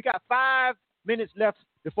 We got 5 minutes left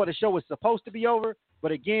before the show is supposed to be over.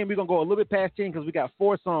 But again, we're going to go a little bit past 10 because we got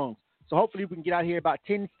 4 songs. So hopefully we can get out here about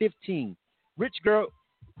 10:15. We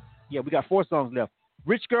got 4 songs left.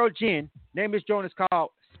 Rich Girl Jen, name of this joint is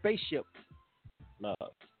called Spaceship Love.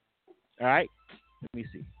 All right? Let me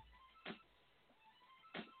see.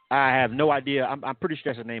 I have no idea. I'm pretty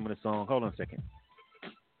sure that's the name of the song. Hold on a second.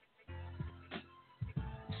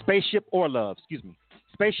 Spaceship or Love. Excuse me.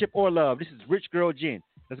 Spaceship or Love. This is Rich Girl Jen.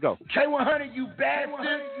 Let's go. K100, you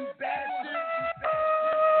bastard.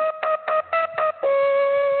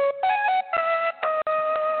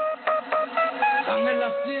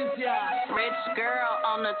 Rich girl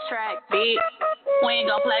on the track, beat. We ain't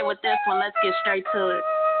gonna play with this one. Let's get straight to it.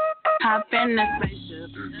 Hop in the spaceship.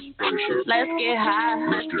 Let's get high.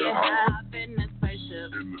 Hop in the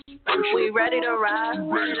spaceship. We ready to ride.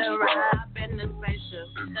 Hop in the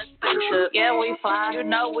spaceship. Yeah, we fly. You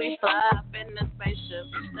know we fly. Hop in the spaceship.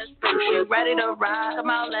 We ready to ride. Come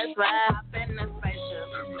on, let's ride. Hop in the spaceship.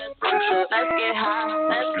 Let's get high.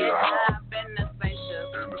 Hop in the spaceship.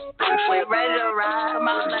 We ready to ride. Come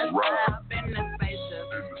on, let's ride. Hop in the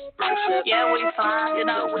spaceship. Yeah, we fly. You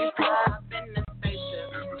know we fly. Hop in the spaceship.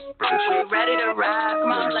 We ready to ride.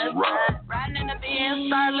 Come on, let's ride. Riding in the Benz,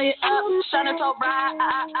 started up, shining so bright.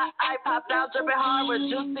 I popped out, dripping hard with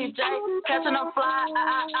Juicy J, catching a fly.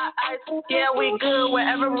 Yeah, we good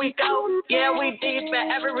wherever we go. Yeah, we deep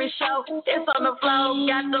at every show. It's on the flow,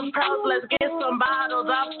 got them pros. Let's get some bottles.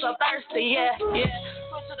 I'm so thirsty. Yeah.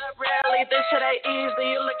 Push it up, really. This shit ain't easy.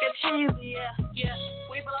 You looking cheesy. Yeah.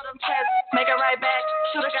 We blow them checks, make it right back.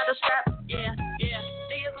 Shoulda got the strap. Yeah.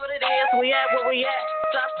 Is what it is. We at where we at.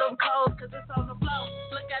 Drop them codes, cause it's on the flow.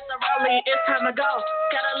 Look at the rollie, it's time to go.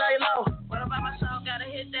 Gotta lay low. What about my show? Gotta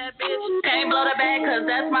hit that bitch. Can't blow the bag, cause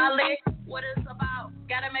that's my lick. What it's about?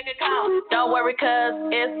 Gotta make it count. Don't worry, cause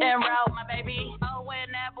it's en route, my baby. Oh,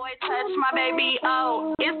 when that boy touch my baby.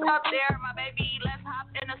 Oh, it's up there, my baby. Let's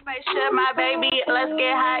hop in the spaceship, my baby. Let's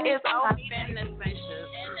get high. It's on me. In the spaceship.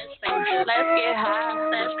 Let's get high.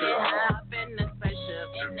 Hop in the spaceship.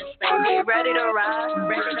 We ready to ride.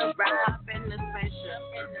 Hop in the spaceship.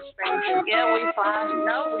 Yeah, we fly.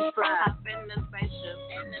 No, we fly. Hop in the spaceship.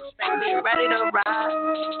 We ready to ride.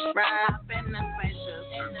 Hop in the spaceship.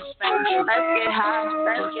 Let's get high.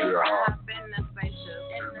 Hop in the spaceship.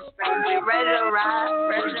 We ready to ride.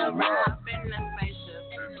 Hop in the spaceship.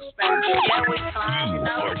 Yeah, we fly. You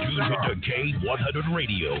No, are we tuned fly. to K100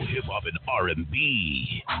 Radio, Hip Hop and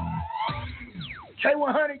R&B.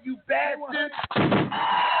 K100, you bastard.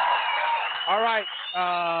 All right.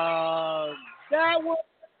 That one.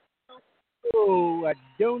 Oh, I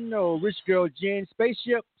don't know. Rich Girl Jen,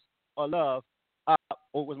 Spaceship or Love.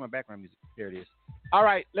 Where's my background music? There it is. All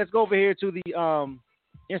right, let's go over here to the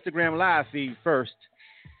Instagram live feed first.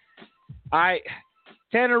 All right.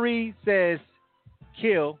 Tannery says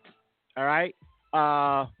kill. All right.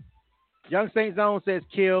 Young Saint Zone says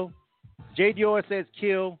kill. J Dior says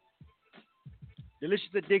kill.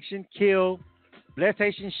 Delicious Addiction, kill. Blessed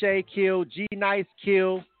Haitian Shay, kill. G Nice,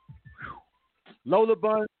 kill. Lola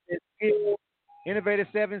Bun says kill. Innovator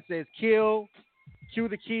 7 says kill. Q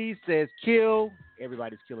the Keys says kill.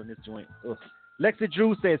 Everybody's killing this joint. Ugh. Lexa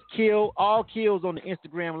Drew says kill. All kills on the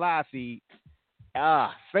Instagram live feed.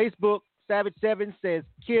 Facebook, Savage 7 says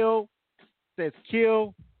kill.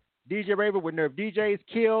 DJ Raver with Nerve DJs,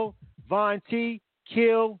 kill. Von T,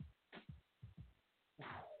 kill.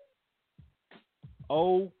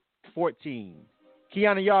 14.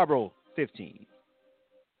 Kiana Yarbrough, 15.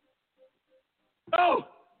 Oh,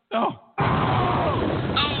 Oh.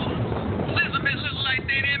 Elizabeth look like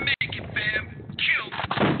they didn't make it, fam. Kill.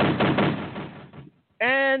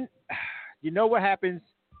 And you know what happens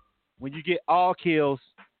when you get all kills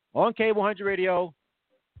on K100 Radio?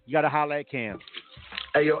 You got to holler at Cam.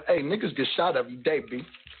 Hey, yo, niggas get shot every day, B.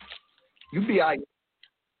 You be all right.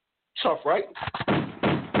 Tough, right?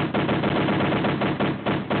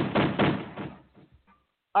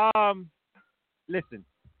 Listen,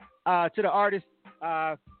 to the artist,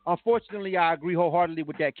 unfortunately, I agree wholeheartedly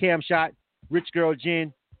with that Cam shot. Rich Girl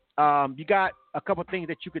Jen. You got a couple things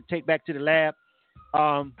that you could take back to the lab.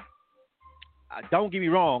 Don't get me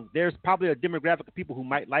wrong. There's probably a demographic of people who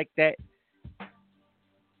might like that.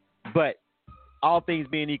 But all things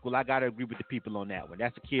being equal, I got to agree with the people on that one.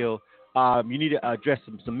 That's a kill. You need to address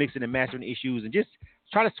some mixing and mastering issues and just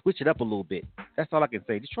try to switch it up a little bit. That's all I can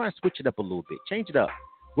say. Just try and switch it up a little bit. Change it up.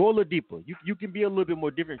 Go a little deeper. You can be a little bit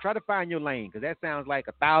more different. Try to find your lane, because that sounds like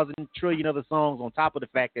 1,000 trillion other songs on top of the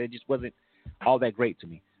fact that it just wasn't all that great to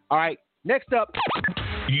me. All right, next up.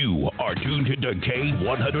 You are tuned to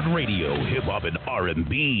K100 Radio, Hip Hop and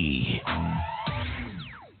R&B.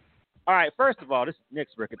 All right, first of all, this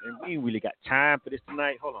next record, and we ain't really got time for this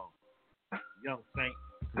tonight. Hold on. Young Saint,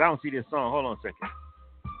 because I don't see this song. Hold on a second.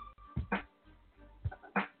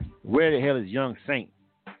 Where the hell is Young Saint?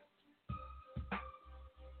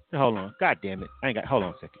 Hold on. God damn it. Hold on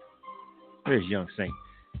a second. Where's Young Saint?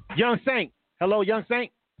 Young Saint. Hello, Young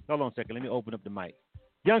Saint. Hold on a second. Let me open up the mic.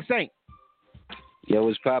 Young Saint. Yo,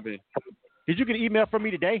 what's poppin'? Did you get an email from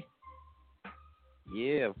me today?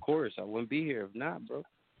 Yeah, of course. I wouldn't be here if not, bro.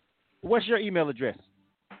 What's your email address?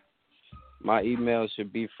 My email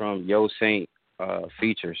should be from Yo Saint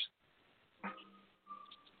Features.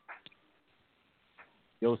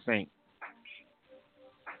 Yo Saint.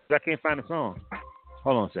 I can't find the song.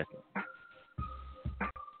 Hold on a second.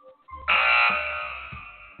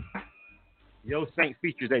 Yo Saint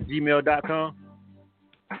Features at gmail.com.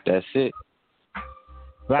 That's it.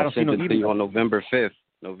 But I don't see no sent it to email. you on November 5th.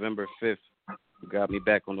 November 5th. You got me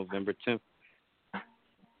back on November 10th.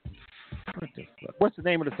 What the fuck? What's the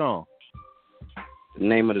name of the song? The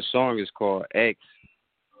name of the song is called X.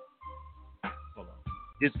 Hold on.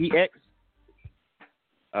 Just EX?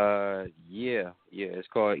 Yeah. It's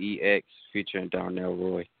called EX featuring Darnell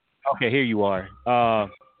Roy. Okay, here you are. Hold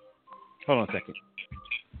on a second.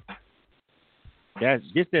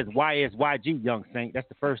 This says YSYG Young Saint. That's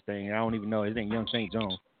the first thing. I don't even know. His name Young Saint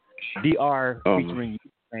Jones. DR featuring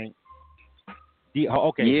Saint.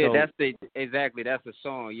 Okay. Yeah, so, that's the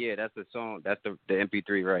song. Yeah, that's the song. That's the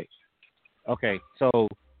MP3, right? Okay, so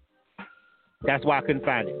that's why I couldn't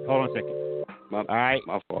find it. Hold on a second. All right.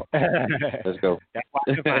 My fault. Let's go. That's why I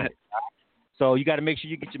couldn't find it. So you got to make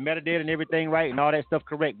sure you get your metadata and everything right and all that stuff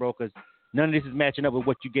correct, bro, because none of this is matching up with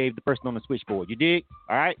what you gave the person on the switchboard. You dig?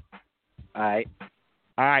 All right? All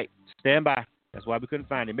right. Stand by. That's why we couldn't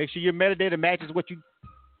find it. Make sure your metadata matches what you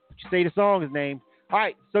say the song is named. All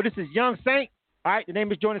right. So this is Young Saint. All right. The name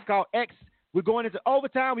of this joint is called X. We're going into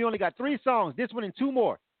overtime. We only got 3 songs. This one and 2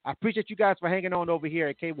 more. I appreciate you guys for hanging on over here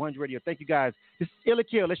at K100 Radio. Thank you guys. This is Illa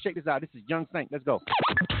Kill. Let's check this out. This is Young Saint. Let's go.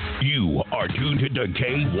 You are tuned to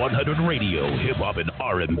K100 Radio, Hip Hop and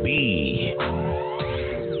R&B.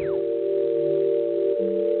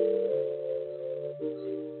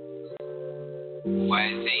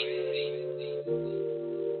 YZ.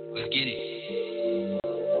 Let's get it.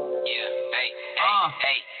 Yeah,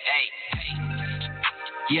 hey.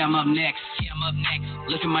 Yeah, I'm up next.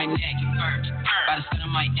 Look at my neck. By the son of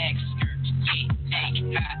my ex.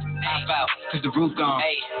 Hop out, cause the roof gone.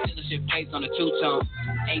 Dealership place on the 2-tone.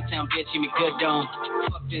 A-town bitch, give me good dome.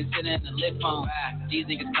 Fuck this, sitting in the lip phone. These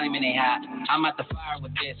niggas claiming they hot. I'm at the fire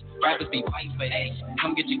with this. Rappers be white for H.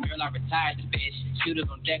 Come get your girl, I retired the bitch. Shooters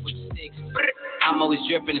on deck with the sticks. I'm always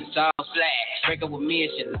dripping in sauce. Break up with me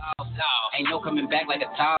and shit lost. Ain't no coming back like a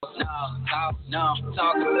toss. No,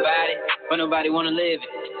 talking about it, but nobody wanna live it.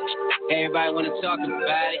 Everybody wanna talk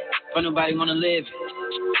about it, but nobody wanna live it.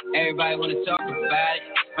 Everybody wanna talk about it,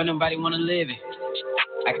 but nobody wanna live it.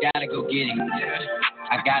 I gotta go get it.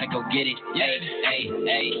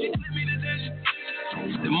 Hey.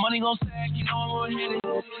 The money gon' stack, you know I'm gonna hit it.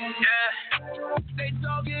 Yeah. They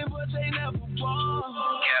talking, but they never walk.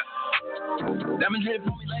 Yeah. Diamonds hit for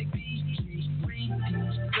me like BG.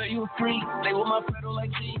 Girl, you a freak. They want my pedal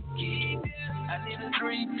like Tiki. I need a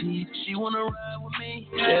 3P. She wanna ride with me.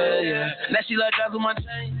 Yeah. Now she like I do my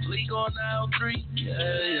chain. Leak on now 3.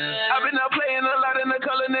 Yeah. I've been out playing a lot in the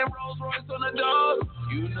color and Rolls Royce on the dog.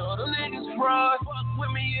 You know them niggas fraud. Fuck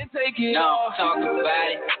with me and take it off. Talk about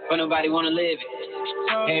it, but nobody wanna live it.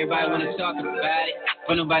 Everybody wanna talk about it,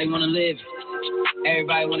 but nobody wanna live it.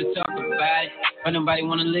 Everybody wanna talk about it, but nobody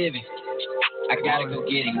wanna live it. I gotta go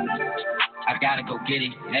get it. I gotta go get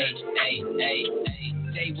it. Hey, hey, hey, hey.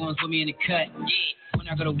 Day ones with me in the cut. Yeah. When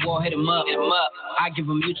I go to war, hit 'em up. I give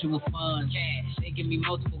 'em mutual funds. They give me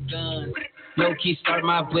multiple guns. Low key start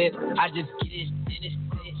my whip. I just get it, then it's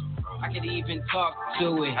lit. I could even talk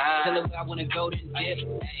to it. Tell it where I wanna go, then dip.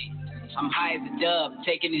 Hey. I'm high as a dove,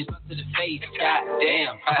 taking these butts to the face. God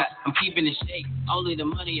damn, I'm keeping it shake. Only the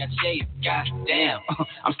money I chase. God damn,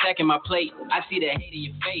 I'm stacking my plate. I see the hate in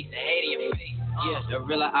your face. The hate in your face. Yeah, the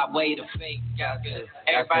real outweigh the fake. God good.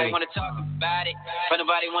 Everybody wanna talk about it, but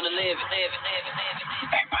nobody wanna live it.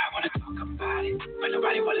 Everybody wanna talk about it, but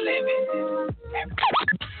nobody wanna live it.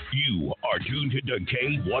 You are tuned to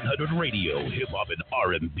K100 Radio, Hip Hop and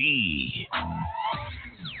R&B.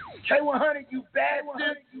 K100, you bad one.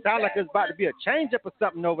 Sound like there's about to be a change up or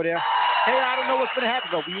something over there. Hey, I don't know what's going to happen,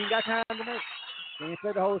 though. We ain't got time tonight. We ain't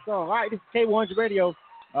play the whole song. All right, this is K100 Radio.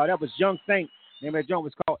 That was Young Saint. Name of that joint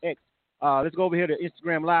was called X. Let's go over here to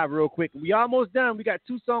Instagram Live real quick. We almost done. We got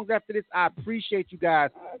 2 songs after this. I appreciate you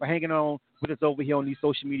guys for hanging on with us over here on these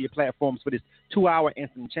social media platforms for this 2-hour and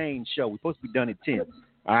some change show. We're supposed to be done at 10.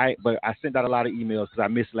 All right, but I sent out a lot of emails because I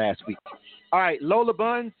missed last week. All right, Lola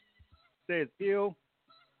Buns says ill.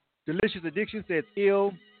 Delicious Addiction says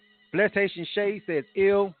ill. Blessed Haitian Shay says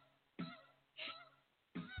ill.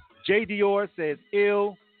 J. Dior says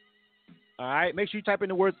ill. All right, make sure you type in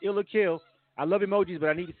the words ill or kill. I love emojis, but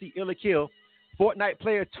I need to see ill or kill. Fortnite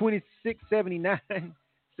Player 2679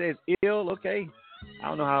 says ill. Okay, I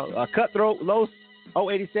don't know how. Cutthroat Los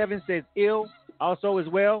 087 says ill also as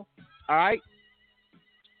well. All right.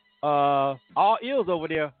 All ills over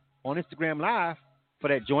there on Instagram Live for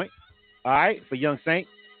that joint. All right, for Young Saint.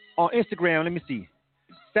 On Instagram, let me see.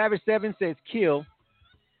 Savage7 says kill.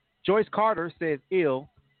 Joyce Carter says ill.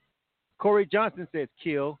 Corey Johnson says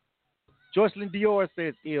kill. Jocelyn Dior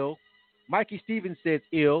says ill. Mikey Stevens says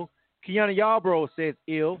ill. Kiana Yarbrough says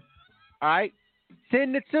ill. All right.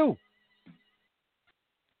 10-2.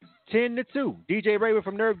 10-2. DJ Raven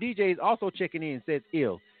from Nerve DJs also checking in, says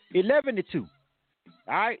ill. 11-2. All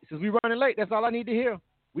right. Since we running late, that's all I need to hear.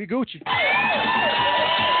 We Gucci.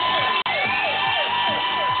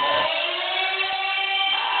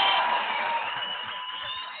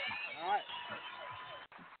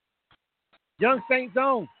 Young Saint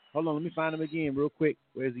Zone. Hold on, let me find him again real quick.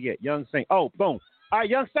 Where's he at? Young Saint. Oh, boom. All right,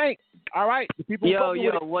 Young Saint. All right. The people yo,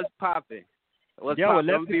 what's popping? I'm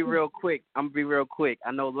gonna be real quick.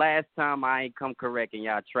 I know last time I ain't come correct and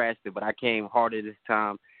y'all trashed it, but I came harder this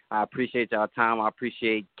time. I appreciate y'all time. I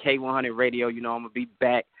appreciate K100 Radio. You know I'm gonna be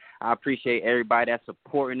back. I appreciate everybody that's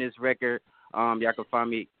supporting this record. Y'all can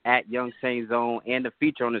find me at Young Saint Zone, and the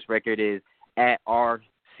feature on this record is at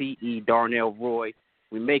RCE Darnell Roy.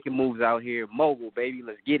 We making moves out here. Mogul, baby.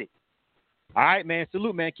 Let's get it. All right, man.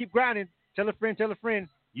 Salute, man. Keep grinding. Tell a friend.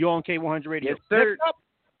 You're on K100 Radio. Yes, sir.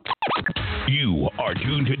 You are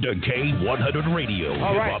tuned to K100 Radio, All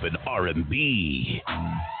Hip right. Hop and R&B.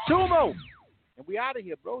 2 more. And we out of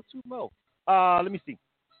here, bro. 2 more. Let me see.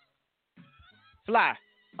 Fly.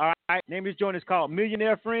 All right. Name of this joint is called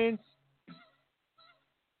Millionaire Friends.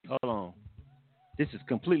 Hold on. This is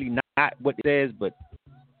completely not what it says, but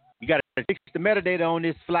you got to fix the metadata on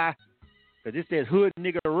this Fly, because it says hood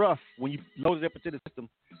nigga rough when you load it up into the system.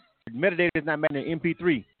 The metadata is not matching in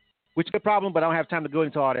MP3, which is a problem, but I don't have time to go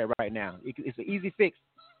into all that right now. It's an easy fix.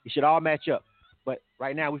 It should all match up. But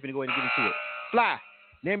right now, we're going to go ahead and get into it. Fly.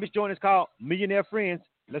 Name of this joint is called Millionaire Friends.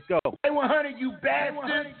 Let's go. K100, you bad.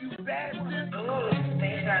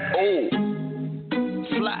 Oh,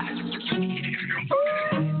 Fly.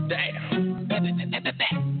 Damn.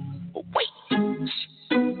 Wait.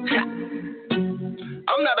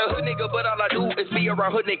 I'm not a hood nigga, but all I do is be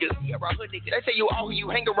around hood niggas. They say you all who you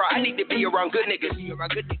hang around, I need to be around good niggas.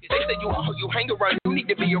 They say you all who you hang around, you need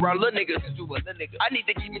to be around little niggas. I need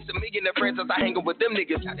to give me some millionaire friends as I hang with them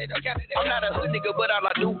niggas. I'm not a hood nigga, but all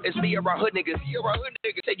I do is be around hood niggas.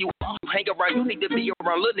 Say you all who hang around, you need to be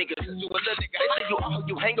around little niggas. They say you all who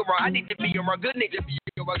you hang around, I need to be around good niggas.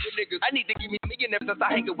 I need to give me millionaires as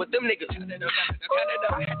I hang with them niggas.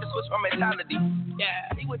 I had to switch my mentality.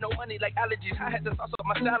 Yeah, he with no money like allergies. I had to sauce up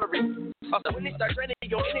my salary. Also, when they start draining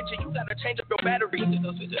your energy, you gotta change up your battery.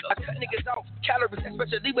 I cut niggas off calories,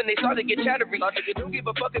 especially when they start to get chattery. Don't give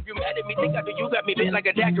a fuck if you mad at me. Think I do, you got me bent like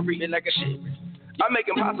a daiquiri. I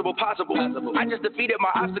make impossible possible. I just defeated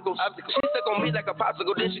my obstacles. She stuck on me like a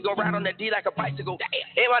popsicle, then she gon' ride on that D like a bicycle.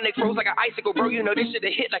 And my neck froze like an icicle, bro. You know this shit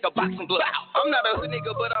that hit like a boxing glove. I'm not a hood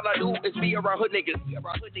nigga, but all I do is be around hood niggas.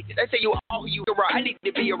 They say you all who you around. I need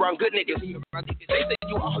to be around good niggas. They say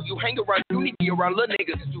you all who you hang around. You need to be around little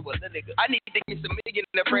niggas. I need to get some million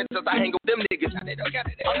in the friends since I hang with them niggas.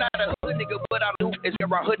 I'm not a hood nigga, but all I do is be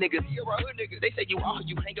around hood niggas. They say you all who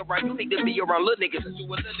you hang around. You need to be around little niggas. They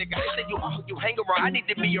say you all who you hang around. I need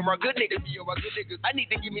to be around good niggas. I need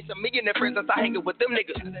to give me some millionaire friends since I hang with them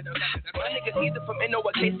niggas. My niggas either from NO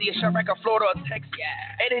or KC, or Chirac, or Florida, or Texas.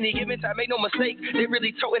 At any given time, make no mistake, they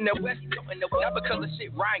really toting their west. Not because of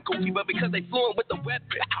shit rhyme goofy, but because they fluent with the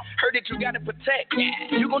weapon. Heard that you gotta protect.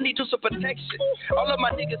 You gon' need you some protection. All of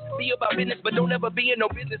my niggas be about business, but don't ever be in no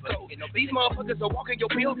business clothes. These motherfuckers are walking your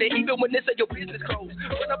building, even when this ain't your business clothes.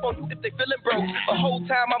 Run up on you if they feeling broke. The whole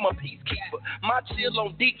time I'm a peacekeeper. My chill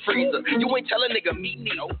on deep freezer. You ain't telling nigga meet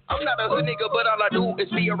me. I'm not a hood nigga, but all I do is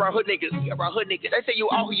be around hood niggas. They say you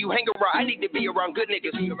all who you hang around. I need to be around good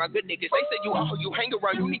niggas. They say you all who you hang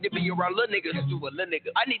around. You need to be around little niggas.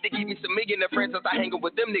 I need to give me some millionaire friends since I hang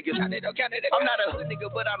with them niggas. I'm not a hood nigga,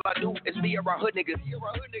 but all I do is be around hood niggas.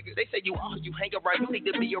 They say you all who you hang around. You need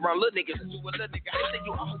to be around little niggas. They say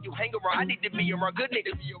you all who you hang around. I need to be around good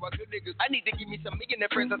niggas. I need to give me some millionaire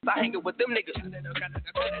friends since I hang with them niggas.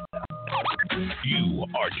 You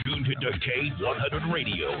are tuned to K100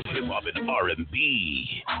 Radio, Hip Hop and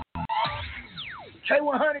R&B.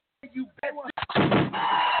 K100, you bet.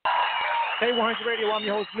 K100 Radio, I'm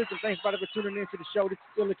your host, Listen. Thanks for tuning in to the show. This is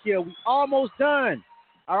Still a Kill. We almost done.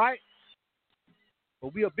 All right?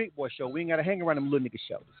 But we a big boy show. We ain't got to hang around them little nigga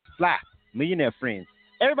shows. Fly, millionaire friends.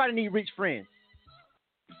 Everybody need rich friends.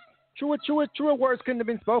 Truer words couldn't have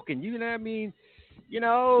been spoken. You know what I mean? You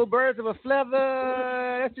know, birds of a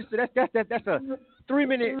feather. That's a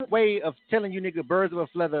 3-minute way of telling you nigga birds of a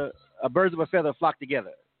feather flock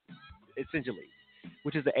together, essentially,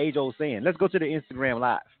 which is the age-old saying. Let's go to the Instagram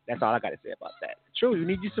Live. That's all I got to say about that. True, you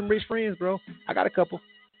need you some rich friends, bro. I got a couple.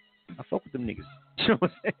 I fuck with them niggas. You know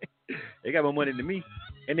what I'm saying? They got more money than me,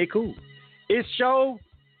 and they cool. It's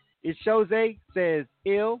Jose says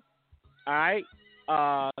ill. All right.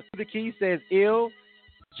 To the Key says ill.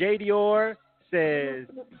 J Dior says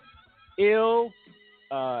ill.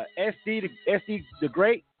 SD the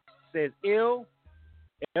Great says ill.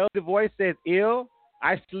 L the Voice says ill.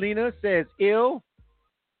 Iselina says ill.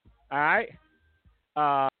 All right.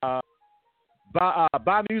 By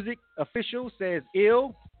Music Official says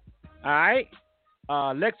ill. All right.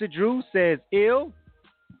 Lexa Drew says ill.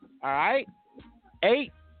 All right. 8-0.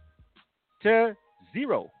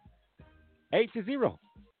 8-0. All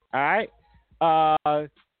right.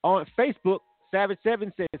 On Facebook, Savage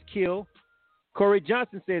 7 says kill. Corey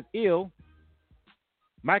Johnson says ill.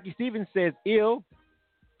 Mikey Stevens says ill.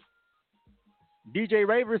 DJ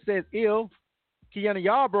Raver says ill. Kiana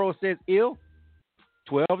Yarborough says ill.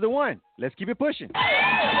 12-1. Let's keep it pushing.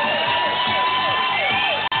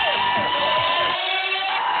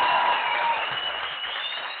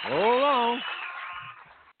 Hold on.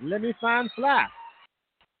 Let me find Fly.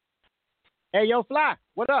 Hey, yo, Fly.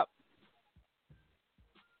 What up?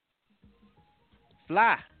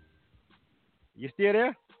 Fly. You still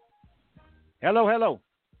there? Hello.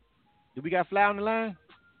 Do we got Fly on the line?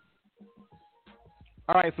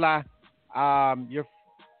 All right, Fly. Your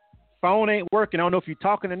phone ain't working. I don't know if you're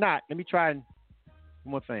talking or not. Let me try one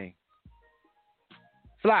more thing.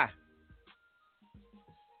 Fly.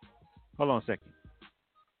 Hold on a second.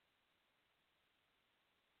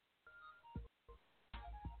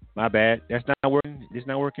 My bad. That's not working. It's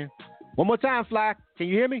not working. One more time, Fly. Can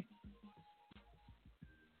you hear me?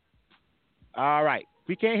 All right.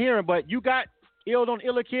 We can't hear him, but you got Ill on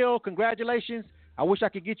Illa Kill. Congratulations. I wish I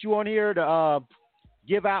could get you on here to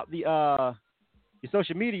give out the your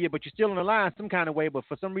social media, but you're still on the line some kind of way, but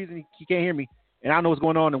for some reason he can't hear me. And I know what's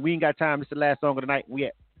going on, and we ain't got time. This is the last song of the night. We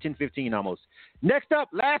at 10:15 almost. Next up,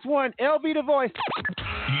 last one, LV the Voice.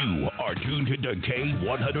 You are tuned to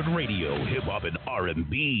K100 Radio, Hip Hop and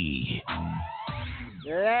R&B.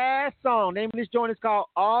 Last song. Name of this joint is called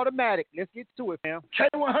Automatic. Let's get to it, fam.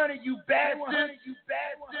 K100, you bad one.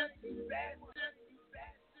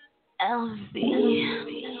 LV.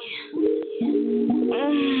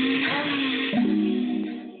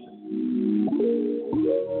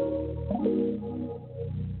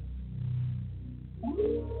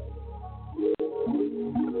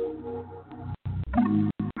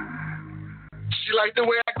 She like the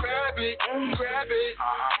way I grab it,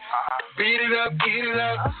 beat it up, eat it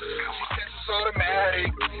up. She says it's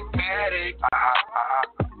automatic,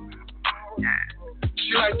 She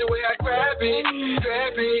She like the way I grab it,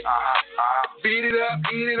 beat it up,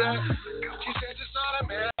 eat it up. She said it's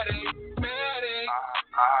automatic,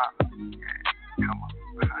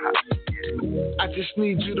 I just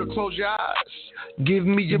need you to close your eyes. Give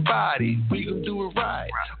me your body, we gon' do it right.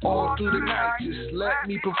 All through the night, just let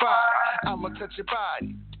me provide. I'ma touch your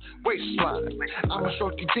body, waistline. I'ma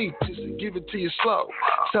stroke you deep, just to give it to you slow.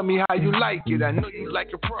 Tell me how you like it, I know you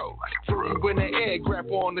like a pro. Throw you in the air,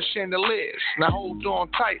 grab on the chandeliers. Now hold on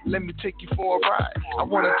tight, let me take you for a ride. I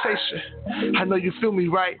wanna taste you, I know you feel me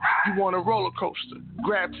right. You want a roller coaster,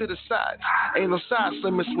 grab to the side. Ain't no size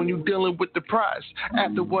limits when you dealing with the prize.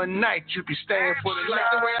 After one night, you be staying for the night.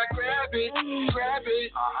 Like the way I grab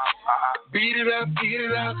it, beat it up, beat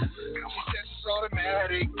it up. She says it's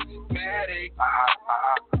automatic,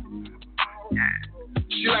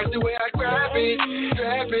 She like the way I grab it,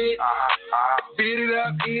 beat it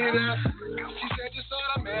up, eat it up. She said it's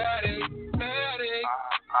automatic,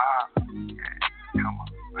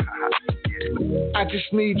 I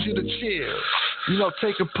just need you to chill, you know,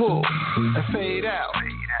 take a pull and fade out.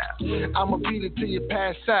 I'ma beat it till you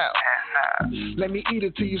pass out. Let me eat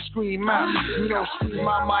it till you scream out. You don't scream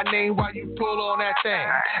out my name while you pull on that thing.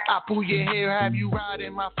 I pull your hair, have you ride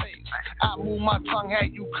in my face. I move my tongue,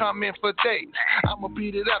 had you come in for days. I'ma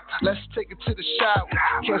beat it up, let's take it to the shower.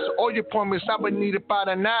 Cancel all your appointments, I would need about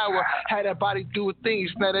an hour. Had that body do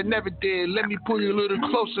things that I never did. Let me pull you a little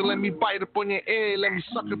closer, let me bite up on your ear. Let me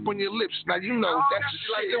suck up on your lips, now you know that's just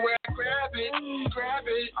like the way I grab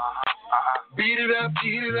it, beat it up,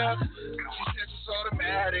 eat it up. She says it's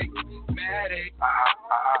automatic,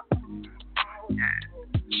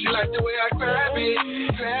 She like the way I grab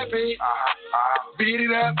it, beat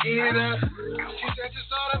it up, eat it up. She says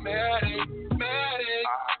it's automatic,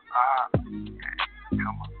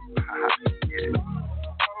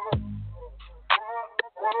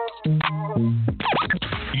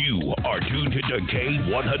 You are tuned to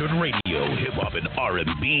K100 Radio, Hip Hop and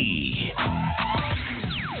R&B.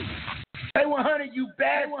 K100, you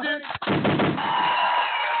bastard!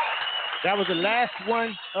 That was the last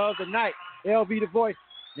one of the night. LV the Voice.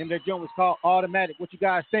 Name of that joint was called Automatic. What you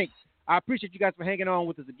guys think? I appreciate you guys for hanging on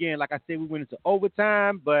with us again. Like I said, we went into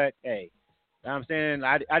overtime, but hey, you know what I'm saying,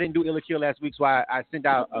 I didn't do Illa Kill last week, so I sent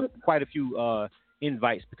out quite a few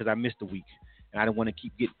invites because I missed a week, and I didn't want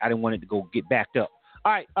it to go get backed up.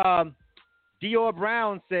 All right, Dior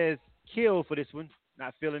Brown says kill for this one.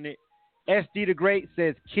 Not feeling it. SD the Great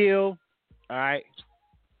says kill. All right.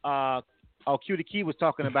 Q the Key was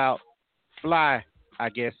talking about Fly, I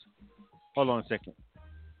guess. Hold on a second.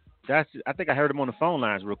 I think I heard him on the phone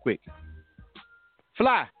lines real quick.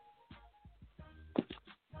 Fly.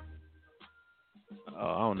 Oh,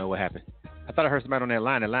 I don't know what happened. I thought I heard somebody on that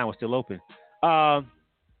line. The line was still open. Well,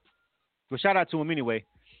 shout out to him anyway.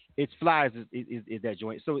 It's Fly is that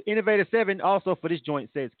joint. So Innovator 7 also for this joint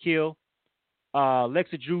says kill.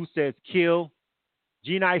 Lexa Drew says kill.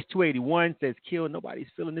 G-Nice 281 says kill. Nobody's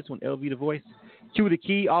feeling this one. LV the Voice. Q the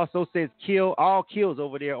Key also says kill. All kills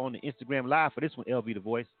over there on the Instagram Live for this one. LV the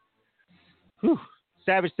Voice. Whew.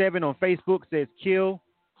 Savage 7 on Facebook says kill.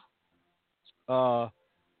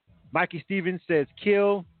 Mikey Stevens says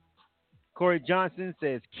kill. Corey Johnson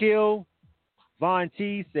says kill. Von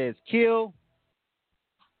T says kill.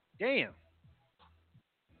 Damn.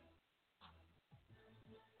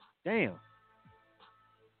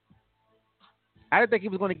 I didn't think he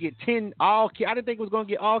was going to get 10 all kills. I didn't think he was going to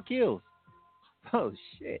get all kills. Oh,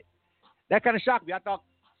 shit. That kind of shocked me. I thought,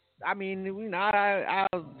 I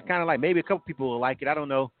was kind of like, maybe a couple people will like it. I don't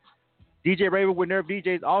know. DJ Raver with Nerve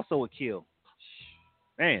DJ is also a kill.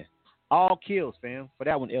 Man, all kills, fam. For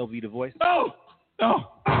that one, LV the Voice. Oh!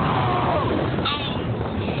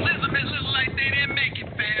 Elizabeth like they didn't make it,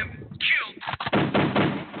 fam. Kill.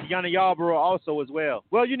 Yana Yarborough also as well.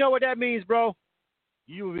 Well, you know what that means, bro.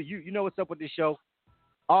 You know what's up with this show.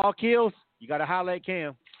 All kills, you got to holler at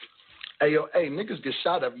Cam. Hey, niggas get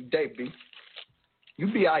shot every day, B.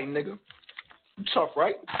 You be all right, nigga. You tough,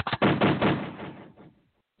 right?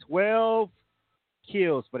 12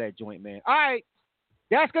 kills for that joint, man. All right.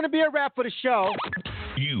 That's going to be a wrap for the show.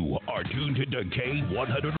 You are tuned to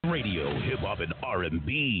K100 Radio, Hip Hop and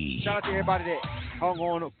R&B. Shout out to everybody that hung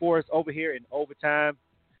on for us over here in overtime.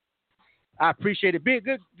 I appreciate it.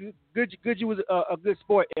 Good. You was a good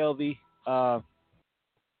sport, LV.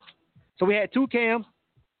 So we had two cams.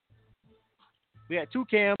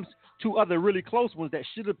 Two other really close ones that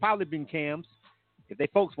should have probably been cams if they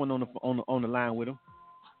folks went on the line with them.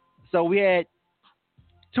 So we had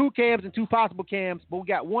 2 cams and 2 possible cams, but we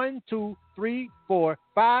got 1, 2, 3, 4,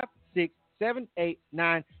 5, 6, 7, 8,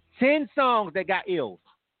 9, 10 songs that got ills,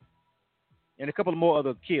 and a couple of more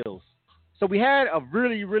other kills. So we had a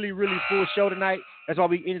really, really, really full show tonight. That's why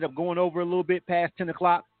we ended up going over a little bit past 10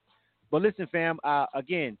 o'clock. But listen, fam,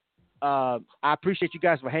 again, I appreciate you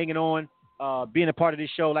guys for hanging on, being a part of this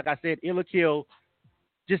show. Like I said, Ill or Kill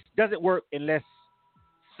just doesn't work unless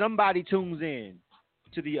somebody tunes in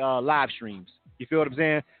to the live streams. You feel what I'm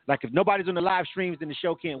saying? Like if nobody's on the live streams, then the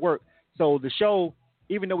show can't work. So the show,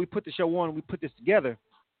 even though we put the show on, we put this together,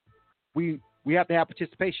 we have to have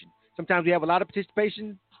participation. Sometimes we have a lot of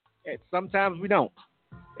participation, and sometimes we don't.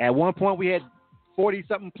 At one point, we had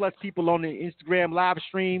 40-something plus people on the Instagram live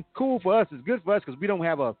stream. Cool for us. It's good for us because we don't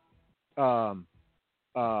have a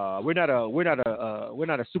we're not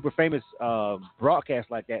a super famous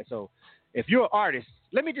broadcast like that. So if you're an artist,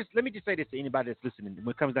 let me just say this to anybody that's listening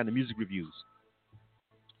when it comes down to music reviews.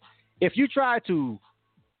 If you try to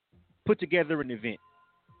put together an event,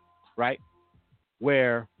 right,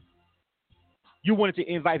 where you wanted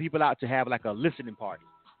to invite people out to have like a listening party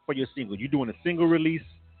for your single, you're doing a single release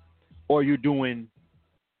or you're doing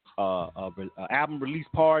a album release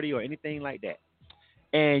party or anything like that,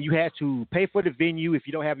 and you had to pay for the venue if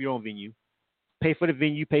you don't have your own venue, pay for the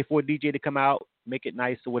venue, pay for a DJ to come out, make it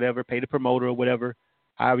nice or whatever, pay the promoter or whatever,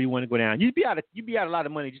 however you want to go down. You'd be out a lot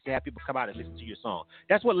of money just to have people come out and listen to your song.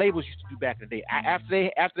 That's what labels used to do back in the day.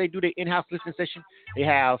 After they do their in-house listening session, they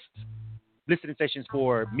have listening sessions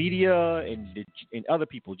for media and other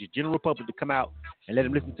people, just general public, to come out and let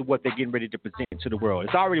them listen to what they're getting ready to present to the world.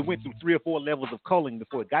 It's already went through 3 or 4 levels of culling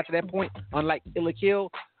before it got to that point, unlike Ill or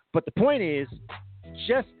Kill. But the point is,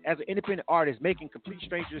 just as an independent artist, making complete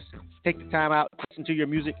strangers take the time out to listen to your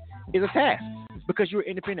music is a task because you're an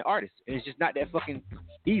independent artist, and it's just not that fucking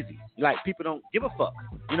easy. Like, people don't give a fuck.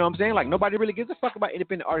 You know what I'm saying? Like, nobody really gives a fuck about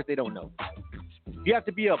independent artists they don't know. You have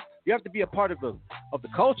to be a part of the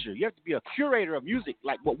culture. You have to be a curator of music,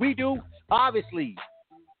 like what we do, obviously.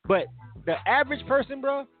 But the average person,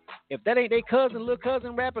 bro, if that ain't their cousin, little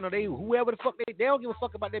cousin rapping, or they whoever the fuck they don't give a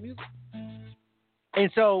fuck about their music.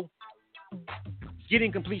 And so,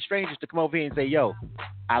 getting complete strangers to come over here and say, yo,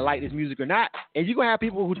 I like this music or not. And you're going to have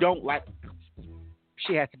people who don't like,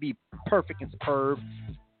 shit has to be perfect and superb.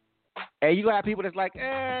 And you're going to have people that's like,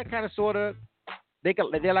 kind of, sort of.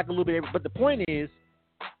 They're like a little bit, but the point is,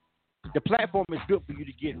 the platform is built for you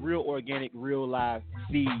to get real organic, real live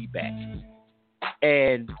feedback.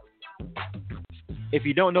 And if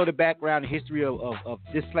you don't know the background and history of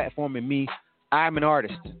this platform and me, I'm an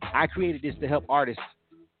artist. I created this to help artists.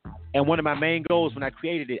 And one of my main goals when I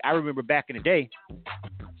created it, I remember back in the day,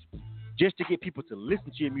 just to get people to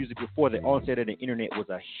listen to your music before the onset of the internet was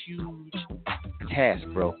a huge task,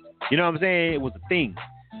 bro. You know what I'm saying? It was a thing.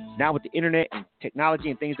 Now with the internet and technology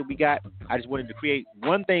and things that we got, I just wanted to create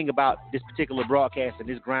one thing about this particular broadcast and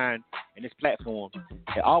this grind and this platform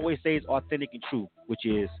that always stays authentic and true, which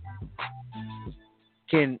is,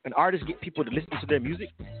 can an artist get people to listen to their music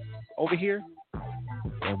over here?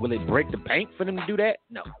 And will it break the bank for them to do that?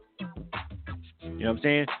 No. You know what I'm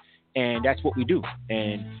saying? And that's what we do.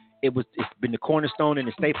 And it's been the cornerstone and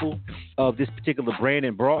the staple of this particular brand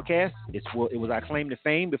and broadcast. It was our claim to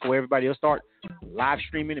fame before everybody else started live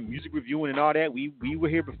streaming and music reviewing and all that. We were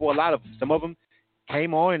here before a lot of them. Some of them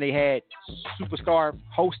came on and they had superstar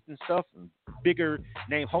hosts and stuff, and bigger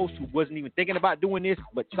name hosts who wasn't even thinking about doing this,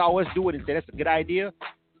 but saw us do it and said that's a good idea.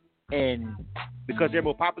 And because they're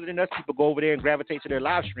more popular than us, people go over there and gravitate to their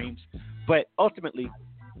live streams. But ultimately,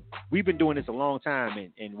 we've been doing this a long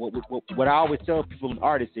time, and what I always tell people and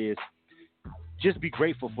artists is, just be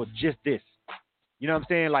grateful for just this. You know what I'm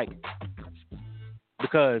saying? Like,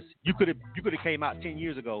 because you could have came out 10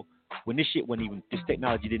 years ago when this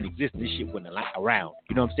technology didn't exist and this shit wasn't around.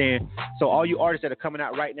 You know what I'm saying? So all you artists that are coming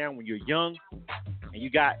out right now, when you're young and you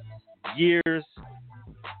got years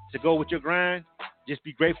to go with your grind, just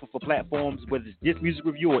be grateful for platforms, whether it's this music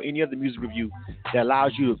review or any other music review that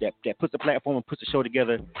allows you, that puts a platform and puts a show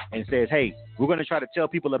together and says, hey, we're going to try to tell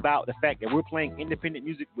people about the fact that we're playing independent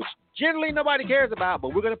music, which generally nobody cares about,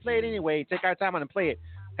 but we're going to play it anyway, take our time out and play it.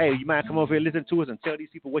 Hey, you might come over here and listen to us and tell these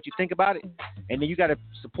people what you think about it. And then you got to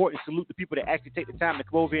support and salute the people that actually take the time to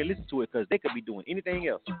come over here and listen to it, because they could be doing anything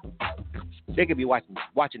else. They could be watching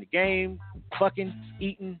the game, fucking,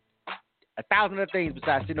 eating, 1,000 other things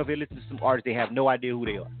besides sitting over here listening to some artists they have no idea who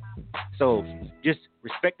they are. So just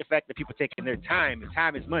respect the fact that people taking their time, and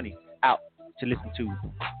time is money, out to listen to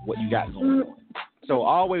what you got going on. So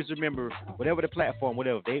always remember, whatever the platform,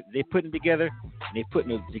 whatever, they putting together, and they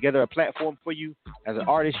putting together a platform for you. As an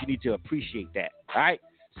artist, you need to appreciate that. All right?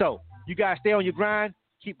 So you guys stay on your grind,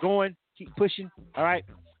 keep going, keep pushing. All right?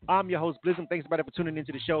 I'm your host, Blizzum. Thanks everybody for tuning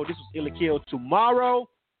into the show. This was Ill or Kill. Tomorrow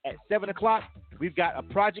at 7 o'clock, we've got a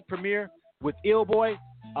project premiere with Ill Boy.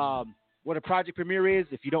 what a project premiere is,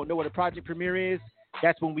 if you don't know what a project premiere is,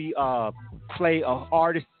 that's when we play an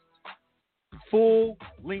artist's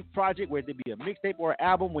full-length project, whether it be a mixtape or an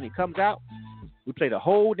album when it comes out. We play the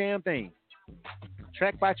whole damn thing,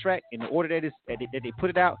 track by track, in the order that they put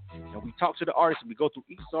it out, and we talk to the artist and we go through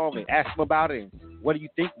each song and ask them about it and what do you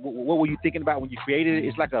think? What were you thinking about when you created it?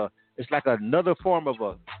 It's like another form of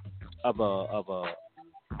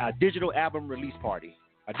a digital album release party,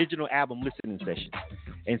 a digital album listening session,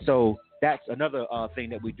 and so that's another thing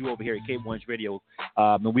that we do over here at K100 Radio.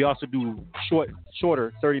 And we also do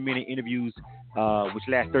shorter 30-minute interviews, which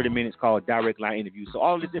last 30 minutes, called direct line interviews. So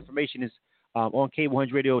all this information is on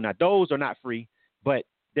K100 Radio. Now, those are not free, but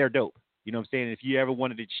they're dope. You know what I'm saying? If you ever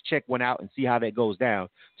wanted to check one out and see how that goes down,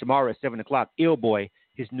 tomorrow at 7 o'clock, Ill Boy,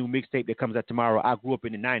 his new mixtape that comes out tomorrow, I Grew Up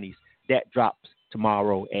in the 90s, that drops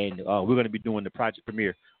tomorrow, and we're going to be doing the project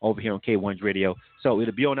premiere over here on K100 Radio. So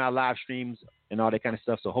it'll be on our live streams and all that kind of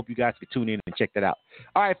stuff. So hope you guys can tune in and check that out.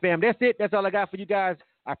 All right, fam, that's it. That's all I got for you guys.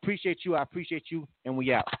 I appreciate you, and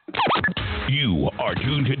we out. You are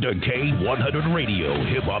tuned to K100 Radio,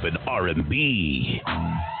 hip hop and R&B.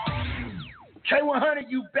 K100,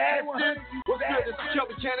 you bastard! What's good? This is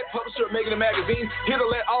Kelby Cannon, publisher of Making It Magazine, here to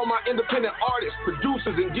let all my independent artists,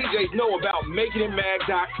 producers, and DJs know about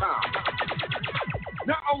MakingItMag.com.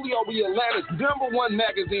 Not only are we Atlanta's #1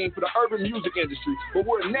 magazine for the urban music industry, but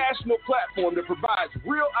we're a national platform that provides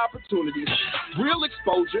real opportunities, real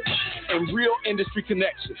exposure, and real industry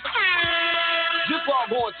connections. Just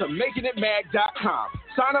log on to MakingItMag.com.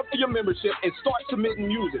 Sign up for your membership and start submitting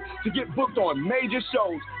music to get booked on major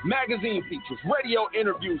shows, magazine features, radio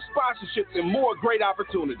interviews, sponsorships, and more great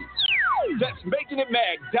opportunities. That's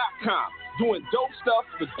MakingItMag.com. Doing dope stuff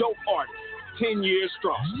for dope artists. 10 years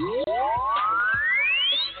strong.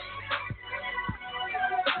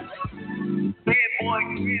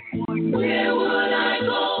 Where would I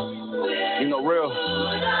go? You know,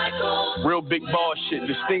 real big ball shit,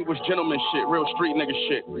 distinguished gentleman shit, real street nigga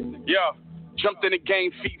shit. Yeah. Jumped in the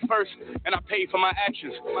game feet first, and I paid for my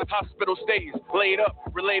actions. Hospital stays, laid up,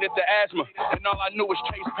 related to asthma. And all I knew was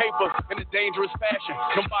chase paper in a dangerous fashion.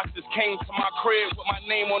 Them boxes came to my crib with my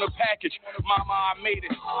name on the package. Mama, I made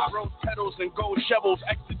it. I rose petals and gold shovels.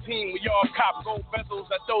 Extra team, we all cop gold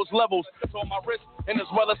bezels at those levels. So my wrist, and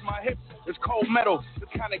as well as my hips, is cold metal.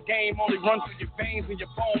 This kind of game only runs through your veins and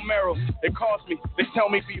your bone marrow. They cost me, they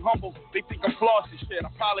tell me be humble. They think I'm flossy, shit,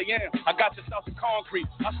 I probably am. I got this out of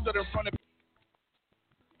concrete. I stood in front of